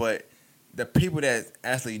may, but the people that's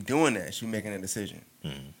actually doing that should be making a decision.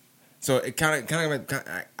 So it kind of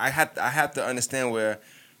I have to understand where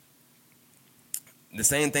the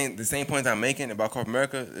same point I'm making about corporate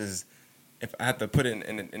America is, if I have to put it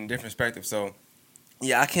in a different perspective. So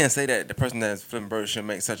yeah, I can't say that the person that's flipping burgers should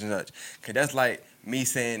make such and such, because that's like me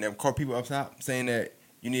saying that corporate people up top saying that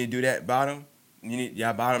you need to do that bottom.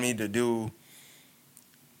 Y'all bottom need to do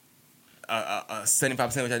a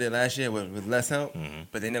 75%, which I did last year with less help,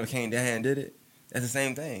 but they never came down here and did it. That's the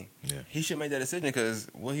same thing. Yeah. He should make that decision, because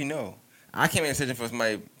what he know. I can't make a decision for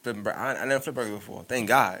somebody flipping burgers. I never flipped burgers before. Thank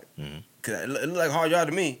God. Because it looked like a hard job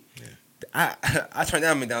to me. Yeah. I turned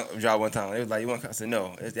down a McDonald's job one time. They was like, you want? I said,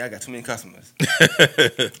 no. I got too many customers.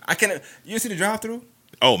 I can't. You see the drive-through?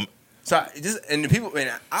 Oh. So and the people,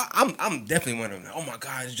 and I'm definitely one of them. Oh my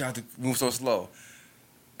God, this drive-through moves so slow.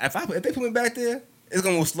 If they put me back there, It's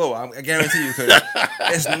gonna move slow. I guarantee you, because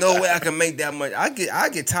there's no way I can make that much. I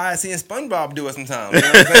get tired seeing SpongeBob do it sometimes. You know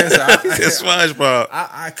what I'm saying? So SpongeBob.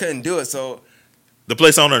 I couldn't do it. So the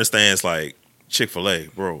place I don't understand is like Chick-fil-A,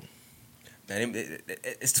 bro. man,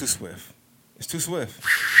 it's too swift. It's too swift.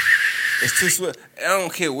 It's too swift. I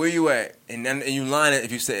don't care where you at, and you line it.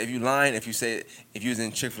 If you was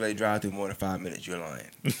in Chick-fil-A drive-through more than 5 minutes, you're lying.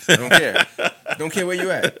 I don't care. Don't care where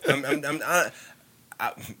you at. I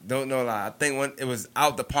don't know a lie. I think it was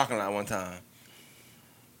out the parking lot one time.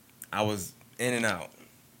 I was in and out.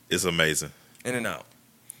 It's amazing. In and out.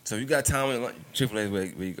 So you got time in Chick-fil-A is where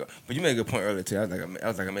you go. But you made a good point earlier too. That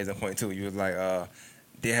was like an amazing point too. You was like,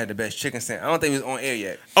 they had the best chicken sandwich. I don't think it was on air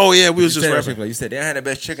yet. Oh yeah, we was just rapping. You said they had the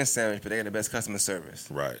best chicken sandwich, but they had the best customer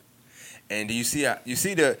service. Right. And do you see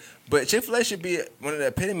but Chick-fil-A should be one of the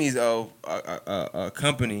epitomes of a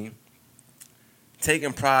company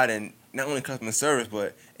taking pride in not only customer service,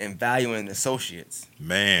 but in valuing associates.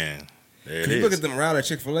 Man, there it You is. look at them around at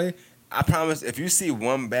Chick-fil-A, I promise, if you see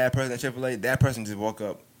one bad person at Chick-fil-A, that person just walk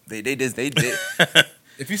up. They did.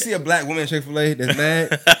 If you see a black woman at Chick-fil-A that's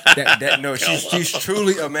mad, she's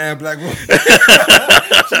truly a mad black woman.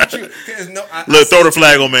 Look, throw the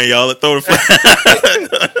flag on, man, y'all. Throw the flag.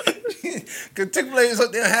 Because Chick-fil-A,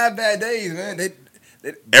 they don't have bad days, man.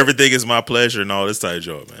 Everything is my pleasure and all this type of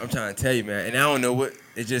job, man. I'm trying to tell you, man, and I don't know what.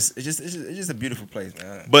 It's just a beautiful place,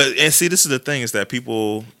 man. But see, this is the thing: is that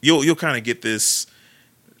people you'll kind of get this.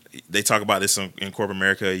 They talk about this in corporate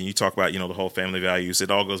America, and you talk about the whole family values.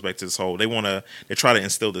 It all goes back to this whole. They try to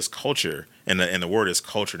instill this culture, and the word is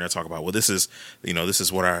culture. And they talk about this is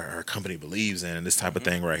what our company believes in, and this type of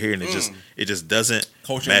thing right here. And it just doesn't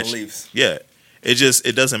culture match. And beliefs. Yeah,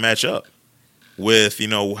 it doesn't match up with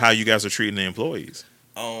how you guys are treating the employees.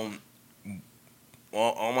 On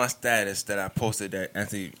my status that I posted that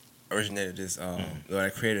actually originated this, that I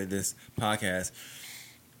created this podcast,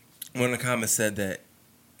 one of the comments said that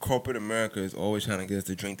corporate America is always trying to get us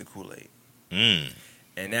to drink the Kool-Aid.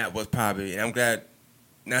 And that was probably, and I'm glad,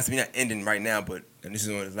 not ending right now, but, and this is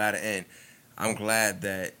on the latter end, I'm glad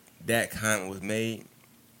that comment was made,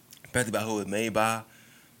 especially about who it was made by,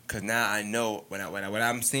 because now I know what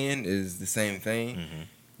I'm seeing is the same thing. Mm-hmm.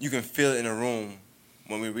 You can feel it in a room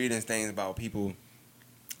when we're reading things about people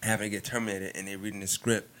having to get terminated and they're reading the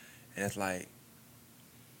script, and it's like,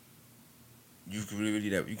 you can really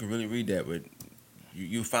read that. You can really read that, but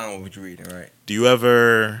you find what you're reading, right? Do you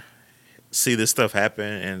ever see this stuff happen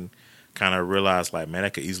and kind of realize, like, man,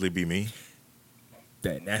 that could easily be me?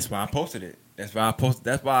 That's why I posted it. That's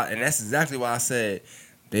why, and that's exactly why I said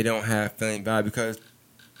they don't have family value, because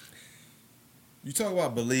you talk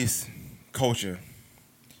about beliefs, culture.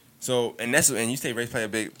 So, and you say race play a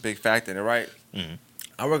big factor in it, right? Mm-hmm.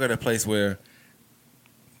 I work at a place where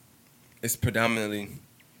it's predominantly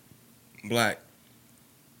black,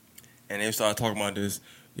 and they started talking about this.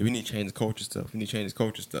 Yeah, we need to change the culture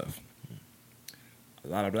stuff. A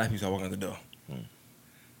lot of black people are walking out the door.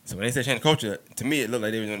 So when they say change the culture, to me it looked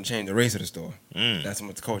like they were going to change the race of the store. That's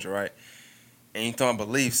what's the culture, right? And you talking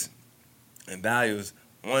beliefs and values.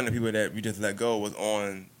 One of the people that we just let go was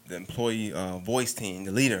on the employee voice team,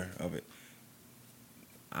 the leader of it.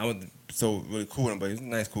 I was so really cool with him, but he was a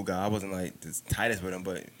nice, cool guy. I wasn't like the tightest with him,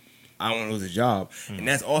 but I don't want to lose his job. And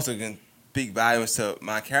that's also going to speak volumes to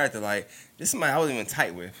my character. Like, this is somebody I wasn't even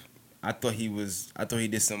tight with. I thought he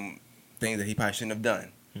did some things that he probably shouldn't have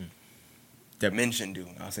done. That men shouldn't do.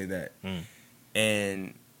 I'll say that.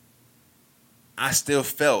 And I still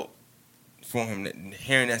felt for him that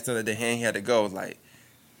hearing that stuff, that the hand he had to go, was like,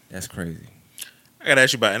 that's crazy. I got to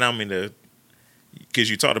ask you about, and I don't mean to, because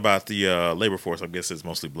you talked about the labor force, I guess it's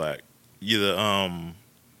mostly black. You the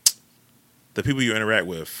people you interact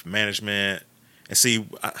with, management, and see,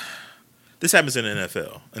 this happens in the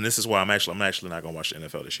NFL, and this is why I'm actually not going to watch the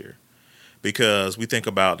NFL this year, because we think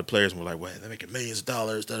about the players and we're like, well, they're making millions of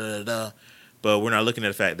dollars, but we're not looking at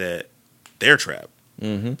the fact that they're trapped.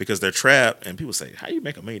 Because they're trapped, and people say, how do you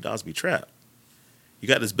make $1 million to be trapped? You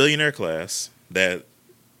got this billionaire class that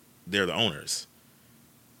they're the owners.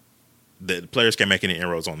 The players can't make any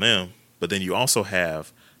inroads on them, but then you also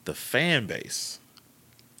have the fan base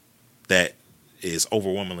that is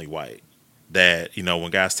overwhelmingly white. That,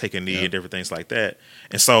 when guys take a knee and different things like that.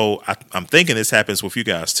 And so I'm thinking this happens with you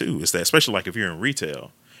guys too, is that especially like if you're in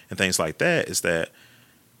retail and things like that, is that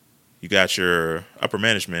you got your upper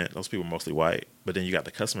management, those people are mostly white, but then you got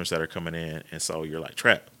the customers that are coming in, and so you're like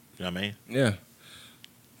trapped. You know what I mean? Yeah.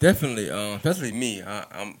 Definitely. Especially me.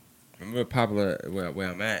 I'm real popular where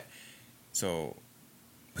I'm at. So,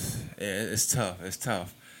 yeah, it's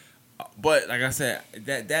tough. But, like I said,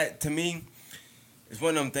 that to me is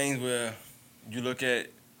one of them things where you look at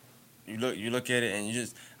you look at it and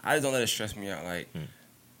I just don't let it stress me out. Like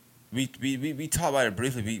we talked about it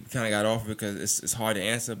briefly. We kind of got off because it's hard to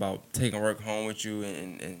answer about taking work home with you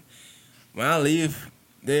and when I leave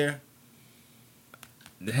there,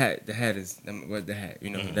 the hat is what the hat.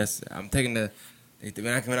 You know, that's I'm taking the. When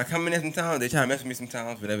I come in there sometimes, they try to mess with me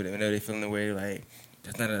sometimes. Whenever they feeling the way like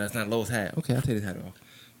that's not Lowe's hat. Okay, I'll take this hat off.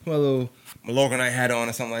 Put a little Malorganite hat on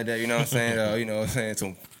or something like that. You know what I'm saying? You know what I'm saying?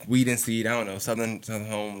 Some weed and seed. I don't know, Southern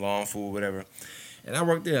Home, lawn food, whatever. And I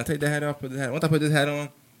work there. I take that hat off. Put this hat. Once I put this hat on,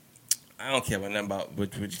 I don't care about nothing about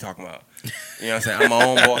what you talking about. You know what I'm saying? I'm my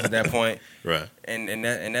own boss at that point. Right. And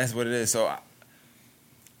that's what it is. So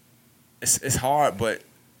it's hard, but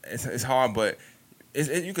it's hard, but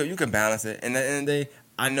you can balance it. And at the end of the day,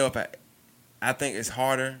 I know I think it's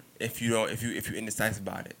harder if you're indecisive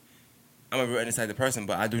about it. I'm a real indecisive person,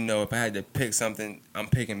 but I do know if I had to pick something, I'm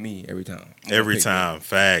picking me every time. Every time,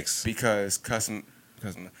 facts. Because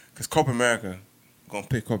corporate America gonna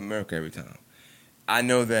pick corporate America every time. I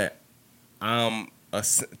know that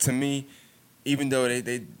to me, even though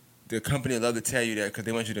the company love to tell you that because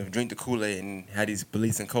they want you to drink the Kool-Aid and have these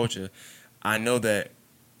beliefs and culture, I know that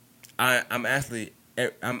I'm actually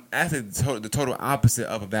the total opposite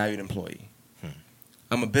of a valued employee.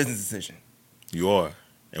 I'm a business decision. You are,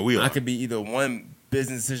 and we are. I could be either one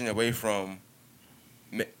business decision away from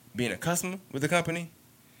being a customer with the company,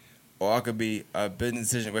 or I could be a business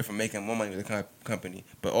decision away from making more money with the company,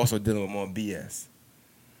 but also dealing with more BS.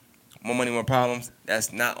 More money, more problems.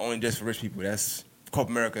 That's not only just for rich people. That's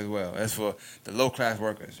corporate America as well. That's for the low-class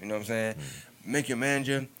workers. You know what I'm saying? Make your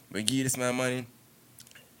manager, we give you this amount of money.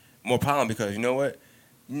 More problem because you know what?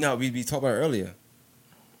 You know, we talked about it earlier.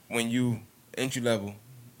 When you entry level,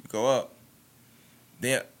 you go up.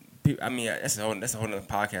 Then, I mean, that's a whole other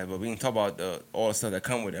podcast. But we can talk about all the stuff that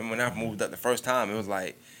come with it. And when I moved up the first time, it was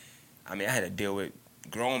like, I mean, I had to deal with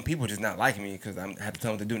grown people just not liking me because I have to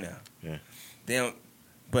tell them what to do now. Yeah.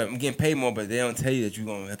 But I'm getting paid more, but they don't tell you that you're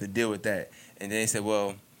gonna have to deal with that. And then they say,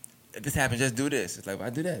 well, if this happens, just do this. It's like, well, I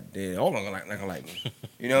do that, they all not gonna like me.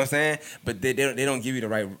 You know what I'm saying? But they don't give you the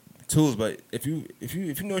right tools. But if you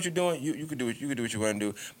know what you're doing, you could do what you want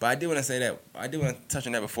to do. But I did want to say that I did want to touch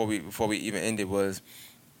on that before we even ended was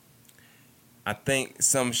I think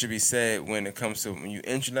something should be said when it comes to when you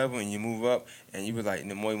entry level and you move up and you was like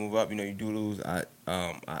the more you move up, you know, you do lose. I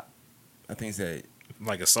think it's that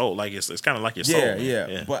like a soul, like it's kind of like your soul.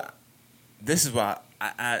 Yeah. But this is why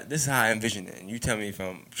this is how I envision it. And you tell me if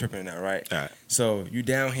I'm tripping or not, right? All right. So you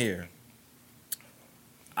down here,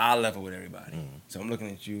 eye level with everybody. So I'm looking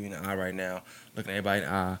at you in the eye right now, looking at everybody in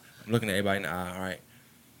the eye. I'm looking at everybody in the eye, all right?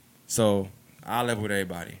 So eye level with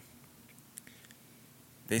everybody.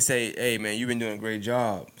 They say, hey man, you've been doing a great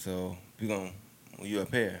job, so you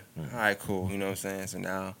up here. All right, cool. You know what I'm saying? So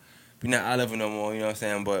now we're not eye level no more, you know what I'm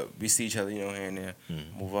saying? But we see each other, you know, here and there,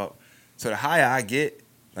 move up. So the higher I get,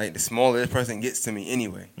 like the smaller this person gets to me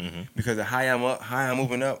anyway. Because the higher I'm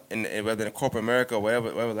moving up, and whether in corporate America or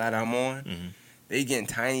whatever ladder I'm on, they getting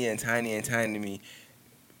tinier and tinier and tinier to me.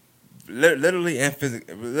 Literally and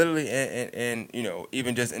physically, and you know,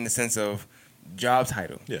 even just in the sense of job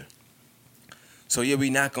title. Yeah. So yeah, we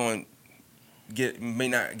not going may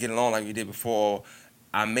not get along like we did before.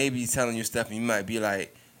 I may be telling you stuff, and you might be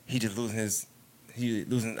like, he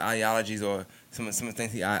losing ideologies or some of the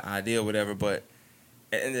things he idea or whatever. But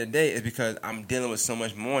at the end of the day, it's because I'm dealing with so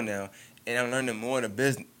much more now, and I'm learning more of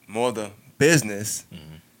the business.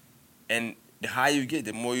 And the higher you get,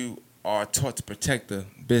 the more you are taught to protect the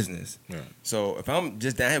business. Yeah. So if I'm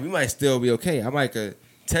just down here, we might still be okay. I might could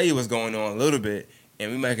tell you what's going on a little bit,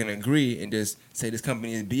 and we might can agree and just say this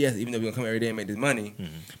company is BS, even though we're gonna come every day and make this money.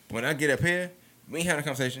 But when I get up here, we ain't having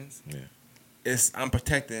conversations. Yeah. I'm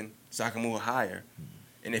protecting so I can move higher.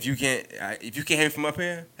 And if you can't hear me from up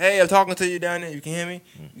here, hey, I'm talking to you down there. You can hear me.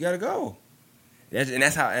 You gotta go. That's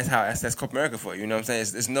corporate America for you. You know what I'm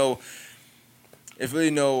saying? It's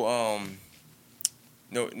really no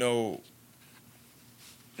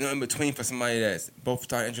in between for somebody that's both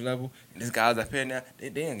starting entry level and this guy's up here now. They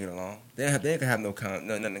ain't get along. They ain't have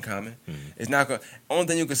nothing in common. It's not gonna. Only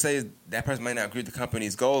thing you can say is that person might not agree with the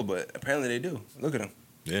company's goal, but apparently they do. Look at them.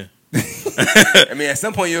 Yeah. I mean, at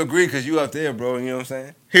some point you agree because you up there, bro. You know what I'm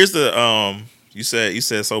saying? Here's the you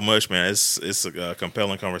said so much, man. It's a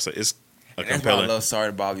compelling conversation. It's a compelling. That's why I love Sorry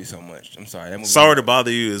to Bother You so much. I'm sorry. That movie Sorry to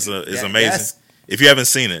Bother You is amazing. If you haven't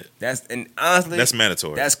seen it, honestly, that's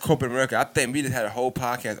mandatory. That's corporate America. I think we just had a whole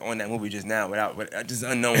podcast on that movie just now, without just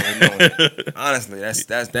unknowingly knowing it. Honestly, that's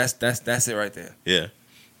it right there. Yeah,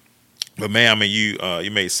 but man, I mean, you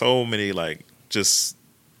made so many like just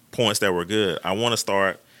points that were good. I want to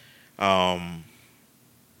start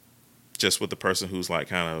just with the person who's like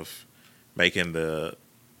kind of making their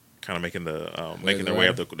way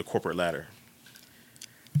up the corporate ladder.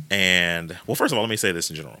 And well, first of all, let me say this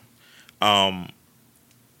in general.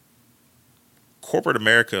 Corporate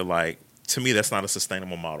America, like, to me, that's not a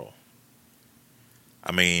sustainable model.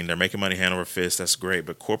 I mean, they're making money hand over fist. That's great.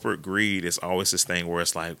 But corporate greed is always this thing where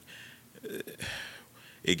it's like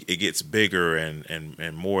it gets bigger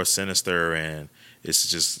and more sinister. And it's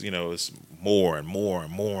just, it's more and more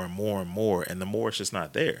and more and more and more. And the more is just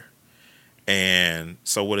not there. And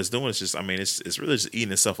so what it's doing is just, it's really just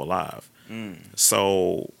eating itself alive.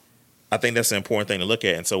 So I think that's an important thing to look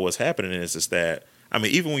at. And so what's happening is that,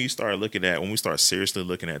 even when we start seriously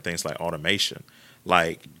looking at things like automation,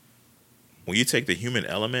 like when you take the human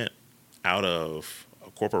element out of a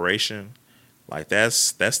corporation, like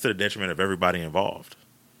that's to the detriment of everybody involved.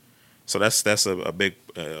 So that's a big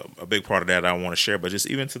part of that I want to share. But just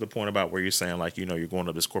even to the point about where you're saying, like, you're going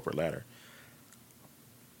up this corporate ladder.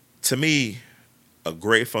 To me, a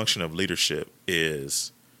great function of leadership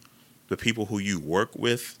is the people who you work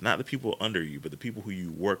with, not the people under you, but the people who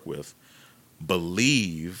you work with,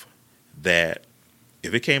 believe that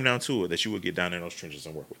if it came down to it, that you would get down in those trenches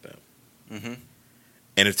and work with them. Mm-hmm.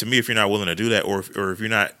 And if you're not willing to do that, or if you're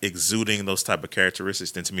not exuding those type of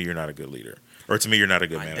characteristics, then to me, you're not a good leader. Or to me, you're not a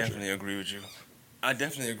good manager. I definitely agree with you. I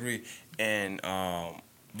definitely agree. And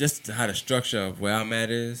just how the structure of where I'm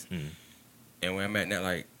at is, and where I'm at now,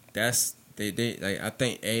 like, that's, like, I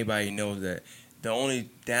think everybody knows that the only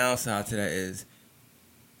downside to that is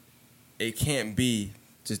it can't be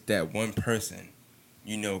just that one person,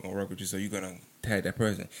 gonna work with you, so you're gonna tag that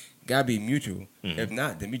person. Gotta be mutual. Mm-hmm. If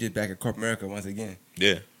not, then we just back at corporate America once again.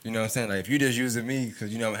 Yeah. You know what I'm saying? Like, if you just using me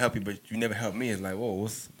because I'm help you, but you never help me, it's like, whoa,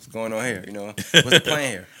 what's going on here? What's the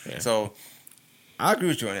plan here? Yeah. So I agree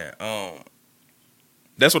with you on that.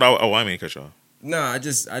 That's what I mean, cut you off. No, I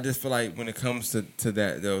just feel like when it comes to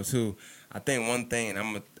that though too, I think one thing, and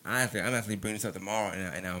I'm actually bring this up tomorrow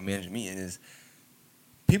in our management meeting, is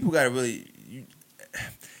people gotta really.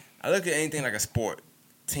 I look at anything like a sport,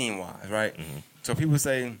 team wise, right? Mm-hmm. So people like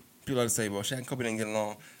to say, well, Shaq and Kobe didn't get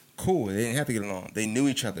along. Cool, they didn't have to get along. They knew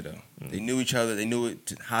each other though. Mm-hmm. They knew each other. They knew it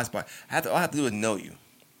to high spot. All I have to do is know you.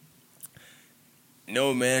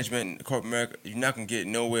 No management, corporate America, you're not gonna get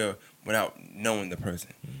nowhere without knowing the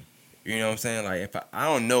person. Mm-hmm. You know what I'm saying? Like, if I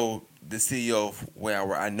don't know the CEO of where I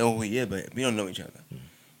work, I know who he is, but we don't know each other. Mm-hmm.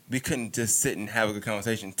 We couldn't just sit and have a good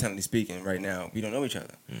conversation, technically speaking, right now. We don't know each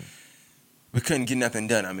other. Mm-hmm. We couldn't get nothing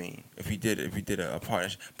done. If we did a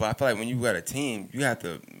partnership. But I feel like when you got a team, you have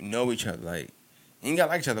to know each other. Like, you ain't got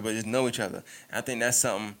to like each other, but just know each other. And I think that's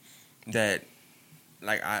something that,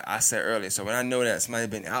 like I said earlier. So when I know that somebody's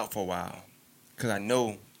been out for a while, because I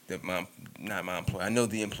know that not my employee, I know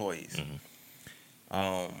the employees.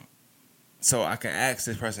 Mm-hmm. So I can ask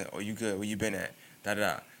this person, "Oh, you good? Where you been at?" Da da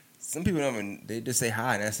da. Some people don't even, they just say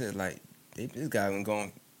hi and that's it. Like, this guy been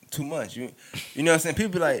going 2 months. You know what I'm saying?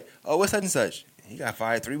 People be like, "Oh, what's such and such? He got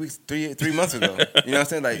fired 3 months ago." You know what I'm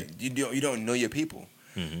saying? Like, you don't know your people.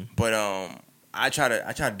 Mm-hmm. But I try to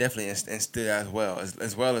definitely instill that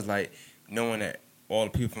as well as like knowing that all the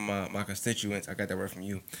people from my constituents, I got that word from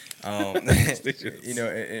you, of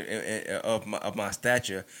my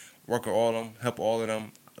stature, work with all of them, help all of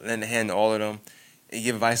them, lend a hand to all of them, and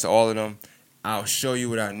give advice to all of them. I'll show you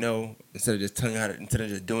what I know instead of just telling you instead of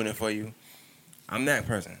just doing it for you. I'm that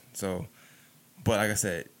person. So, but like I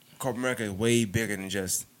said, corporate America is way bigger than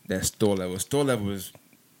just that store level. Store level is.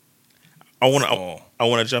 I want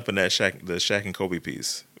to jump in that the Shaq and Kobe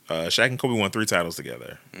piece. Shaq and Kobe won 3 titles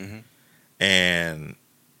together, mm-hmm. and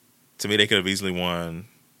to me, they could have easily won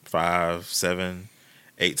 5, 7,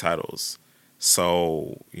 8 titles.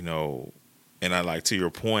 So, and I like, to your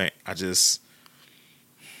point,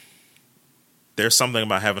 there's something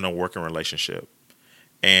about having a working relationship,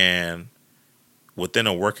 and within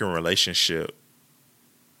a working relationship,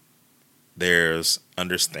 there's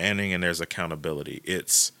understanding and there's accountability.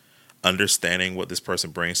 It's understanding what this person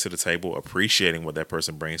brings to the table, appreciating what that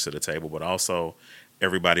person brings to the table, but also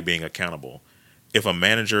everybody being accountable. If a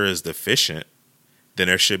manager is deficient, then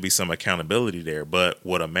there should be some accountability there. But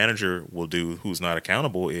what a manager will do who's not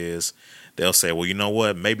accountable is they'll say, well, you know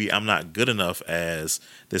what? Maybe I'm not good enough as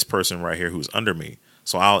this person right here who's under me,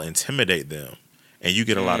 so I'll intimidate them. And you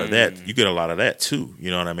get a lot of that. You get a lot of that too. You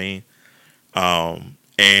know what I mean?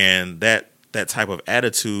 And that type of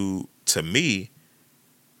attitude, to me,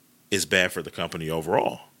 is bad for the company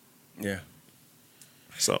overall. Yeah.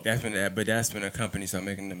 So that's when a company start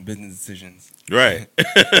making them business decisions. Right.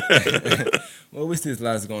 Well, we see there's a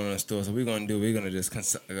lot going on in the store, so we're gonna just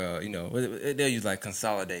they'll use like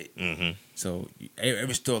consolidate. Mm-hmm. So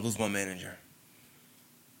every store lose one manager.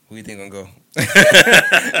 who you think gonna go?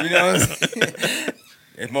 You know what I'm saying?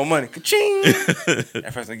 It's more money. Ka-ching!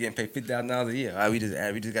 That person getting paid $50,000 a year. All right, we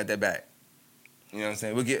just got that back. You know what I'm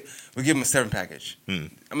saying? We'll give them a 7 package.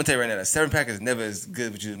 I'm gonna tell you right now, that 7 package is never as good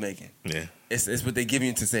as what you was making. Yeah. It's what they give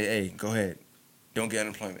you to say, hey, go ahead, don't get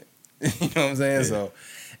unemployment. You know what I'm saying? Yeah. So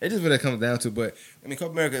it's just what it comes down to. But I mean,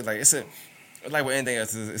 Corporate America is like it's like with anything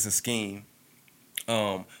else, it's a scheme.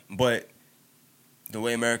 But the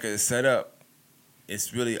way America is set up,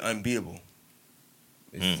 it's really unbeatable.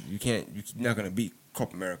 You're not gonna beat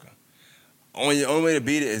corporate America. The only way to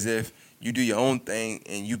beat it is if you do your own thing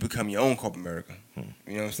and you become your own corporate America. You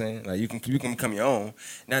know what I'm saying? Like you can become your own.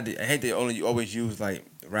 Not that, I hate that you always use like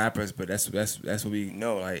rappers, but that's what we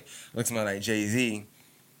know. Like look somebody like Jay-Z.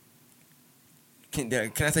 Can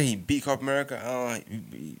I say he beat corporate America? I don't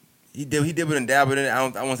know. He dibbled and dabbled in it.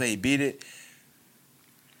 I won't say he beat it.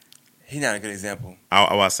 He's not a good example. I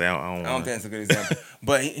don't think it's a good example.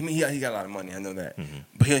 But he got a lot of money. I know that.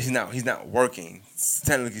 But he's not working.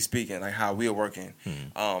 Technically speaking, like how we're working.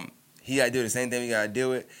 He got to do the same thing we got to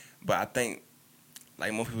do it. But I think,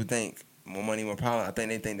 like most people think, more money, more problems. I think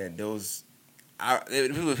they think that those.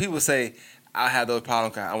 People say I have those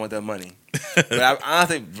problems because I want that money. But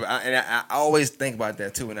I always think about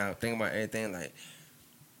that too. When I think about everything, like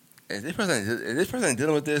is this person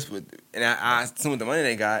dealing with this and I assume with the money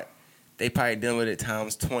they got. They probably dealing with it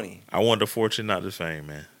times 20. I want the fortune, not the fame,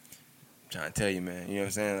 man. I'm trying to tell you, man. You know what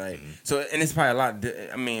I'm saying? Like, so, and it's probably a lot.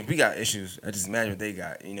 I mean, if we got issues, I just imagine what they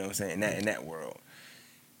got. You know what I'm saying? In that world,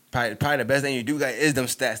 probably the best thing you do got is them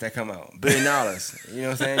stats that come out. $1 billion. You know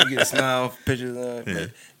what I'm saying? You get a smile, pictures of. Yeah.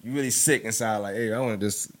 You really sick inside. Like, hey, I want to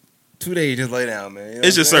just 2 days just lay down, man. You know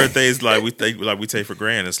it's just certain things like we take for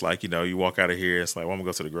granted. It's like you walk out of here. It's like, well, I'm gonna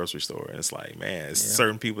go to the grocery store, and it's like, man, it's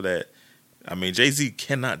certain people that. I mean, Jay-Z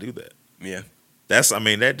cannot do that. Yeah.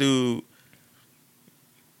 That dude,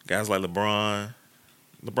 guys like LeBron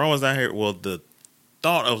was down here. Well, the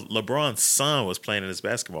thought of LeBron's son was playing in this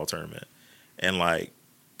basketball tournament. And like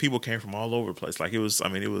people came from all over the place. Like it was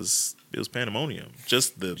pandemonium.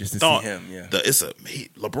 Just the thought, to see him, yeah.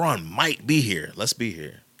 LeBron might be here. Let's be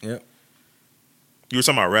here. Yep. You were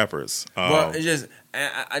talking about rappers. Well, it's just,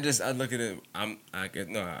 I look at it, I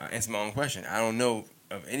answer my own question. I don't know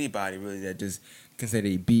of anybody really that just can say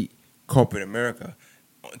they beat corporate America.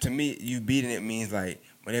 To me, you beating it means like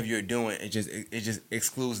whatever you're doing, it just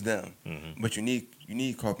excludes them. But you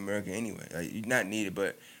need corporate America anyway. Like you're not needed,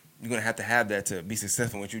 but you're gonna have to have that to be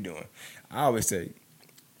successful in what you're doing. I always say,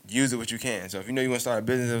 use it what you can. So if you know you want to start a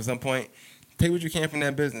business at some point, take what you can from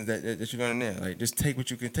that business that you're learning there. Like just take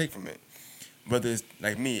what you can take from it. Whether it's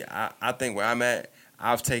like me, I think where I'm at,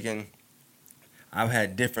 I've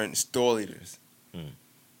had different store leaders.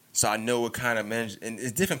 So I know what kind of management, and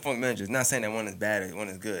it's different from managers. Not saying that one is bad or one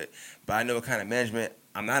is good, but I know what kind of management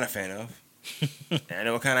I'm not a fan of, and I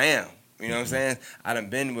know what kind I am. You know what I'm saying? I done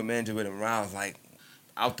been with managers with them where I was like,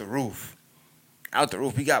 out the roof.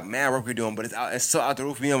 We got mad work we're doing, but it's so out the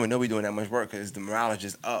roof. We don't even know we're doing that much work because the morale is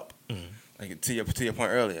just up. Like to your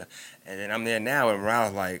point earlier, and then I'm there now, and morale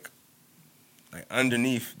is like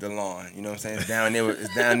underneath the lawn, you know what I'm saying? It's down there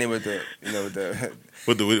with the, the.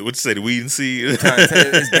 What you say? The weed and seed? It's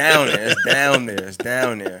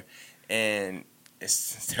down there, and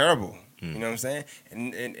it's terrible. You know what I'm saying?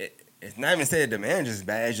 And it's not even saying the manager's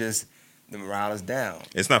bad. It's just the morale is down.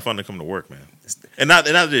 It's not fun to come to work, man. And not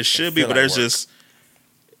that it should be, but there's just.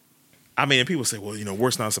 I mean, people say, well,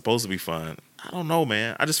 work's not supposed to be fun. I don't know,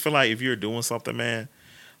 man. I just feel like if you're doing something, man.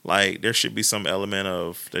 Like, there should be some element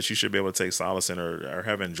of that you should be able to take solace in or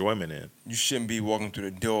have enjoyment in. You shouldn't be walking through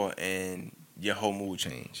the door and your whole mood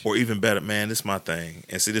change. Or even better, man, this is my thing.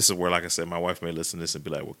 And see, this is where, like I said, my wife may listen to this and be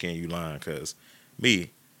like, well, Ken, you lying? Because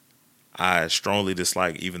I strongly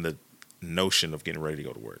dislike even the notion of getting ready to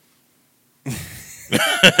go to work.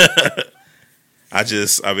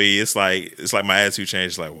 It's like my attitude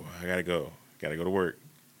changed. Like, well, I got to go to work.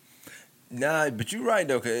 Nah, but you're right,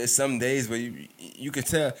 though, because it's some days where you can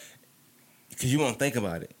tell, because you won't think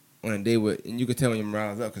about it on a day and you can tell when your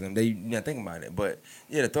morale's up, because on a day you're not thinking about it. But,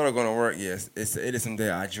 yeah, the thought of going to work, yes, it is some day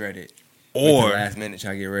I dread it. Or the last minute,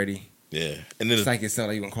 try to get ready. Yeah. And then you psych yourself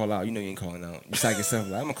like you're going to call out. You know you ain't calling out. You psych yourself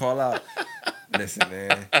like, I'm going to call out. Listen,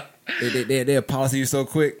 man. They'll policy you so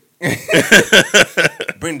quick.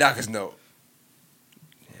 Bring the doctor's note.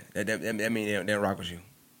 Yeah, that means they'll rock with you.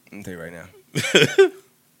 I'm going to tell you right now.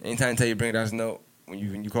 Anytime they tell you bring a doctor's note, when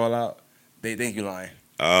you call out, they think you're lying.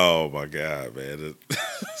 Oh, my God, man.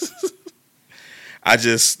 I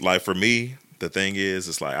just, like, for me, the thing is,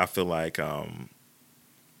 it's like, I feel like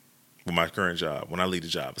with my current job, when I leave the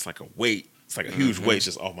job, it's like a weight. It's like a huge weight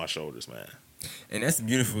just off my shoulders, man. And that's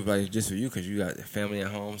beautiful, like, just for you, because you got the family at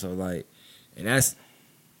home. So, like, and that's,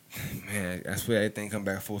 man, that's where everything come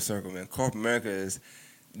back full circle, man. Corporate America is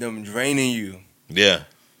them draining you. Yeah.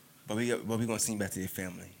 But we going to send you back to your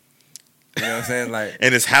family. You know what I'm saying? Like,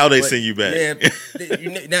 And it's how they send you back. Yeah,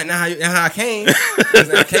 not how I came. 'Cause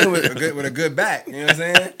I came with a good back. You know what I'm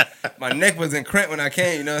saying? My neck was in cramp when I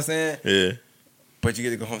came. You know what I'm saying? Yeah. But you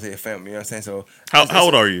get to go home to your family. You know what I'm saying? So How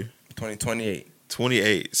old are you? 28.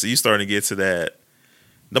 28. So you starting to get to that.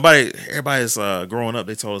 Everybody's growing up.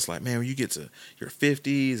 They told us like, man, when you get to your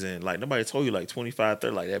 50s and like nobody told you like 25,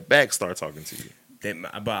 30, like that back start talking to you.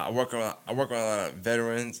 But I work around a lot of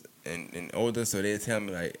veterans and older, so they tell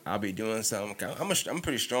me like I'll be doing something. I'm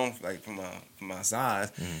pretty strong, like for my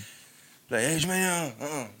size. Mm-hmm. Like, hey,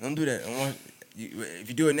 Jermaine, don't do that. If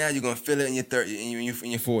you do it now, you're gonna feel it in your 30s,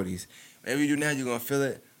 in your 40s. Whatever you do now, you're gonna feel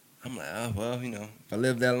it. I'm like, oh well, if I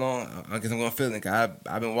live that long, I guess I'm gonna feel it. Cause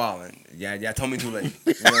I've been wilding. Yeah, told me too late.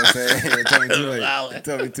 You know what I'm saying? You told me too late.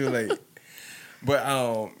 Told me too late. But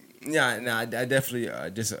yeah, no, I definitely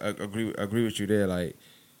just agree with you there. Like,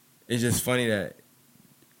 it's just funny that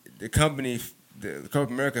the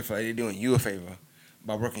corporate America, feel like they're doing you a favor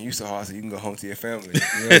by working you so hard so you can go home to your family. You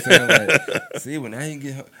know what I'm saying? Like, see, well, now you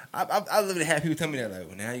get home. I literally have people tell me that, like,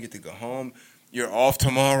 well, now you get to go home. You're off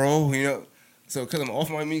tomorrow, So, because I'm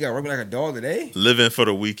off my me, you got to work me like a dog today? Living for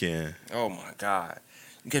the weekend. Oh, my God.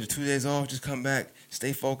 You get the 2 days off, just come back,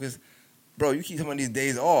 stay focused. Bro, you keep talking about these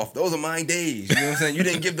days off. Those are my days. You know what I'm saying? You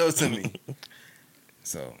didn't give those to me.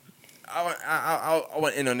 So, I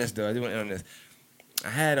want to end on this, though. I do want to end on this. I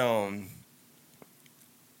had a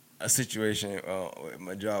situation with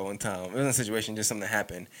my job one time. It wasn't a situation, just something that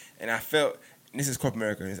happened. And I felt, and this is corporate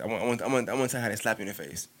America. I want to tell you how they slap you in the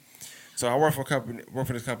face. So I work for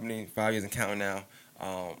this company 5 years and counting now.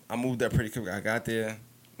 I moved up pretty quick. I got there,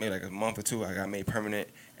 maybe like a month or two. I got made permanent.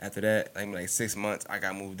 After that, like 6 months, I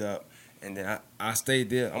got moved up. And then I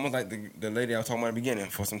stayed there, almost like the lady I was talking about at the beginning,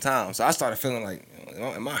 for some time. So I started feeling like,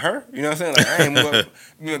 am I her? You know what I'm saying? Like, I ain't moved up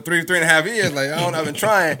 3.5 years. Like, I've been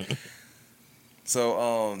trying.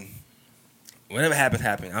 So, whatever happened.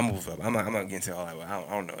 I moved up. I'm not getting into all that. I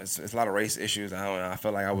don't know. It's a lot of race issues. I don't know. I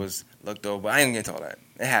felt like I was looked over. But I ain't getting into all that.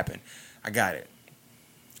 It happened. I got it.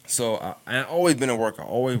 So, I've always been a worker.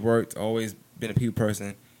 Always worked. Always been a people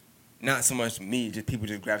person. Not so much me, just people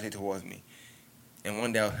just gravitate towards me. And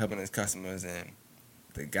one day I was helping his customers, and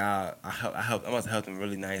the guy I must have helped him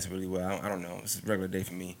really nice, really well. I don't know. It's a regular day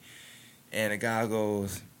for me. And the guy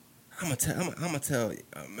goes, I'm gonna tell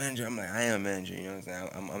manager. I'm like, I am a manager. You know what I'm saying?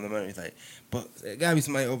 I'm the manager. He's like, but it gotta be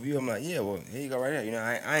somebody over you. I'm like, yeah. Well, here you go, right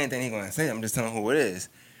there. I ain't think he gonna say it. I'm just telling who it is.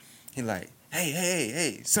 He's like,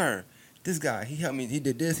 hey, sir, this guy, he helped me. He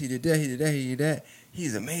did this. He did that. He did that. He did that.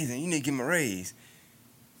 He's amazing. You need to give him a raise.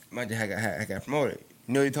 Mind you, I got promoted.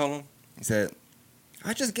 You know what he told him? He said,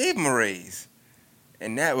 I just gave him a raise.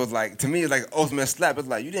 And that was like, to me, it's like ultimate slap. It's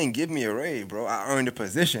like, you didn't give me a raise, bro. I earned a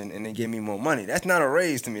position and they gave me more money. That's not a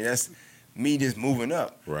raise to me. That's me just moving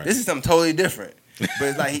up. Right. This is something totally different. But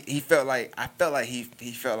it's like he felt like, I felt like he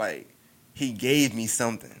felt like he gave me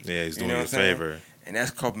something. Yeah, he's doing you a favor. And that's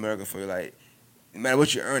corporate America for you. Like, no matter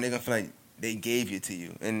what you earn, they're going to feel like they gave it to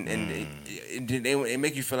you. And they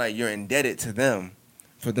make you feel like you're indebted to them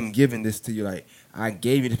for them giving this to you. Like, I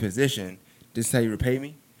gave you the position. This is how you repay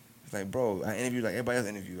me? It's like, bro, I interviewed like everybody else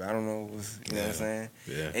interviewed. I don't know, you know what I'm saying?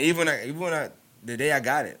 Yeah. And even when the day I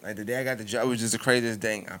got it, like the day I got the job, it was just the craziest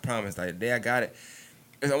thing. I promise. Like the day I got it,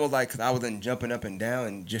 it's almost like because I was then jumping up and down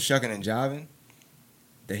and just shucking and jiving.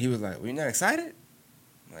 That he was like, "Well, you not excited?"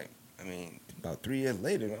 Like, I mean, about 3 years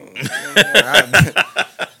later, I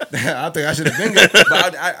think I should have been good.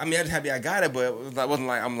 But I mean, I'm just happy I got it. But it wasn't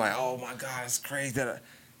like I'm like, oh my God, it's crazy that.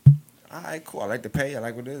 All right, cool. I like the pay. I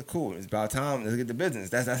like what it is. Cool. It's about time. Let's get the business.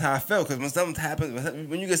 That's how I felt. Because when something happens,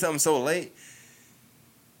 when you get something so late,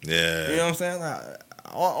 yeah, you know what I'm saying? Like,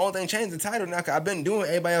 all thing changed the title now. Cause I've been doing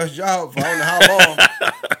everybody else's job for I don't know how long.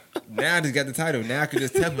 Now I just got the title. Now I can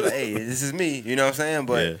just tell people, hey, this is me. You know what I'm saying?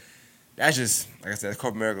 But that's just, like I said, it's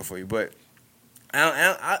corporate America for you. But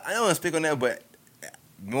I don't want to speak on that. But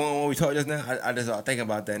when we talked just now, I just started thinking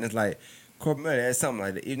about that. And it's like, corporate America, that's something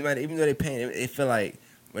like that. Even though they paying, they feel like,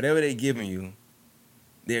 whatever they're giving you,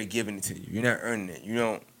 they're giving it to you. You're not earning it. You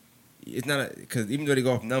don't. It's not because even though they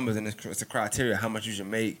go off numbers and it's a criteria how much you should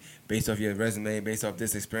make based off your resume, based off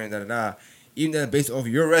this experience, even though based off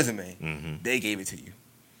your resume, they gave it to you.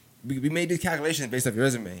 We made these calculations based off your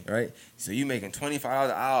resume, right? So you making $25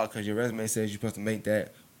 an hour because your resume says you're supposed to make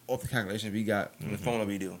that off the calculations we got from the formula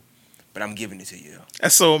we do. But I'm giving it to you.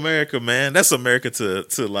 That's so America, man. That's America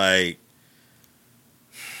to like.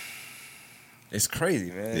 It's crazy,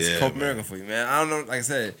 man. It's corporate America for you, man. I don't know. Like I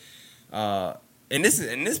said, And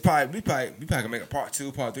this probably we probably can make a part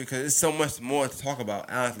 2, part 3 because there's so much more to talk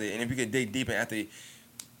about, honestly. And if we could dig deep and after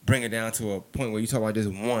bring it down to a point where you talk about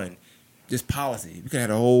just policy. We could have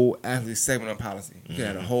a whole athlete segment on policy. We could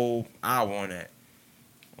have a whole hour on that,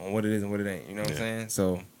 on what it is and what it ain't. You know what I'm saying?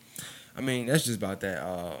 So, I mean, that's just about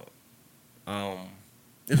that.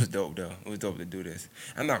 This was dope though. It was dope to do this.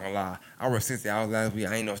 I'm not gonna lie. I worked 60 hours last week.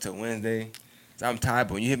 I ain't know till Wednesday. So I'm tired,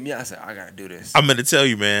 but when you hit me, I said, I gotta do this. I'm gonna tell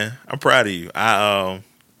you, man. I'm proud of you. Because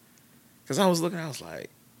I was looking, I was like,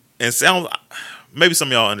 and maybe some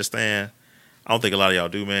of y'all understand. I don't think a lot of y'all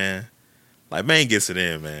do, man. Like, man gets it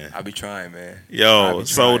in, man. I be trying, man. Yo,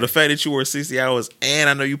 so the fact that you work 60 hours and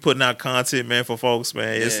I know you putting out content, man, for folks,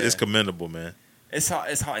 man, it's commendable, man. It's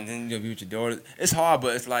hard. It's hard, and then you be with your daughter. It's hard,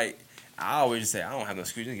 but it's like I always just say, I don't have no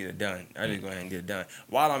excuse to get it done. I just go ahead and get it done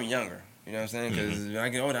while I'm younger. You know what I'm saying? Because when I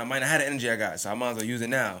get older, I might not have the energy I got, so I might as well use it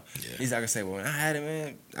now. At least I can say, well, when I had it,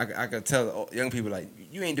 man, I could tell young people, like,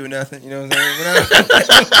 you ain't doing nothing. You know what I'm saying?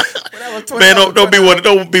 When I was 20, man, don't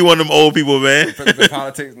be one of them old people, man. For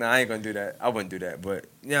politics, nah, I ain't gonna do that. I wouldn't do that. But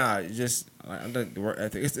yeah, just I'm done the work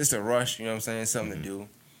ethic. It's a rush. You know what I'm saying? It's something to do.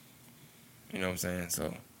 You know what I'm saying?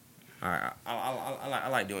 So. I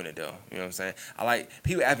like doing it though. You know what I'm saying? I like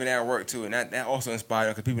people asking me at work too, and that also inspires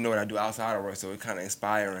because people know what I do outside of work, so it's kind of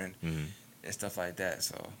inspiring and stuff like that.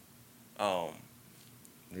 So,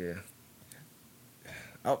 yeah.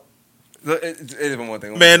 Oh, look, it is one more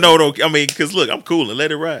thing. Man, no, I mean, cause look, I'm cool and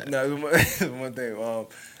let it ride. No, one thing.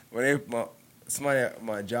 When somebody at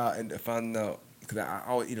my job ended up finding out because I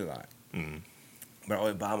always eat a lot, but I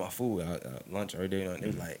always buy my food out lunch every day. You know, and it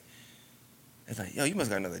was like. It's like, yo, you must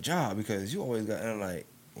got another job because you always got. And I'm like,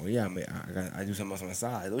 well, yeah, I do something else on the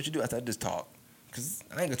side. What you do? I said, I just talk. Because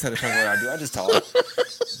I ain't going to tell the person what I do. I just talk.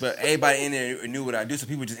 But everybody in there knew what I do, so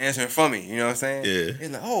people just answering for me. You know what I'm saying? Yeah.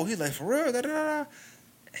 He's like, oh, he's like, for real? Da, da, da.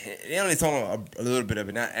 They only told me a little bit of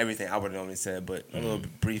it. Not everything I would have normally said, but a little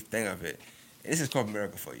brief thing of it. And this is corporate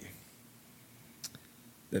America for you.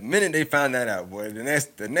 The minute they found that out, boy, the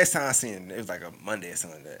next time I seen it, it was like a Monday or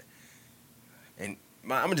something like that. And I'm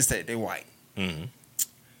going to just say it, they white.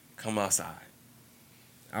 Come outside.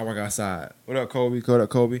 I work outside. What up, Kobe? What up,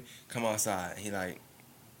 Kobe? Come outside. He like,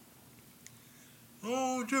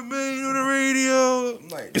 oh, Jermaine on the radio. I'm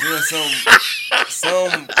like doing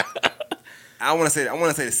some. I want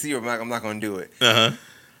to say the C word, but I'm not gonna do it.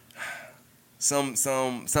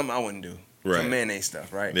 Something I wouldn't do. Right. Some mayonnaise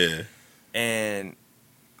stuff, right? Yeah. And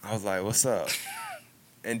I was like, what's up?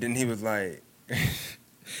 And then he was like.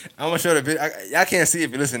 I'm gonna show the video. Y'all can't see if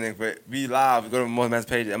you're listening, but be live. Go to Most Man's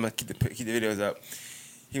page. I'm gonna keep the videos up.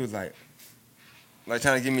 He was like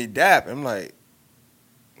trying to give me dap. I'm like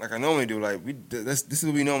I normally do. Like this is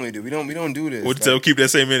what we normally do. We don't do this. What tell keep that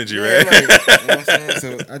same energy, yeah, right? Like, you know what I'm saying?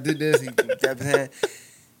 So I did this. He grabbed his hand.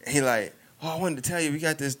 And he like, oh, I wanted to tell you, we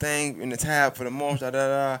got this thing in the tab for the most,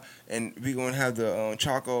 and we gonna have the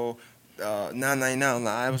Choco. $9.99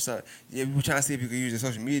 live. What's up? Yeah, we were trying to see if you could use the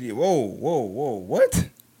social media. Whoa, what?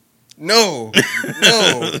 No.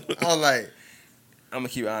 I was like, I'm gonna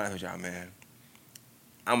keep honest with y'all, man.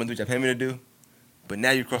 I'm gonna do what y'all pay me to do, but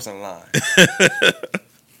now you crossing the line.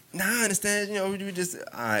 Nah, I understand. You know, we just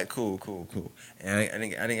all right, cool. And I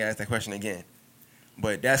didn't ask that question again.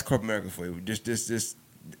 But that's corporate America for you. Just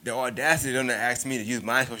the audacity to ask me to use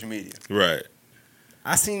my social media. Right.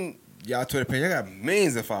 I seen y'all Twitter page. I got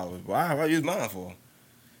millions of followers. Why I use mine for?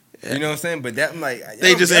 You know what I'm saying? But that I'm like,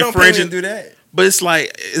 they just infringing. Do that. But it's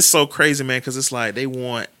like it's so crazy, man, because it's like they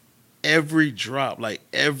want every drop, like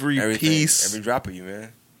everything, piece, every drop of you,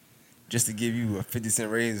 man, just to give you a 50-cent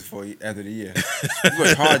raise for after the year. You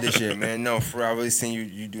worked hard this year, man. No, for real, I really seen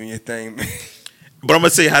you doing your thing, man. But I'm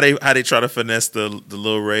gonna tell you how they try to finesse the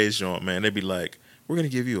little raise joint, man. They be like, we're gonna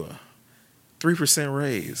give you a 3%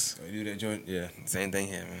 raise. So you do that joint, yeah, same thing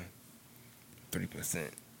here, man.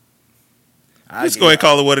 3%. Let's go ahead and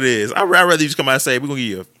call it what it is. I'd rather you just come out and say, we're going to give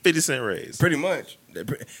you a 50-cent raise. Pretty much.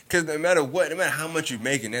 Because no matter how much you're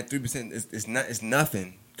making, that 3% is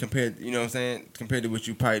nothing compared, you know what I'm saying, compared to what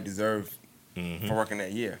you probably deserve for working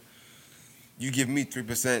that year. You give me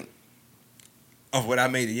 3% of what I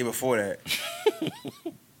made the year before that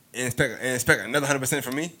and expect another 100%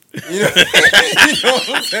 from me? You know what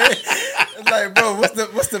I'm saying? It's like, bro,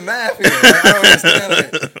 what's the math here? Like, I don't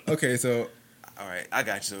understand. Like, okay, so... All right, I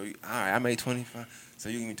got you. So, all right, I made 25. So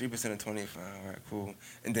you give me 3% of 25. All right, cool.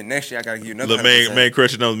 And then next year I got to give you another 100%. The man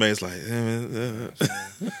crushing those man's like.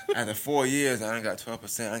 After 4 years, I got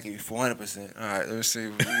 12%. I give you 400%. All right, let's see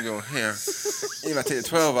what we doing here. If I take the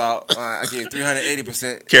 12 out, all right, I give you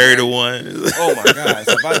 380%. Carry the one. Oh my God!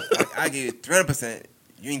 So if I give you 300%,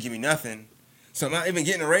 you ain't give me nothing. So am I even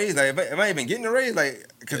getting a raise? Like, am I even getting a raise? Like,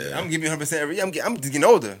 because Yeah. I'm giving you 100% every year. I'm just getting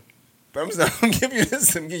older. But I'm giving you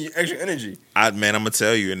this. I'm giving you extra energy. I'm gonna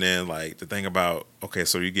tell you, and then like the thing about okay,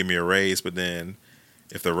 so you give me a raise, but then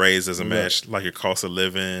if the raise doesn't match like your cost of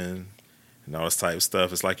living and all this type of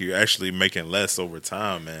stuff, it's like you're actually making less over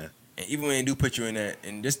time, man. And even when they do put you in that,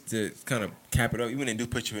 and just to kind of cap it up, even when they do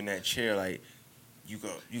put you in that chair, like you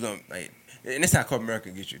go like, and this is how corporate America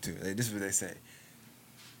gets you too. Like, this is what they say.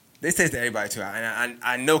 They say it to everybody too.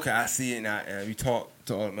 I know because I see it, and we talk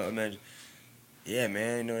to all the managers. Yeah,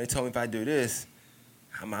 man. You know, they told me if I do this,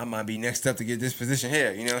 I might be next up to get this position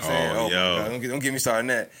here. You know what I'm saying? Oh, my yo. God, don't get me started on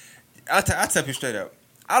that. I'll tell you straight up.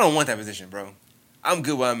 I don't want that position, bro. I'm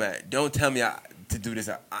good where I'm at. Don't tell me to do this.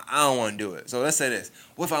 I don't want to do it. So let's say this.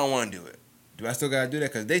 What if I don't want to do it? Do I still got to do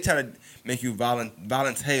that? Because they try to make you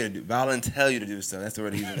volunteer you to do stuff. That's the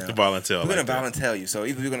word he's using now. Volunteer. We're like going to that. volunteer you. So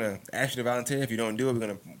either we're going to ask you to volunteer. If you don't do it, we're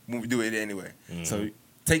going to do it anyway. Mm-hmm. So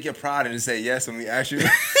take your pride and just say yes when we ask you. You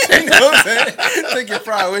know what I'm saying? Take your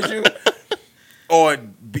pride with you. Or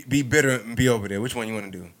be bitter and be over there. Which one you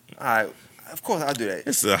want to do? All right. Of course, I'll do that.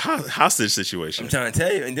 It's a hostage situation. I'm trying to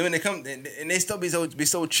tell you. And then when they come, and they still be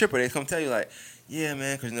so chipper, they come tell you like, yeah,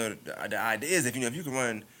 man, because you know the idea is if you can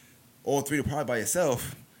run all three departments by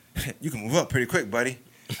yourself, you can move up pretty quick, buddy.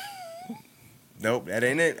 Nope, that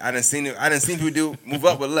ain't it. I done seen people move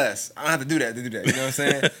up with less. I don't have to do that. You know what I'm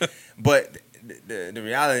saying? But the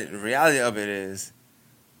reality of it is,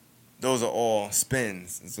 those are all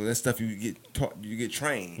spins. So that's stuff you get taught, you get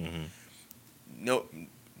trained. Mm-hmm. No,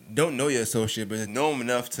 don't know your associate, but know them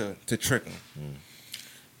enough to trick them.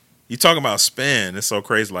 You talking about spin? It's so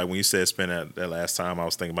crazy. Like when you said spin that last time, I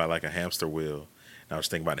was thinking about like a hamster wheel. And I was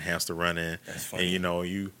thinking about the hamster running, That's funny. and you know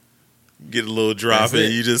you get a little drop, That's and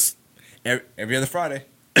it. you just Every other Friday.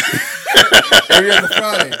 Every other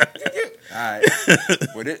Friday. All right.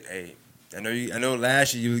 With it, hey, I know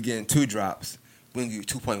last year you was getting 2 drops. We're gonna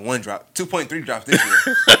give you 2.1 drop, 2.3 drops this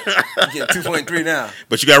year. You get 2.3 now.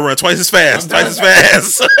 but you got to run twice as fast, I'm twice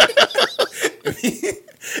as fast.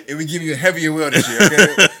 And we give you a heavier wheel this year,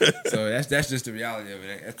 okay? So that's just the reality of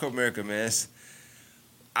it. That's Copa America, man.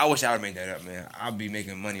 I wish I would make that up, man. I'd be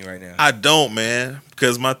making money right now. I don't, man,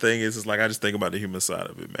 because my thing is like I just think about the human side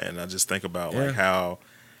of it, man. I just think about like how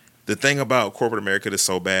the thing about corporate America that's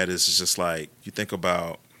so bad is it's just like you think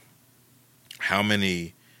about how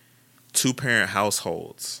many 2-parent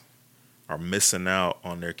households are missing out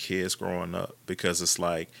on their kids growing up because it's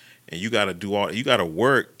like, and you got to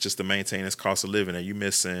work just to maintain this cost of living, and you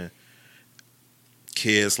missing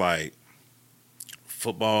kids like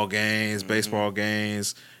football games, baseball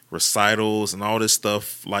games, recitals, and all this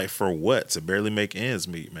stuff. Like for what? To barely make ends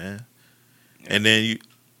meet, man. And then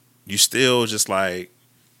you still just like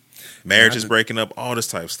marriages breaking up, all this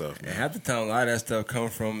type of stuff. And Man. half the time, a lot of that stuff come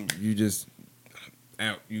from you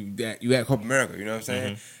at Copa America. You know what I'm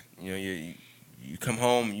saying? You know, you come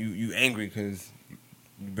home, you angry because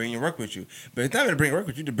you bring your work with you. But it's not even to bring work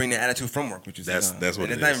with you, to bring the attitude from work with you. That's sometimes. what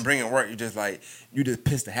and it it's not is. even bringing work. You just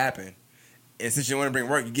pissed to happen. And since you want to bring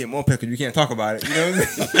work, you get more pissed because you can't talk about it. You know what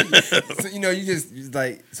I'm saying? So, you know, you just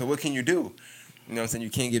like, so what can you do? You know what I'm saying?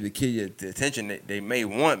 You can't give the kid the attention that they may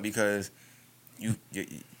want because you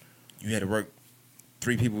had to work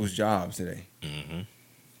 3 people's jobs today. Mm-hmm.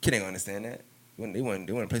 Kid ain't gonna understand that. They want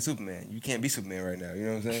to play Superman. You can't be Superman right now. You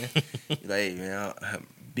know what I'm saying? You're like,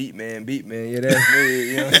 hey, man, beat man. Yeah, that's me.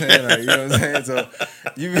 You know what I'm saying? Like, you know what I'm saying? So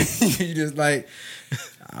you just like,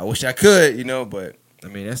 I wish I could, you know, but I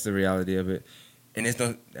mean that's the reality of it. And that's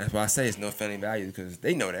why I say it's no family value because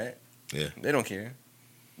they know that. Yeah. They don't care.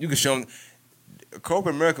 You can show them.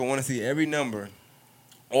 Corporate America want to see every number,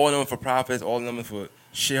 all of them for profits, all of them for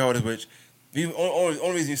shareholders. Which the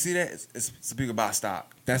only reason you see that is to speak about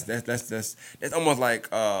stock. That's almost like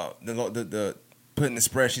the putting the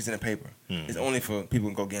spreadsheets in the paper. It's only for people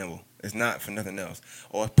who go gamble. It's not for nothing else.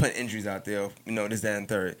 Or putting injuries out there. You know, this, that, and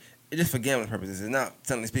third. It's just for gambling purposes. It's not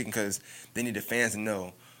technically speaking because they need the fans to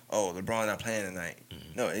know. Oh, LeBron not playing tonight.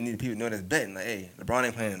 No, they need people to know that's betting. Like, hey, LeBron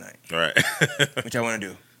ain't playing tonight. All right. Which I want to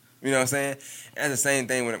do. You know what I'm saying? And that's the same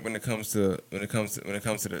thing when it comes to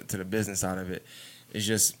the business side of it. It's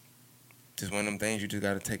just one of them things you just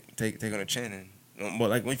got to take on the chin. And but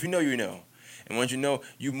like if you know, you know. And once you know,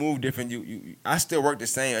 you move different. I still work the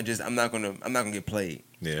same. I'm not gonna get played.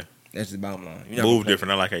 Yeah. That's the bottom line. Move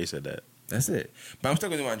different. I like how you said that. That's it. But I'm still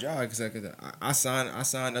gonna do my job because I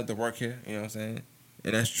signed up to work here. You know what I'm saying?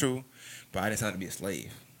 And that's true. But I didn't sign to be a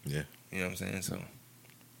slave. Yeah. You know what I'm saying? So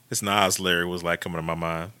This Nas lyric was like coming to my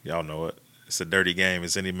mind. Y'all know it. It's a dirty game.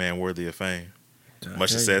 Is any man worthy of fame?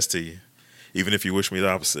 Much success to you. Even if you wish me the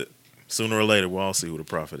opposite. Sooner or later, we'll all see who the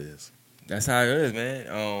prophet is. That's how it is,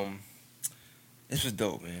 man. This was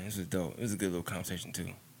dope, man. This was dope. It was a good little conversation too.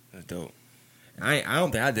 It was dope. I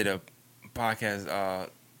don't think I did a podcast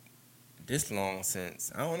this long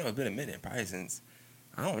since, I don't know, it's been a minute, probably since,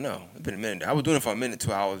 I don't know, it's been a minute. I was doing it for a minute,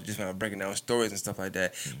 2 hours, just breaking down stories and stuff like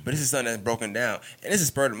that. But this is something that's broken down, and this is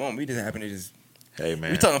spur of the moment. We just happened to just, hey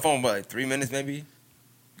man, we talked on the phone about like 3 minutes maybe.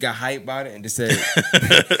 Got hyped about it and just said,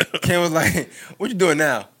 Ken was like, "What you doing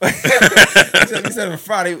now?" he said on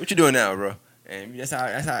Friday, "What you doing now, bro?" And that's how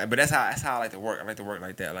I like to work. I like to work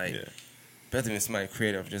like that, like especially when somebody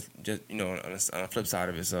creative. Just you know, on the flip side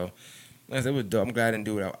of it. So, like I said, it was dope. I'm glad I didn't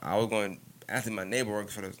do it. I was going. Actually, my neighbor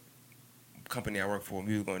works for the company I work for.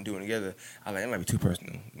 We were going to do it together. I was like, it might be too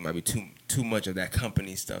personal. It might be too much of that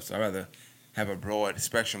company stuff. So I'd rather have a broad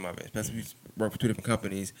spectrum of it. Especially if we work for 2 different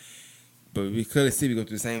companies. But we clearly see we go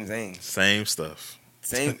through the same things. Same stuff.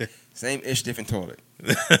 Same ish, different toilet.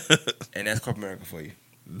 And that's corporate America for you.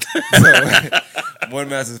 So, Morning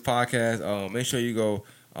Masters podcast. Make sure you go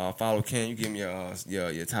follow Ken. You give me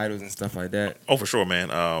your titles and stuff like that. Oh, for sure, man.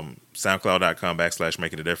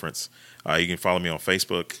 SoundCloud.com/Making a Difference. You can follow me on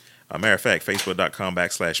Facebook. Matter of fact,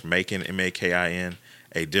 Facebook.com/Making, MAKIN,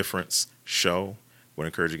 a Difference Show. Would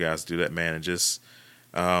encourage you guys to do that, man. And just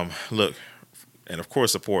look. And, of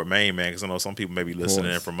course, support Maine, man, because I know some people may be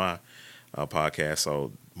listening in from my podcast.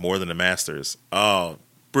 So, More Than the Masters. Oh,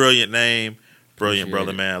 brilliant name. Brilliant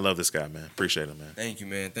brother, man. I love this guy, man. Appreciate him, man. Thank you,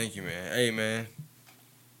 man. Hey, man.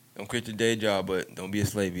 Don't quit your day job, but don't be a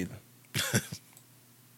slave either.